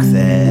joke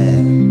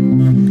there.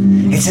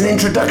 It's an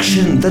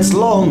introduction that's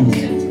long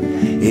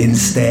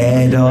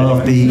instead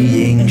of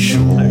being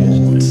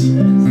short.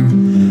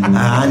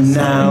 And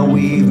now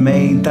we've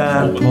made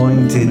that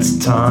point, it's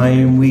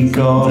time we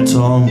got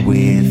on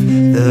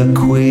with the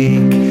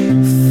quick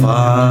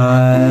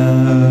fire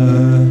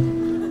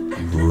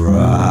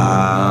round.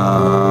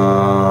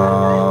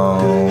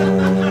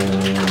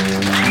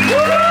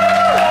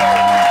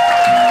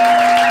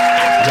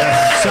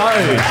 So,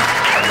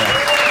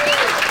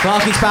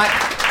 Clarky's back.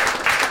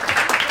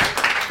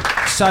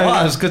 So,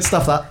 that was good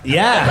stuff, that.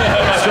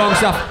 Yeah, strong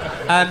stuff.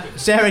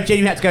 Sarah and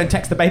Ginny had to go and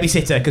text the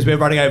babysitter because we were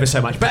running over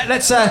so much. But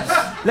let's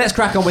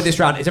crack on with this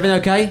round. Is everything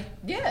okay?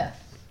 Yeah.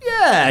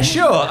 Yeah,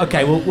 sure.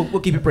 Okay, we'll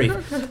keep it brief.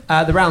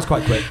 The round's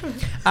quite quick.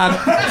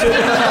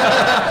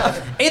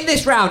 In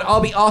this round,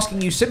 I'll be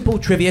asking you simple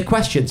trivia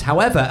questions.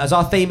 However, as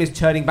our theme is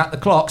turning back the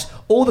clocks,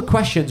 all the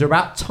questions are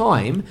about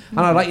time, and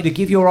I'd like you to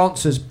give your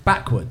answers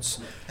backwards.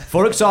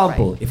 For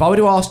example, if I were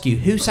to ask you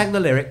who sang the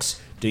lyrics,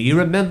 "Do you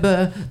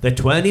remember the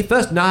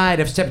 21st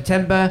night of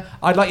September?"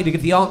 I'd like you to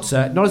give the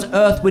answer not as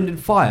Earth, Wind and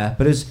Fire,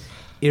 but as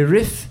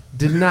Irif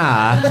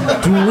Dana.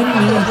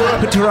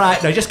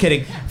 No, just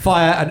kidding.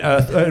 Fire and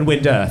Earth and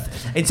Wind, Earth.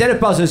 Instead of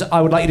buzzers, I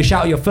would like you to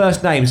shout out your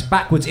first names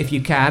backwards if you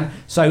can.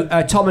 So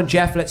Tom and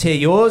Jeff, let's hear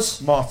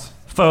yours. Mott.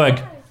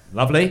 Foeg.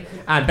 Lovely.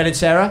 And Ben and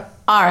Sarah?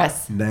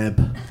 Aris.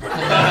 Neb.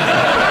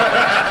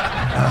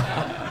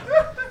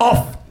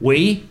 Off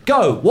we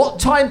go. What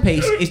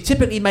timepiece is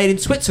typically made in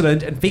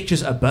Switzerland and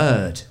features a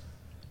bird?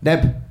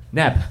 Neb.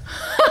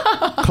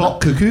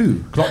 Clock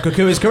cuckoo. Clock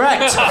cuckoo is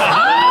correct.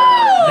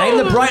 Name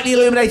the brightly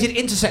illuminated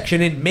intersection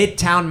in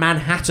Midtown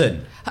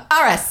Manhattan.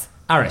 Aris.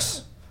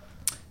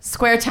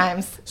 Square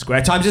Times.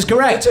 Square Times is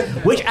correct.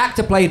 Which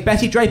actor played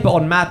Betty Draper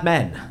on Mad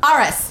Men?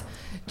 Aris.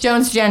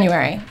 Jones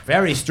January.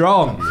 Very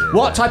strong.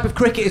 What type of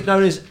cricket is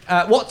known as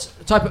what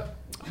type of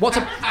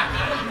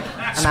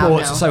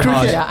sports are so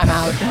hard. Yeah, I'm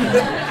out.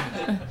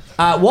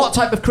 What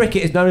type of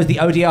cricket is known as the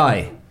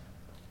ODI?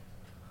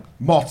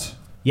 Mott.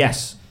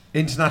 Yes.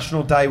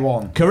 International Day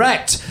 1.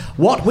 Correct.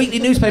 What weekly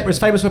newspaper is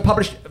famous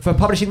for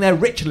publishing their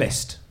rich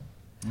list?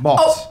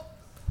 Mott.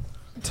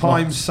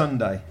 Times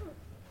Sunday.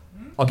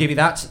 I'll give you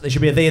that. There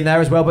should be a "the" in there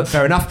as well, but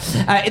fair enough.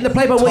 In the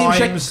play by William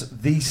Shakespeare... Times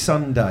the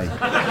Sunday.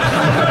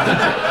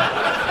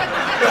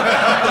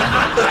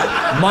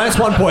 Minus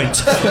 1 point.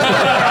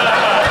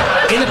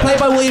 In the play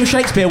by William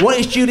Shakespeare, what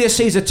is Julius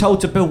Caesar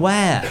told to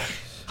beware?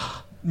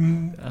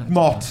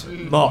 Mott.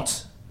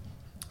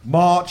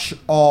 March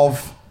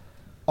of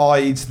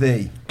Ides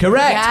Thee.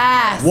 Correct.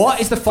 Yes. What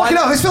is the Fucking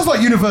final... hell, this feels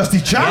like University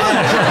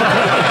Challenge.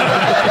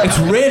 It's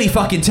really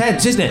fucking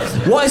tense, isn't it?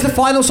 What is the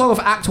final song of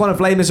Act 1 of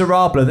Les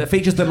Miserables that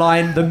features the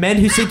line, "The men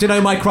who seem to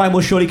know my crime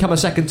will surely come a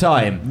second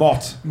time"?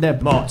 Mott.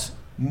 Mott.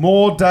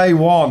 More Day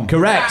One.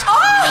 Correct.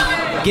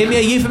 Give me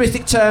a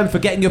euphemistic term for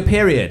getting your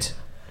period.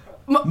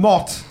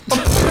 Mott.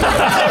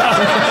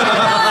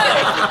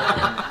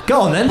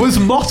 Go on then. Was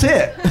Mott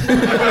it?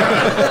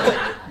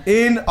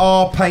 In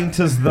Our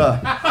Painters the.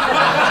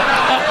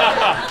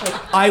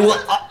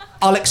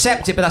 I'll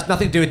accept it, but that's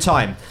nothing to do with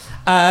time.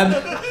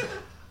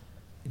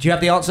 Do you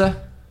have the answer?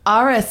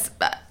 Aris.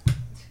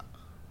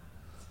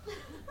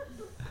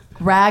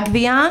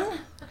 Ragthion?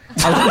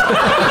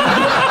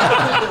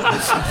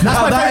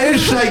 That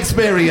is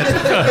Shakespearean.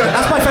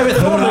 That's my favourite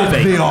Thor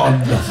movie.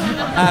 Beyond.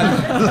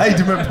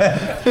 Lady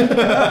Macbeth.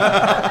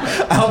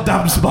 How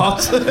damn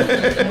smart.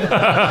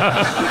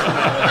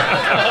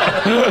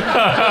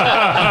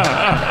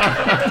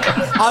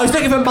 I was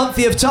looking for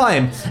Monthly of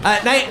Time.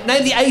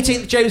 Name the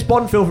 18th James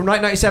Bond film from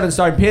 1997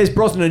 starring Pierce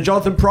Brosnan and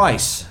Jonathan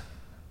Pryce.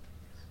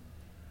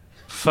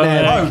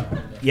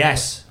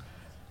 Yes.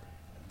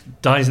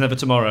 Dies Never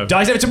Tomorrow.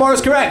 Dies Never Tomorrow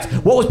is correct.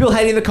 What was Bill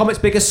Haley and the Comets'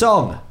 biggest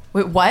song?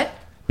 Wait, what?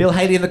 Bill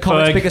Haley and the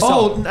Comets' Ferg. biggest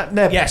song.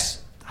 Neb.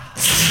 Yes.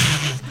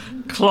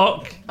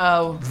 Clock.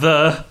 Oh.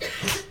 The.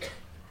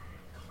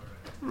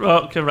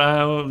 Rock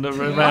around, rock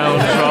around.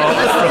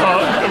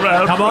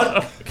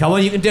 Come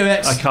on, you can do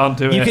it. I can't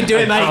do it. You can do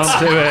it, mate. I can't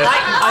do it.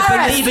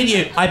 I believe in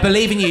you. I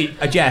believe in you,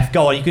 Jeff.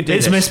 Go on, you can do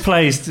It's this.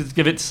 misplaced.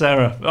 Give it to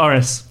Sarah.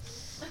 Oris.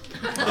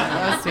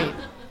 That was sweet.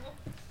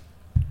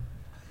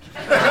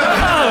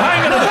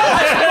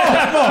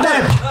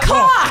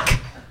 Clock!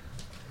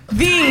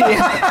 The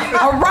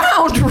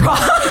around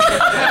rock.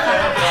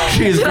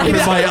 She is gripping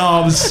my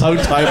arms so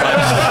tight.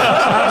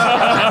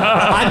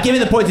 I'm giving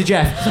the point to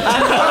Jeff.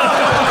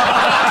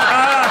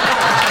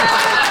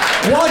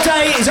 What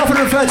day is often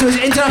referred to as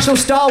International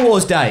Star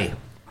Wars Day?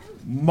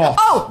 Mott.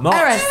 Oh,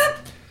 Eris.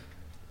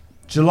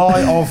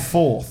 July of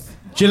 4th.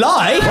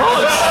 July?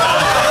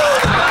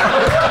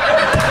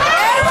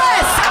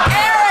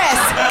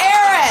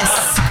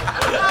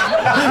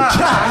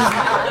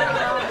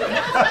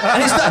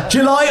 And it's not,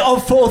 July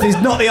of 4th is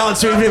not the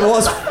answer, even if it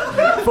was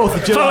 4th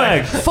of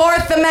July.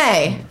 4th of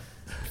May.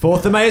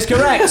 4th of May is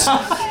correct.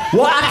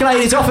 What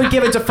accolade is often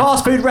given to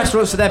fast food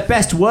restaurants for their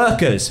best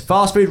workers?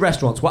 Fast food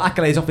restaurants. What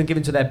accolade is often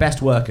given to their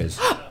best workers?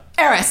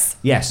 Eris.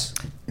 Yes.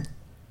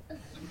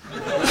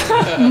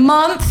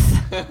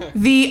 Month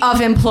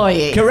of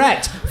employee.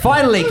 Correct.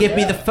 Finally, give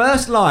me the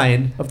first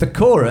line of the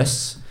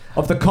chorus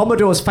of the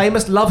Commodore's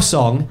famous love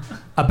song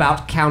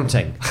about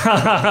counting.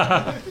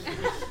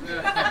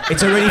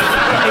 It's a really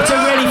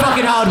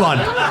fucking hard one.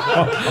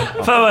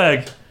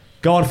 Foeg.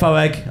 Go on,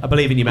 Foeg. I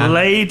believe in you, man.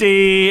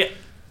 Lady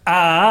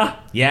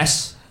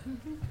Yes.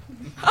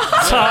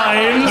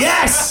 Times.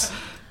 Yes.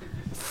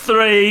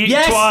 3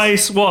 Yes.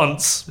 twice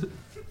once.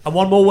 And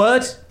one more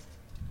word.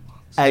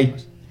 A.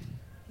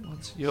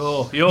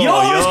 Your.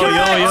 Yours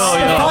correct.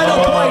 The final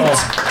point.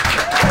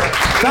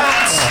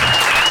 That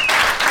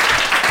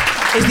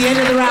is the end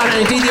of the round,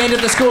 and indeed the end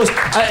of the scores.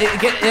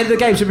 End of the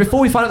game. So before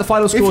we find out the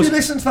final If scores, you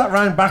listen to that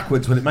round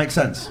backwards, will it make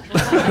sense?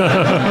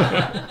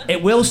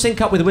 it will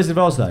sync up with the Wizard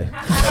of Oz, though.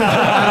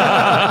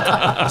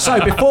 So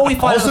before we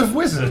find Oz out of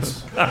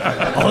Wizards.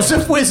 Oz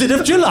of Wizard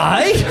of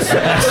July.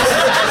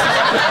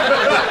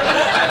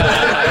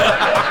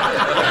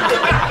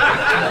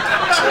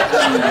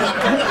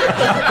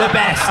 The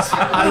best.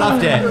 I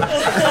loved it.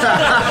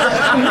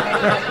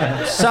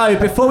 So,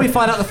 before we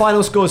find out the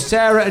final scores,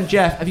 Sarah and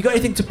Jeff, have you got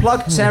anything to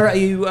plug? Sarah, are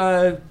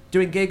you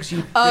doing gigs?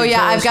 Oh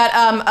yeah, I've got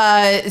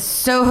a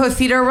Soho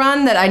Theatre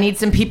run that I need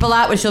some people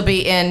at, which will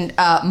be in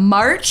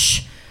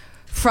March.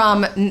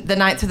 From the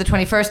 9th to the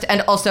 21st,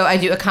 and also I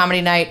do a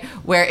comedy night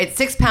where it's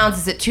 £6.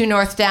 It's at 2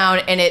 North Down,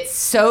 and it's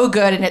so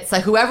good, and it's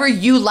like whoever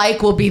you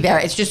like will be there.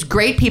 It's just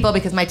great people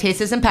because my taste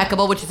is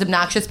impeccable, which is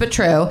obnoxious but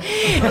true.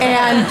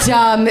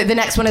 And the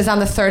next one is on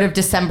the 3rd of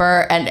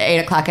December at 8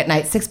 o'clock at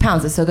night.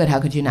 £6 is so good. How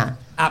could you not?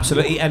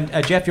 Absolutely. And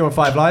Jeff, you're on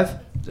 5 Live.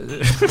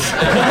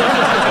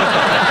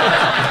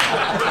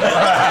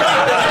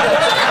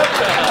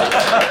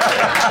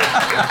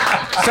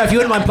 So if you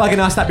wouldn't mind plugging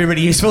us, that'd be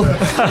really useful.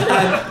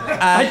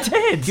 I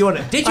did. Did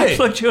you? I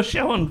plugged your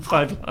show on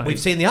 5 Live. We've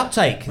seen the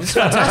uptake. It's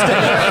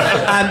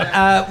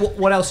fantastic.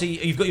 What else?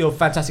 You've got your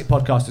fantastic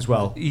podcast as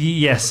well.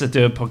 Yes, I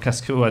do a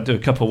podcast. I do a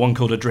couple. One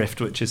called Adrift,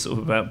 which is sort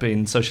of about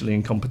being socially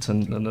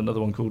incompetent, and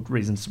another one called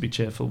Reasons to be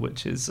Cheerful,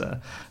 which is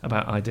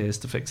about ideas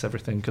to fix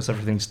everything because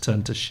everything's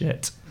turned to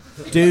shit.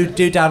 Do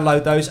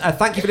download those.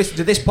 Thank you for listening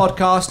to this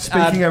podcast.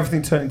 Speaking of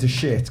everything turning to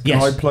shit,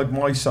 can I plug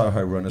my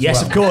Soho run as well?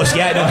 Yes, of course.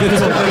 Yeah, no, good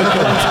call.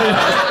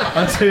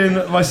 I'm doing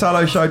my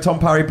solo show, Tom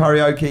Parry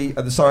Karaoke,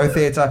 at the Soho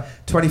Theatre,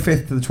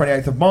 25th to the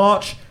 28th of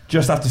March,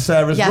 just after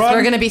Sarah's Yes, run.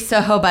 we're going to be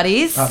Soho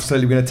buddies.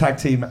 Absolutely, we're going to tag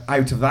team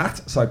out of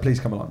that, so please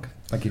come along.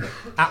 Thank you.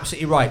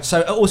 Absolutely right.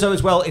 So also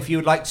as well, if you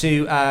would like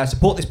to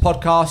support this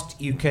podcast,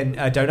 you can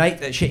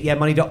donate at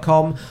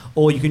shityeahmoney.com,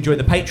 or you can join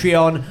the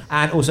Patreon,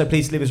 and also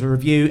please leave us a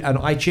review on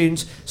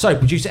iTunes. So,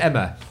 producer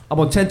Emma, I'm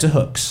on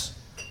tenterhooks.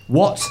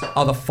 What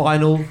are the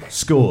final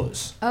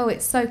scores? Oh,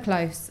 it's so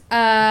close.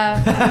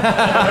 Tom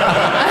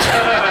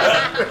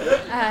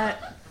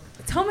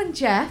and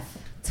Jeff,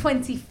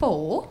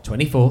 24.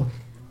 24.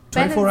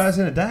 24 hours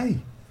in a day.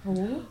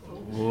 Ooh.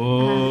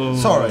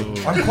 Sorry,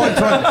 I'm quite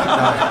trying.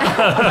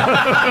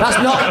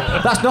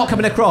 That's not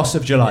coming across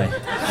of July.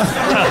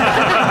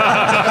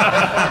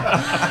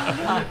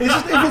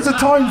 If it's a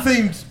time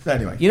themed,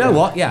 anyway. You know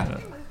what? Yeah.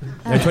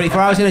 24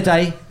 hours in a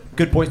day.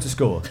 Good points to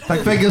score.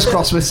 Fingers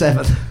crossed with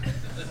 7.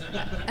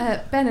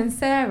 Ben and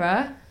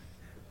Sarah,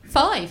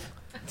 5.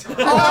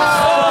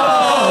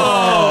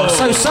 Oh!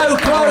 So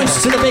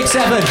close to the big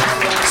 7.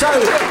 So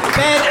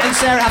Ben and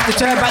Sarah have to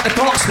turn back the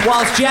clocks,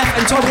 whilst Jeff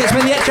and Tom get to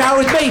spend the extra hour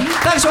with me.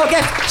 Thanks to our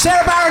guests,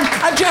 Sarah Barron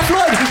and Jeff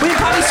Lloyd. We'll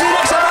probably see you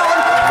next time on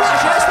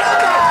Flatshare Stand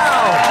Now.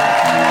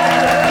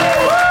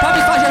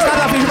 Pappy's Flatshare Stand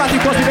Now featuring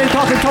Matthew Crosby, Ben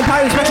Clark, and Tom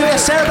Parry, with special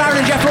guests Sarah Barron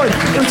and Jeff Lloyd.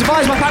 It was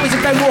devised by Pappy's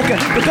and Ben Walker,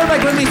 recorded by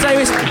Gwyneth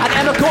Davis and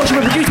Emma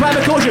Corsham, and produced by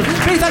Emma Corsham.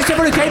 Many thanks to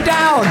everyone who came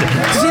down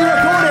to see the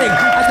recording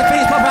as the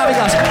Phoenix Pub having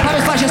us.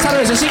 Pappy's Flatshare Stand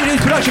Now is a secret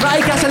news production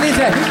by Acast and the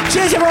Internet.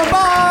 Cheers everyone,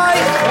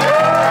 bye!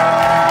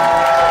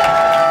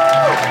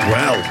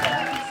 Well,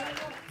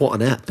 what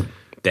an app.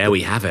 There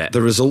we have it.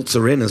 The results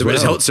are in as well. The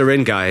results are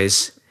in,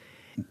 guys.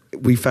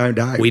 We found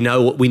out. We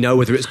know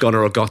whether it's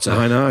Goner or Gotter.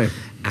 I know.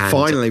 And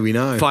finally we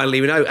know.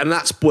 And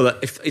that's,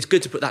 it's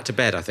good to put that to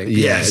bed, I think.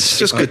 Yeah, it's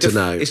just good to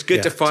know. It's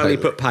good to finally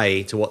put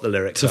pay to what the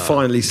lyrics are. To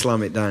finally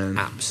slam it down.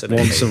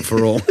 Absolutely. Once and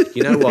for all.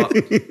 You know what?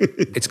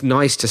 It's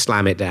nice to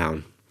slam it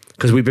down.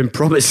 Because we've been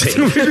promising.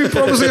 We've been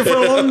promising for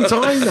a long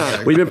time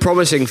now. We've been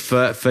promising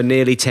for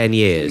nearly 10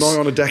 years. Nigh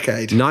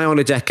on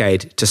a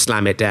decade to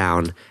slam it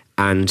down.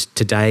 And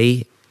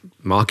today,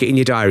 mark it in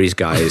your diaries,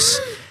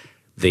 guys,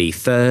 the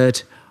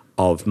 3rd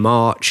of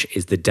March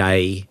is the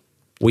day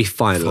we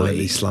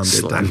finally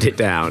slammed it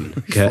down.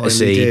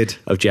 Courtesy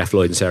of Jeff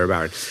Lloyd and Sarah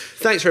Barron.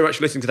 Thanks very much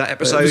for listening to that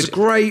episode. It was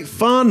great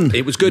fun.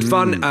 It was good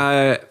fun.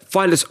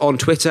 Find us on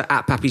Twitter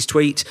at Pappy's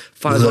Tweet.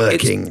 Find us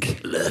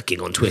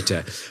lurking on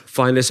Twitter.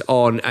 Find us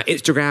on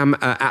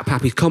Instagram at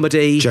Pappy's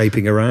Comedy.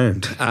 Japing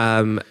around.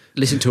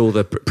 Listen to all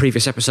the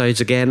previous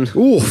episodes again.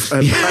 Oof,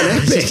 an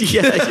epic.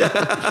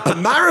 A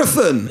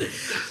marathon.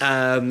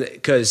 And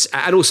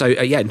also,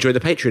 enjoy the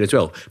Patreon as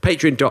well.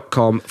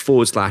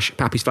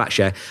 Patreon.com/Pappy's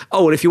Flatshare.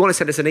 Oh, and if you want to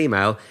send us an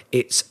email,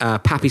 it's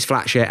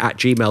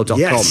pappysflatshare@gmail.com.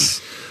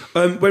 Yes.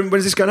 When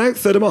is this going out?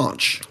 3rd of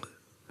March?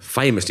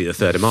 Famously the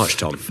 3rd of March,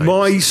 Tom.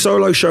 My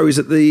solo show is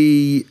at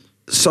the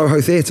Soho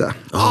Theatre.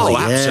 Oh,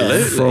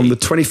 absolutely. From the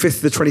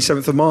 25th to the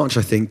 27th of March,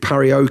 I think,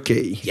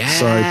 karaoke. Yes.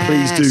 So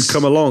please do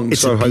come along.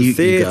 It's Soho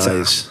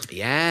Theatre.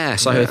 Yeah,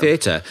 Soho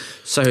Theatre.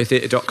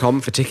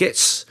 SohoTheatre.com for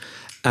tickets.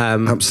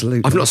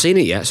 Absolutely. I've not seen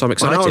it yet, so I'm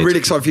excited. I know, I'm really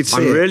excited for you to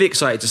see it. I'm really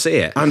excited to see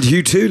it. And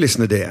you too,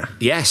 listener dear.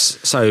 Yes.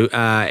 So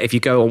if you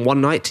go on one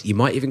night, you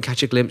might even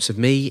catch a glimpse of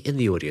me in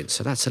the audience.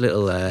 So that's a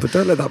little... but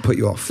don't let that put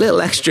you off.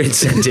 Little extra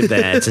incentive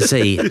there to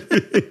see.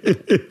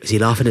 Is he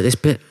laughing at this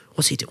bit?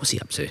 What's he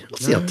up to?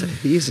 What's he up to?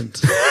 He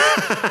isn't.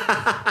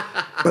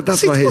 But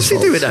that's not his What's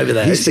fault. he doing over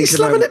there? He's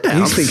slamming it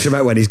down? He's thinking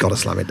about when he's got to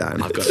slam it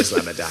down. I've got to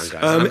slam it down,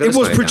 guys. It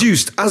was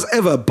produced, as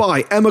ever,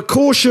 by Emma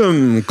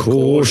Corsham.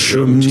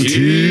 Corsham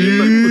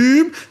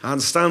team.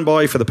 And stand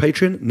by for the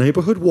Patreon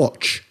Neighbourhood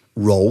Watch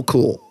roll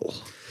call.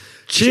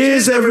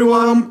 Cheers,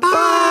 everyone.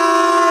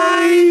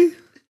 Bye.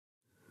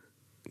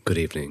 Good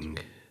evening,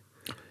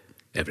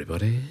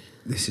 everybody.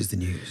 This is the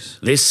news.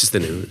 This is the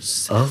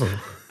news.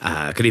 Oh.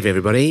 Good evening,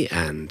 everybody,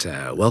 and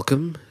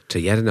welcome to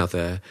yet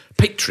another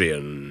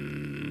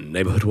Patreon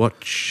Neighbourhood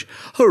Watch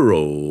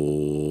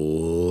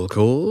roll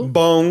call.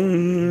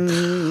 Bong.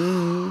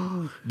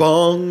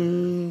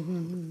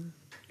 Bong.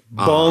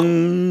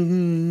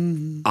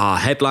 Bong. Our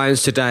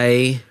headlines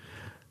today: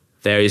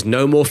 there is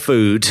no more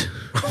food.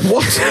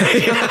 What?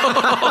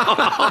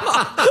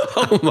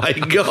 Oh my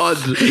God.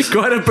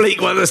 Quite a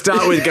bleak one to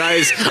start with,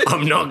 guys.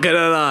 I'm not going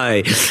to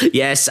lie.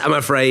 Yes, I'm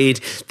afraid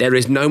there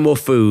is no more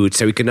food,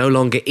 so we can no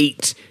longer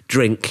eat,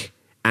 drink,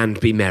 and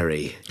be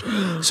merry.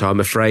 So I'm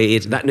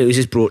afraid that news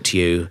is brought to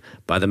you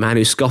by the man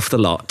who scoffed the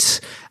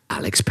lot,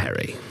 Alex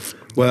Perry.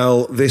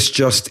 Well, this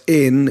just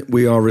in,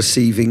 we are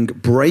receiving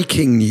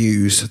breaking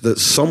news that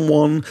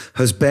someone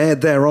has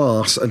bared their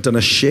arse and done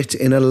a shit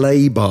in a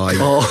lay-by.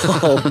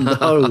 Oh,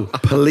 no.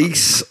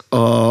 Police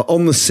are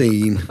on the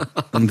scene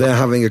and they're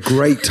having a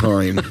great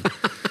time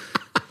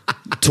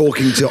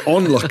talking to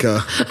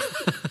onlooker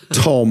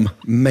Tom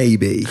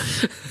Maybe.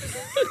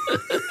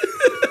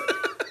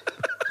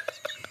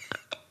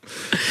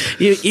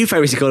 You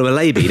famously call him a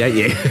lay-by, don't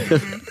you?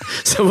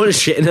 Someone's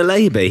shitting a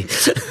lay-by.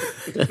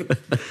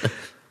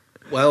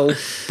 Well,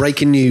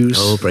 breaking news.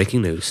 Oh,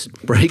 breaking news.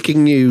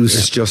 Breaking news.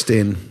 This just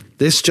in.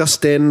 This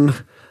just in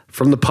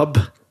from the pub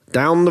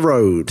down the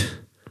road.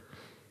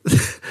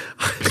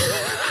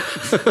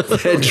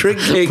 They're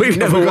drinking. We've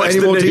never watched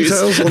any more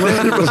details on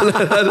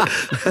that.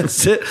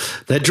 That's it.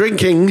 They're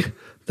drinking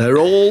They're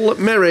all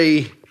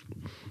merry,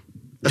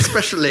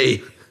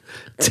 especially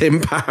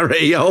Tim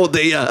Parry. Oh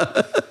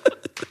dear.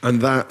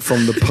 And that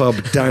from the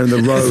pub down the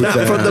road. That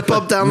there. from the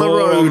pub down the More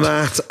road. on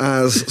that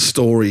as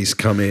stories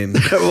come in.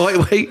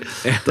 wait.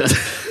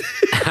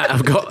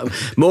 I've got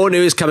more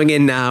news coming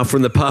in now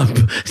from the pub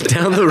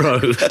down the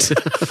road.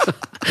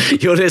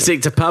 You're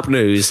listening to Pub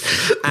News,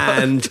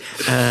 and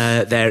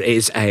there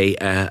is a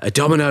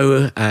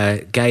domino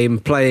game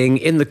playing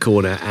in the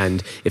corner,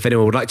 and if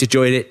anyone would like to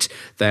join it,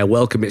 they're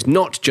welcome. It's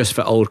not just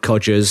for old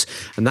codgers,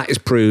 and that is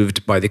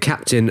proved by the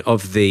captain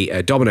of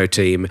the domino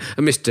team,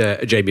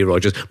 Mr. Jamie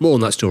Rogers. More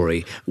on that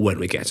story when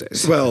we get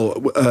it.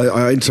 Well,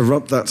 I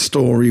interrupt that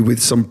story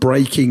with some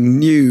breaking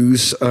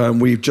news.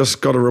 We've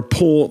just got a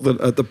report that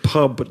at the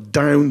pub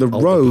down the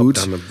road,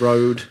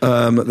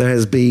 there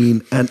has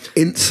been an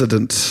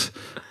incident.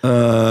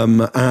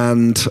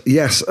 And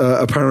yes,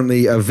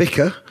 apparently a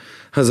vicar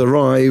has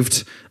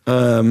arrived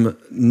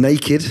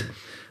naked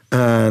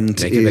and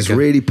is vicar.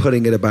 really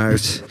putting it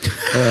about.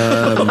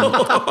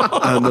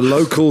 And the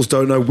locals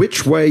don't know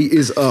which way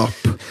is up.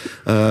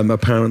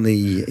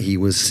 Apparently he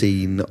was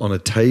seen on a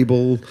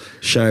table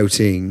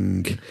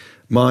shouting,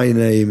 "My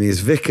name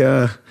is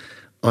Vicar,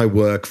 I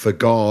work for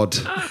God."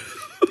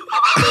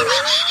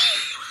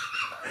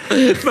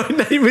 My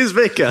name is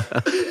Vicar.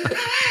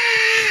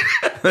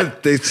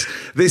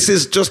 This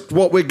is just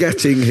what we're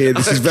getting here.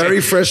 This is very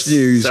fresh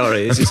news.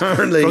 Sorry,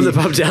 apparently from the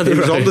pub down the he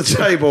was road. on the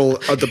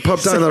table at the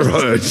pub down the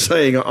road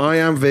saying, "I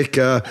am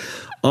Vicar,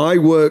 I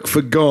work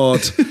for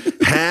God."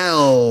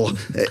 Hell,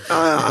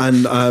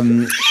 and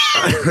then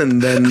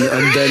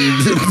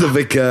the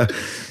vicar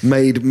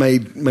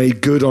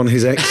made good on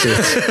his exit.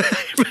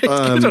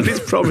 Good on his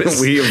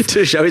promise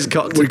to show his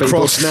cock to We people.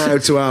 cross now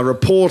to our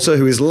reporter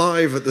who is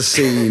live at the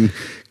scene,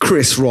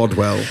 Chris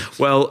Rodwell.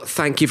 Well,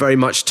 thank you very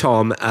much,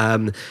 Tom,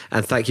 and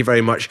thank you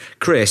very much,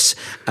 Chris.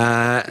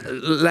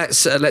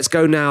 Let's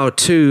go now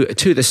to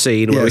the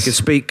scene where we Yes. can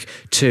speak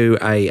to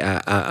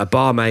a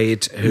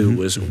barmaid who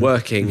was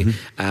working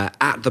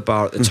at the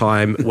bar at the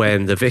time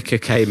when the vicar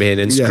came in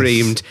and Yes.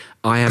 screamed,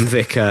 "I am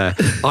Vicar,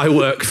 I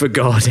work for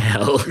God."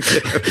 Hell.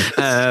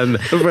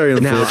 Very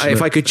Now, unfortunate.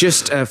 if I could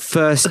just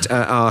first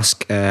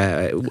ask,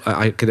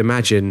 I can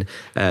imagine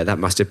that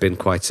must have been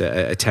quite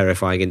a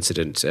terrifying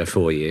incident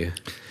for you.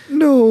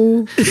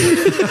 No.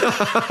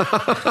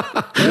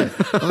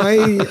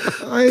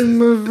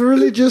 I'm a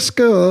religious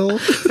girl.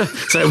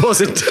 So it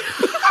wasn't.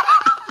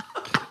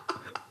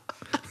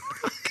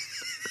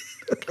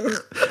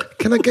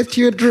 Can I get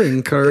you a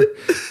drink? Or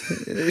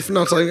if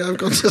not, I've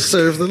got to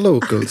serve the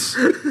locals.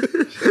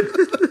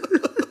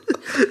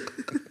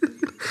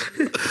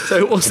 So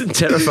it wasn't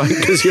terrifying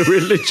because you're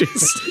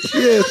religious.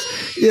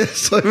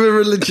 Yes, I'm a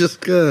religious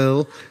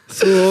girl.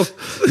 So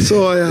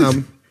I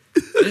am.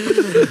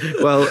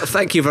 Well,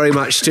 thank you very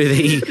much to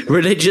the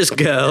religious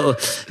girl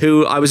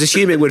who I was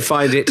assuming would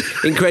find it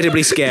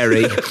incredibly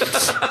scary,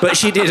 but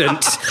she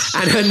didn't.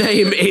 And her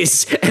name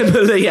is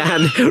Emily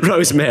Ann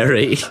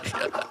Rosemary.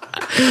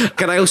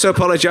 Can I also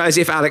apologise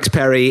if Alex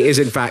Perry is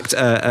in fact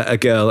a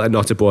girl and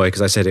not a boy,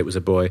 because I said it was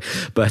a boy.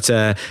 But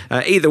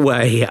either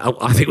way,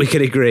 I think we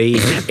can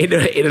agree in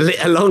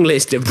a long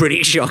list of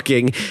pretty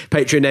shocking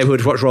Patreon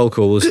Neighbourhood Watch roll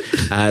calls,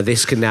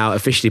 this can now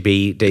officially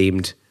be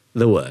deemed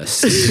the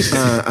worst.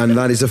 And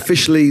that is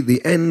officially the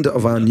end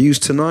of our news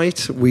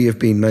tonight. We have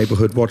been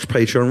Neighbourhood Watch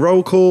Patreon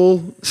Roll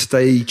Call.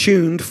 Stay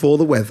tuned for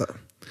the weather.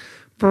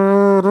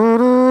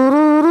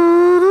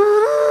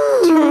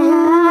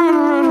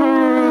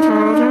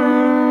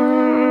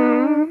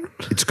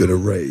 It's going to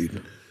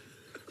rain.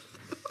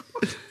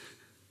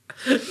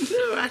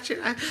 No,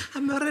 actually,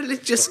 I'm a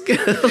religious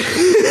girl.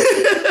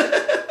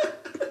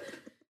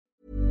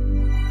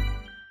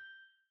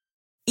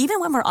 Even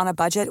when we're on a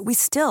budget, we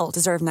still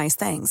deserve nice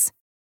things.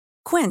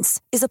 Quince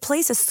is a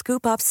place to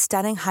scoop up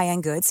stunning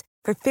high-end goods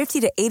for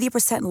 50 to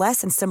 80% less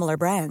than similar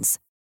brands.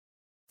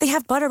 They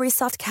have buttery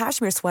soft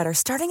cashmere sweaters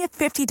starting at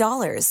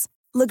 $50,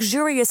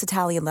 luxurious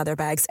Italian leather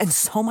bags, and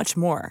so much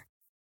more.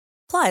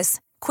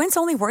 Plus, Quince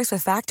only works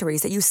with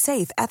factories that use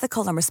safe,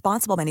 ethical, and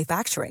responsible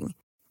manufacturing.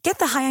 Get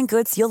the high-end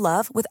goods you'll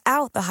love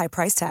without the high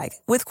price tag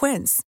with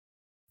Quince.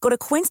 Go to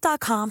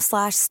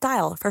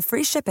quince.com/style for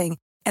free shipping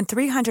and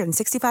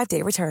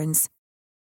 365-day returns.